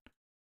that.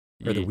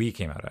 Or the Wii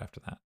came out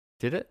after that.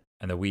 Did it?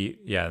 And the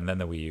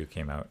Wii U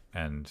came out,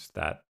 and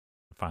that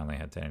finally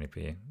had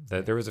 1080p.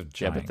 There was a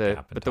giant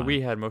gap in but time. the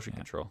Wii had motion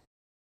control.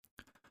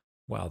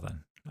 Well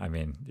then, I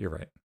mean, you're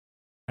right.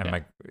 And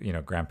my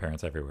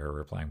grandparents everywhere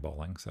were playing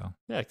bowling, so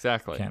yeah,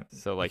 exactly. Can't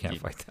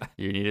fight that.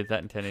 You needed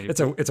that in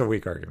 1080p. It's a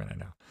weak argument, I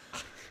know.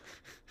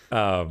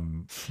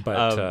 No,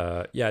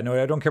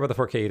 I don't care about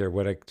the 4K either.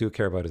 What I do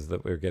care about is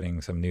that we're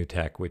getting some new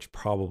tech, which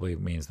probably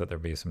means that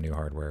there'll be some new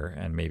hardware,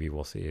 and maybe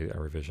we'll see a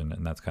revision,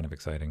 and that's kind of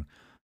exciting.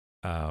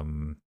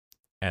 And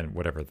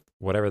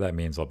whatever that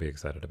means, I'll be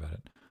excited about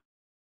it.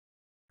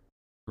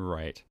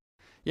 Right.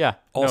 Yeah.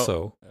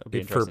 Also,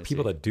 for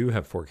people that do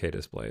have 4K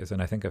displays,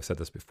 and I think I've said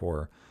this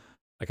before,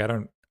 like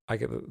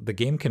the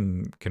game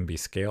can be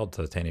scaled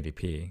to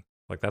 1080p.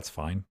 Like that's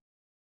fine.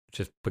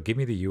 But give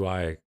me the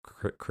UI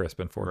crisp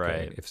in 4K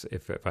right.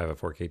 if I have a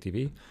 4K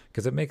TV,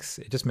 because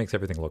it just makes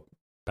everything look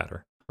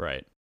better.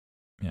 Right.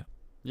 Yeah.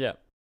 Yeah.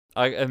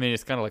 I mean,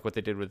 it's kind of like what they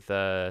did with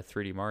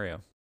 3D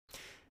Mario.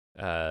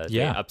 They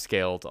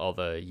upscaled all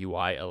the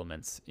UI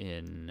elements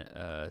in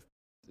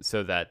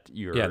so that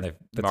your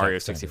Mario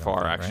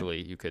 64 actually,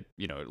 right? You could,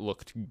 it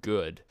looked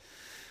good.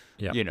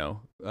 Yeah.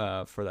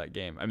 For that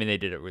game. I mean, they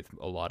did it with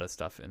a lot of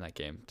stuff in that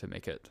game to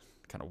make it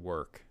kind of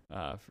work,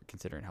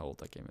 considering how old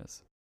that game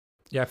is.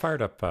 Yeah, I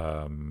fired up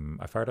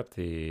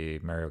the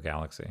Mario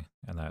Galaxy,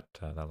 and that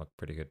looked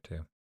pretty good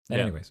too.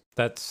 Anyways,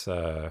 that's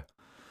that'll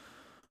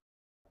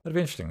be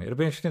interesting. It'll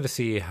be interesting to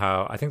see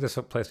how. I think this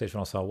PlayStation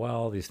will sell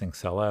well. These things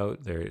sell out.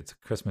 It's a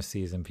Christmas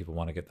season. People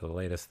want to get the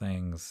latest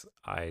things.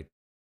 I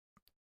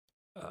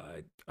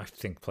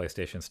think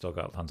PlayStation's still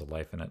got tons of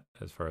life in it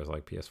as far as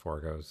like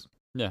PS4 goes.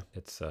 Yeah,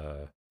 it's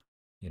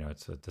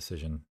it's a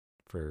decision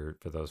for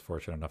those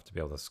fortunate enough to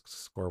be able to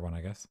score one, I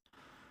guess.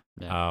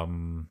 Yeah.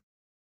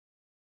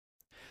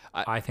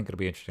 I think it'll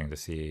be interesting to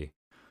see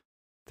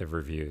the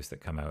reviews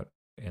that come out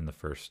in the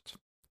first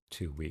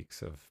 2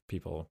 weeks of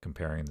people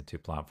comparing the two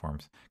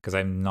platforms, because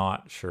I'm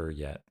not sure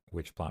yet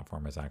which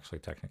platform is actually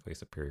technically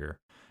superior.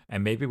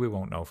 And maybe we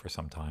won't know for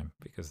some time,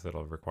 because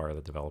it'll require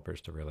the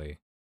developers to really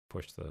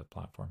push the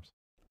platforms.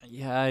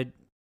 Yeah,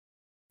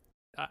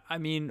 I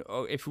mean,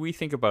 if we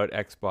think about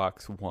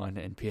Xbox One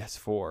and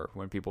PS4,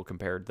 when people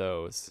compared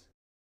those,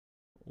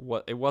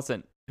 it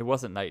wasn't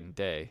night and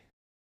day,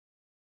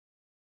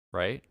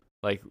 right?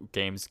 Like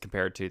games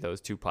compared to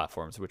those two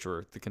platforms, which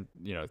were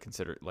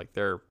considered like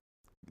they're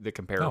the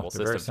comparable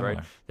systems, right?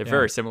 They're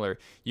very similar.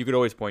 You could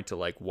always point to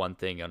like one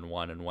thing on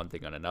one and one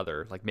thing on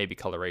another. Like maybe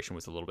coloration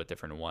was a little bit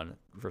different in one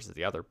versus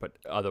the other, but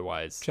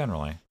otherwise,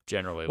 generally.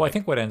 Well, I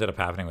think what ended up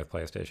happening with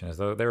PlayStation is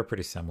they were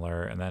pretty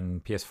similar, and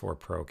then PS4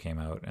 Pro came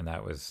out, and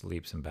that was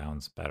leaps and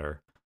bounds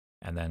better.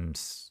 And then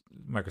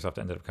Microsoft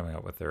ended up coming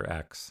out with their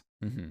X,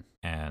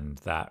 and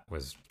that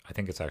was, I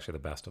think it's actually the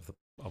best of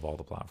all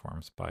the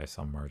platforms by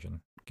some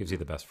margin. Gives you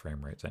the best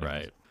frame rates,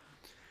 anyways.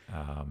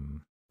 Right?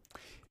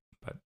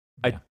 But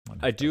I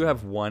I do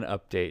have one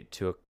update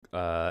to,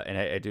 and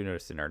I do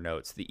notice in our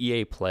notes, the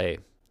EA Play.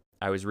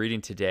 I was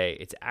reading today.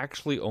 It's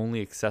actually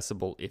only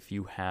accessible if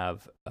you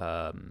have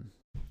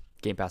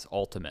Game Pass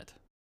Ultimate,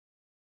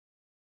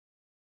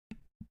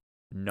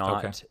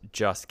 not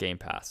just Game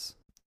Pass.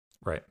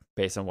 Right.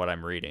 Based on what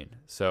I'm reading.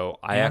 So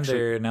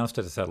they announced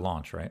it at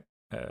launch, right?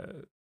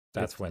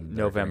 That's when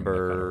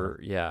November,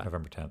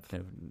 November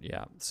 10th.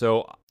 Yeah.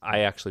 So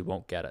I actually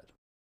won't get it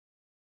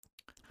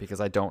because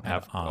I don't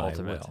have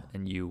Ultimate,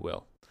 and you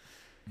will.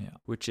 Yeah.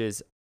 Which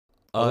is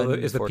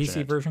is the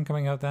PC version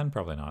coming out then?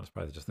 Probably not. It's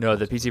probably just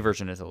the PC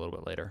version is a little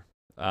bit later.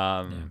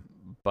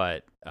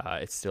 But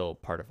it's still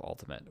part of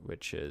Ultimate,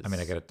 which is. I mean,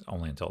 I get it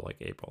only until like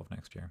April of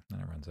next year, then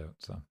it runs out.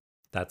 So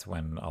that's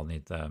when I'll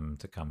need them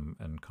to come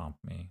and comp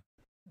me.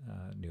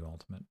 New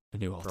Ultimate.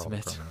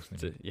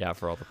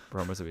 For all the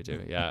promos that we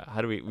do. Yeah.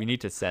 How do we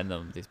need to send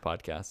them these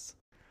podcasts?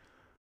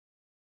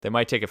 They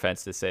might take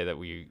offense to say that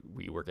we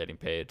were getting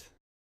paid,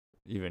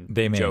 even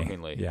they may,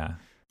 jokingly. Yeah.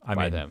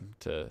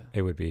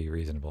 It would be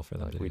reasonable for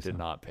them to do. We did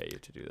not pay you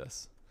to do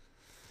this.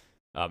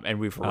 And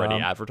we've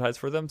already advertised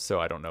for them, so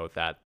I don't know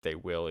that they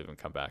will even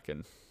come back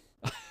and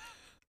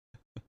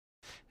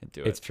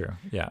do it. It's true.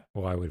 Yeah.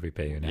 Why would we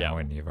pay you now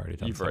when you've already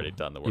done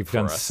done the work. You've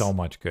done so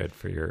much good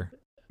for your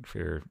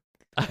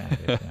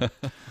candidate,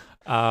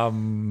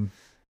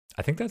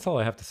 I think that's all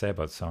I have to say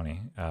about Sony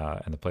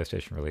and the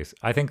PlayStation release.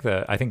 I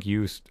think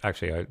you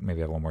actually, I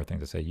maybe have one more thing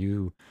to say.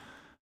 You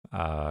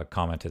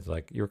commented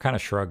like you were kind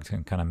of shrugged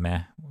and kind of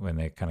meh when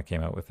they kind of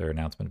came out with their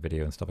announcement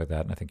video and stuff like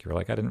that. And I think you were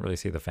like, I didn't really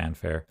see the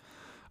fanfare.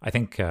 I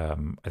think I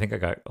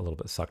got a little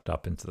bit sucked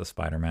up into the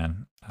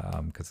Spider-Man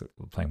because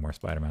playing more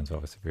Spider-Man is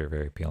obviously very,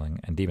 very appealing.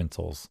 And Demon's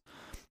Souls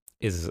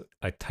is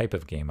a type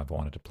of game I've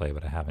wanted to play,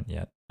 but I haven't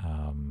yet.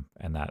 And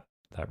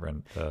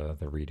the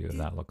redo of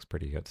that looks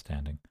pretty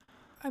outstanding.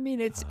 I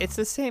mean, it's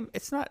the same.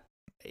 It's not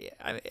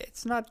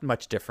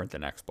much different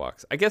than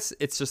Xbox. I guess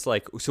it's just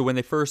like, so when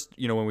we first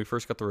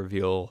got the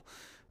reveal,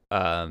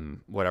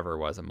 whatever it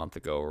was, a month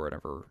ago or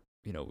whatever,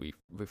 we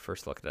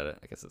first looked at it.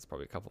 I guess it's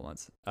probably a couple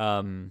months.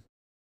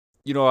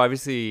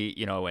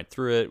 Obviously, I went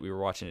through it. We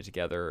were watching it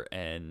together,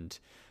 and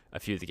a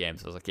few of the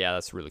games, I was like, yeah,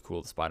 that's really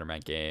cool. The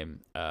Spider-Man game.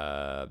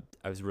 I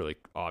was really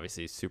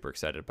obviously super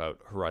excited about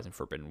Horizon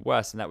Forbidden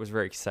West, and that was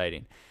very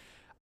exciting.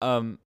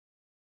 All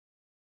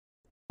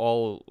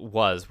it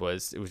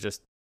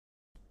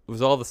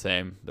was all the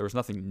same. There was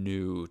nothing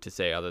new to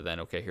say other than,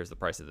 okay, here's the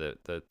price of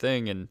the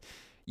thing. And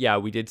yeah,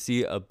 we did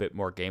see a bit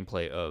more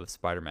gameplay of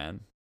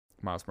Spider-Man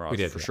Miles Morales.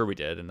 Sure we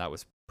did. And that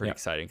was pretty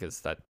exciting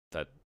because that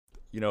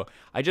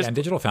and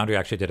Digital Foundry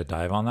actually did a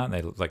dive on that, and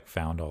they like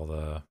found all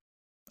the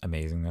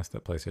amazingness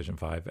that PlayStation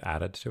 5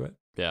 added to it.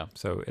 Yeah.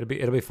 So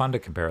it'll be fun to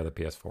compare the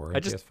PS4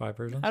 and PS5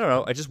 versions. I don't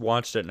know. I just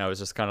watched it and I was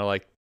just kind of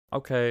like,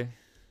 okay.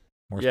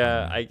 More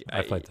I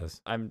played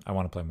this. I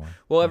want to play more.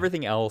 Well,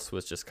 everything else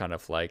was just kind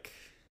of like,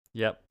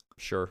 yep,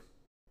 sure.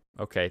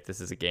 Okay,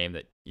 this is a game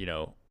that,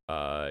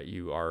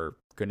 you are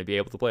going to be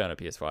able to play on a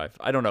PS5.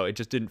 I don't know. It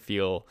just didn't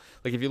feel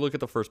like, if you look at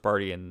the first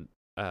party and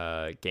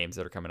games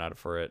that are coming out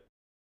for it,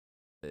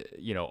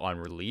 on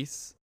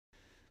release,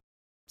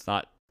 it's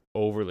not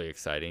overly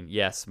exciting.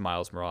 Yes,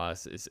 Miles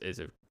Morales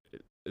is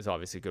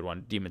obviously a good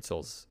one. Demon's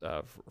Souls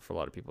for a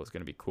lot of people is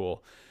going to be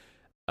cool.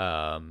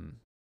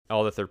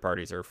 All the third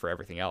parties are for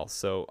everything else.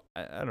 So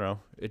I don't know.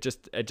 It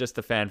just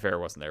the fanfare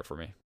wasn't there for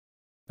me.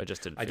 I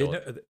just didn't feel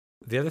it.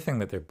 The other thing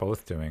that they're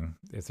both doing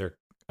is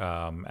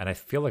and I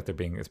feel like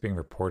it's being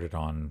reported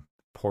on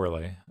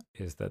poorly,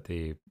 is that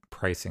the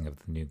pricing of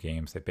the new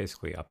games, they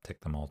basically uptick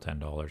them all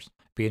 $10.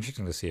 Be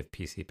interesting to see if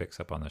PC picks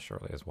up on this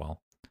shortly as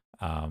well.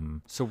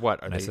 So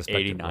what are they,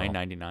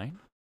 $89.99?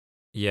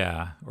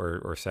 Yeah,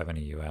 or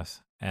 $70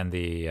 US. And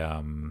the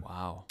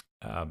wow.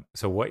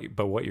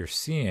 What you're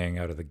seeing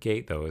out of the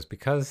gate though is,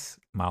 because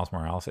Miles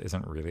Morales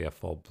isn't really a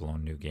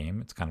full-blown new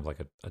game, it's kind of like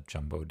a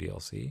jumbo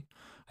DLC.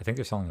 I think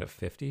they're selling it at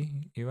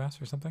 $50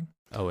 US or something.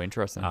 Oh,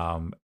 interesting.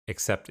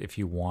 Except if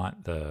you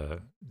want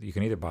you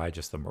can either buy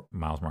just the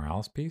Miles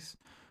Morales piece,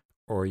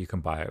 or you can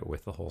buy it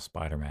with the whole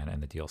Spider-Man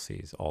and the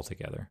DLCs all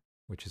together,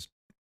 which is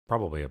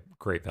probably a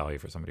great value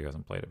for somebody who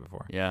hasn't played it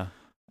before. Yeah.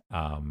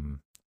 And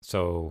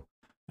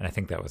I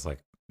think that was like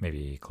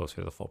maybe closer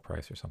to the full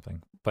price or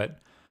something.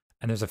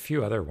 And there's a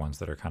few other ones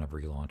that are kind of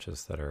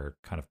relaunches that are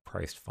kind of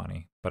priced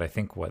funny. But I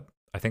think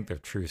the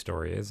true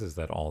story is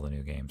that all the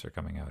new games are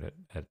coming out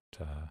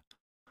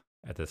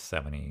at this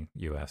 70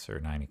 US or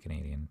 90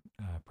 Canadian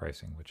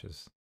pricing, which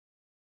is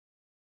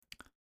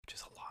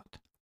a lot.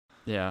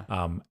 Yeah.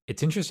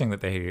 It's interesting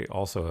that they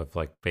also have,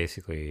 like,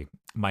 basically,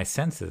 my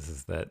sense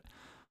is that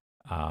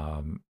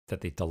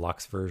that the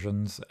deluxe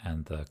versions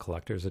and the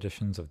collector's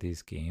editions of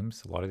these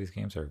games, a lot of these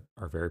games are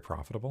very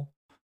profitable.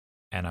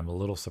 And I'm a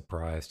little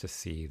surprised to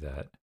see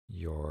that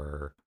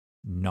you're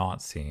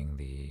not seeing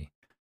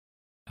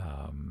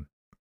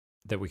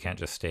that we can't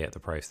just stay at the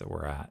price that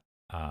we're at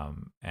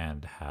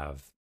and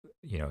have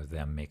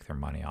them make their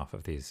money off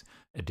of these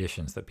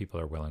editions that people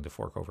are willing to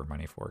fork over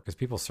money for, because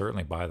people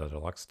certainly buy the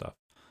deluxe stuff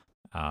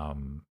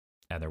and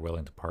they're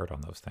willing to part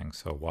on those things.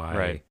 So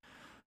why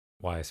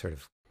sort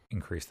of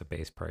increase the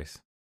base price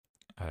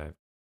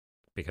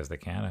because they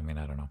can. I mean,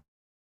 I don't know.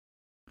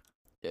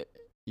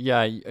 Yeah,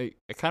 I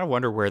kind of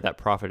wonder where that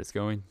profit is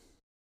going.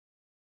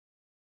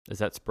 Is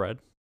that spread?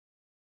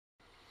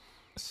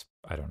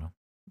 I don't know.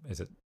 Is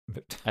it?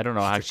 I don't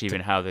know actually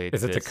even how they.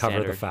 Is it to cover the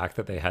standard- fact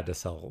that they had to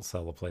sell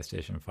the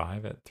PlayStation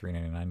 5 at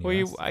 $399?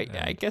 Well,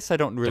 I guess I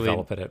don't really.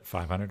 develop it at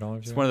 $500.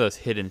 It's one of those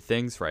hidden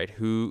things, right?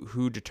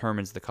 Who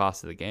determines the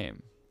cost of the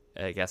game?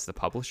 I guess the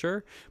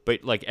publisher,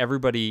 but like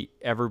everybody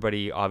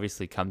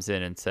obviously comes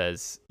in and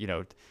says,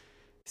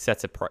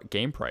 sets a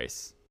game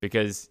price,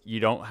 because you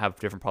don't have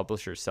different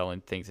publishers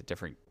selling things at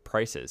different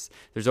prices.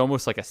 There's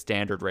almost like a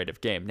standard rate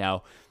of game.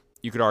 Now,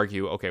 you could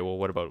argue, okay, well,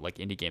 what about like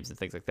indie games and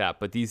things like that?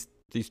 But these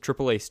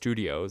AAA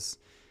studios,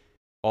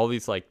 all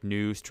these like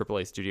new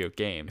AAA studio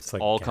games,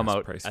 like all come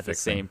out price at the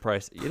fixing. same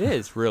price. It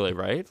is really,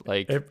 right?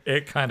 Like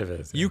it kind of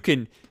is. you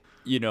can,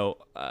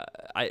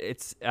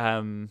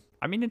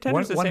 I mean,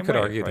 Nintendo's the one same could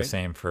way, argue right? the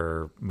same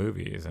for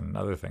movies and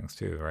other things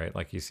too, right?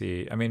 Like you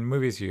see, I mean,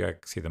 movies you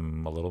see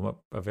them a little bit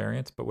of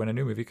variance, but when a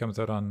new movie comes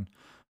out on,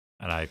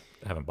 and I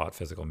haven't bought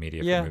physical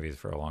media Yeah. for movies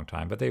for a long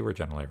time, but they were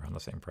generally around the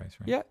same price,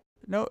 right? Yeah,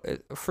 no,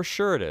 for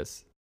sure it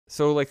is.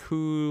 So like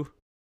who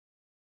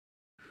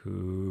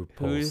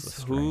pulls the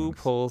strings?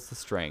 pulls the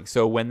string?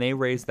 So when they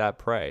raise that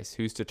price,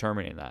 who's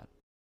determining that?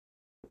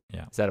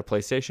 Yeah. Is that a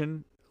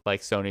PlayStation?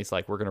 Like Sony's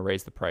like, we're gonna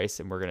raise the price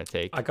and we're gonna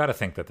take I gotta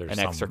think that there's an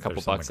some, extra couple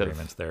there's some bucks of-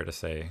 agreements there to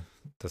say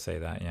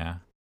that. Yeah,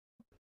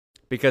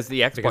 because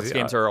the Xbox Because,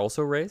 games are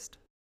also raised.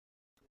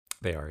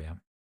 they are. Yeah.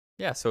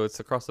 Yeah, so it's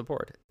across the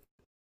board.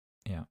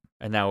 Yeah.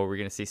 And now we're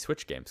gonna see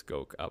Switch games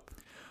go up.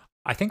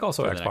 I think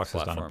also For the next Xbox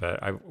has done a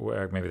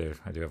platform. bit. Maybe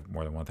I do have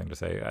more than one thing to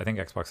say. I think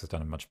Xbox has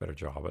done a much better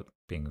job at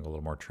being a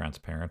little more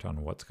transparent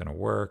on what's going to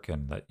work,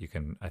 and that you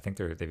can. I think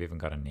they've even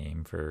got a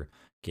name for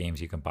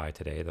games you can buy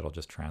today that'll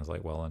just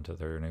translate well into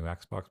their new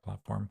Xbox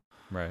platform.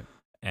 Right.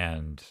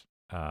 And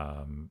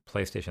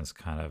PlayStation's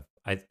kind of.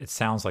 It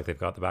sounds like they've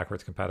got the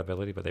backwards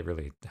compatibility, but they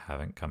really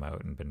haven't come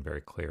out and been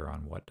very clear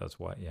on what does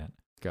what yet.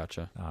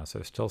 Gotcha. So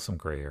there's still some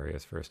gray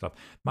areas for stuff.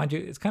 Mind you,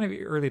 it's kind of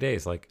early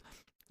days. Like,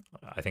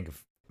 I think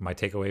my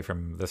takeaway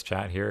from this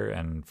chat here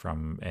and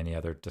from any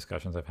other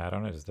discussions I've had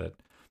on it is that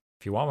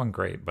if you want one,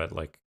 great, but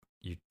like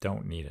you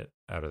don't need it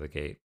out of the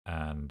gate,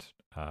 and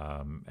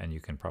you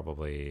can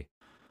probably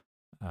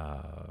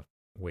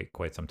wait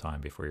quite some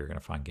time before you're going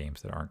to find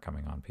games that aren't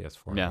coming on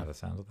PS4. Yeah. By the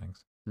sounds of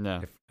things.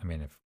 No.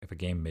 If a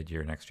game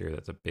mid-year next year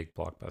that's a big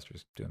blockbuster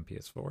is doing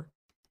PS4,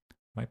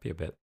 might be a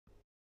bit.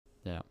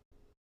 Yeah.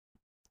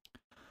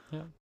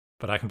 Yeah.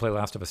 But I can play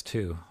Last of Us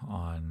 2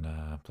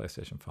 on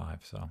PlayStation 5,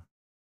 so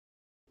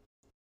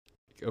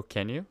Oh,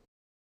 can you?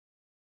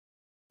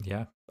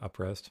 yeah,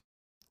 up-resed.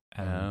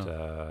 And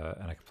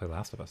I can play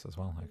Last of Us as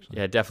well, actually.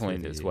 Yeah, definitely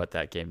through is the what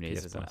that game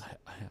needs PS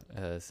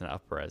is an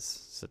up-res.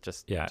 So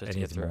just Yeah, just it to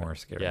needs get through more it.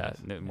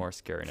 scariness. Yeah, more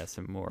scariness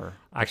and more.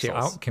 Actually,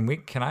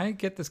 pixels. can I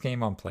get this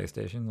game on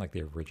PlayStation, like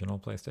the original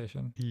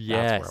PlayStation? That's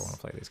Yes. where I want to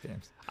play these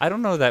games. I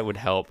don't know that would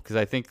help because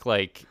I think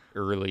like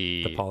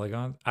early. The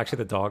polygon, actually,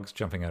 the dogs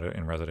jumping out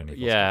in Resident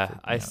Evil. Yeah,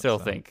 freaked me I out, still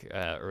so. think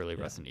early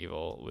Resident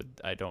Evil would.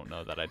 I don't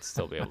know that I'd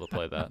still be able to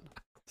play that.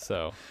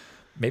 So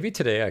Maybe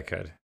today I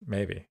could.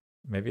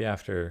 Maybe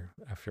after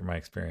my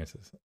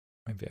experiences,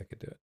 maybe I could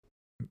do it.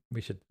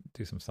 We should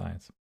do some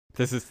science.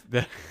 this is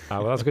the.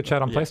 Well, that was a good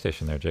chat on Yeah.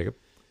 PlayStation there, Jacob.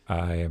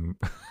 I am.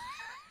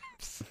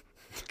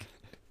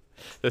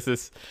 This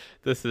is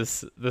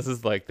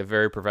like the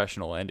very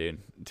professional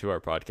ending to our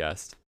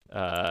podcast.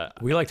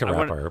 We like to I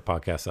wrap wanna- our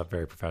podcast up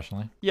very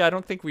professionally. Yeah, I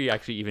don't think we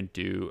actually even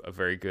do a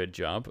very good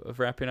job of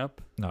wrapping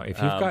up. No, if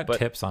you've got but-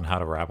 tips on how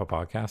to wrap a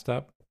podcast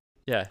up,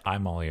 Yeah,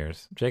 I'm all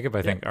ears. Jacob,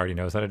 I think, already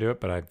knows how to do it,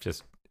 but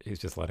he's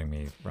just letting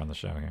me run the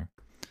show here.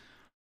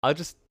 I'll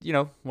just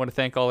want to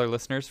thank all our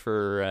listeners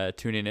for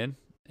tuning in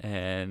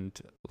and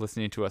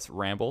listening to us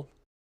ramble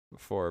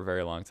for a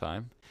very long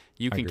time.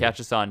 You can Agreed. catch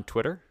us on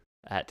Twitter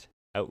at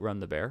Outrun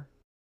the Bear.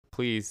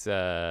 Please,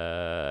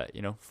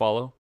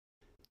 follow.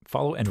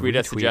 Follow and Tweet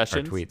us retweet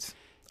suggestions. our tweets.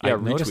 Yeah, I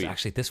noticed retweet.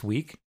 actually this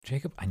week,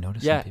 Jacob, I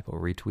noticed Yeah. some people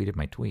retweeted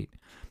my tweet.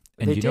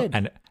 And They you know,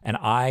 did. and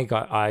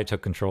I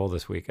took control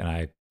this week and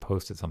I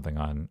posted something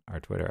on our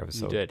Twitter. I was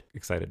You so did.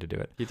 excited to do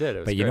it. You did. It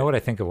was But you know great. what I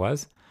think it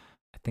was?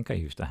 I think I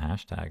used a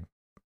hashtag.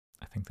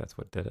 I think that's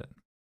what did it.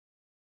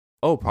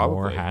 Oh,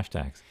 More probably.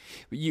 hashtags.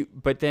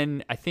 But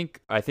then I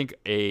think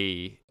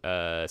a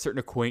certain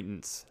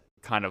acquaintance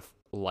kind of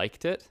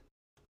liked it,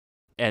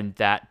 and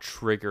that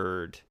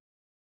triggered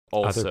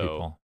also Other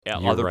people. yeah,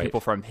 You're other right. people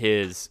from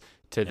his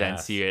to then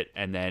Yes. see it,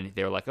 and then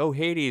they were like, "Oh,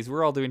 Hades,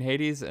 we're all doing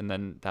Hades," and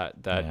then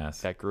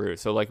Yes. that grew.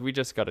 So like we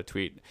just got to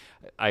tweet.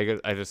 I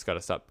just got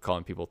to stop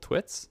calling people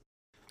twits,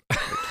 or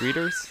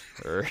tweeters,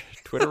 or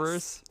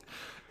twitterers.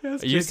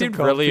 Yes, You Jacob seemed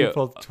called really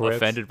people twits.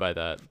 offended by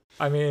that.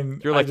 I mean,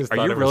 You're I like, just "Are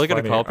thought you it was really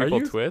going to funny. call people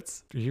are you,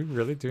 twits?" Are you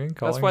really doing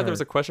calling That's why her- there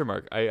was a question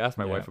mark. I asked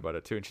my Yeah. wife about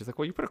it too, and she's like,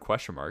 "Well, you put a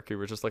question mark. It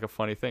was just like a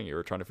funny thing. You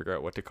were trying to figure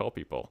out what to call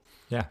people."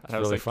 Yeah, And I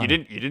was really like,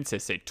 funny. "You didn't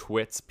say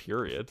twits,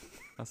 period."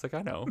 I was like,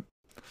 "I know."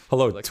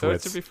 Hello, Like, so it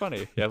twits. should be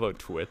funny. Yeah, hello,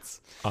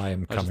 twits. I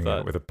am I just coming thought-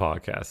 out with a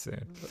podcast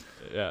soon.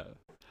 Yeah.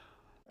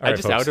 All I right,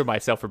 just folks. outed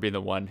myself for being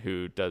the one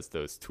who does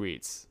those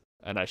tweets,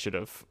 and I should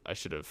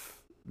have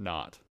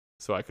not.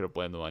 So I could have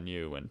blamed them on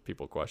you when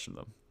people questioned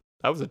them.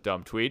 That was a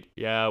dumb tweet.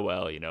 Yeah,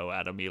 well,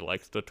 Adam, he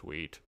likes to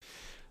tweet.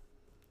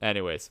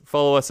 Anyways,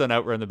 follow us on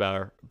Outrun the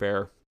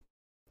Bear.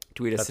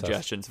 Tweet us That's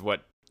suggestions of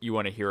what you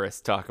want to hear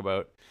us talk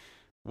about.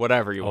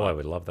 Whatever you want. Oh, I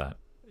would love that.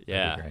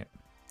 Yeah. That'd be great.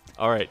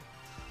 All right.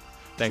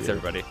 Thanks, See you.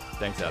 everybody.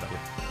 Thanks, Adam.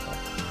 Thank you.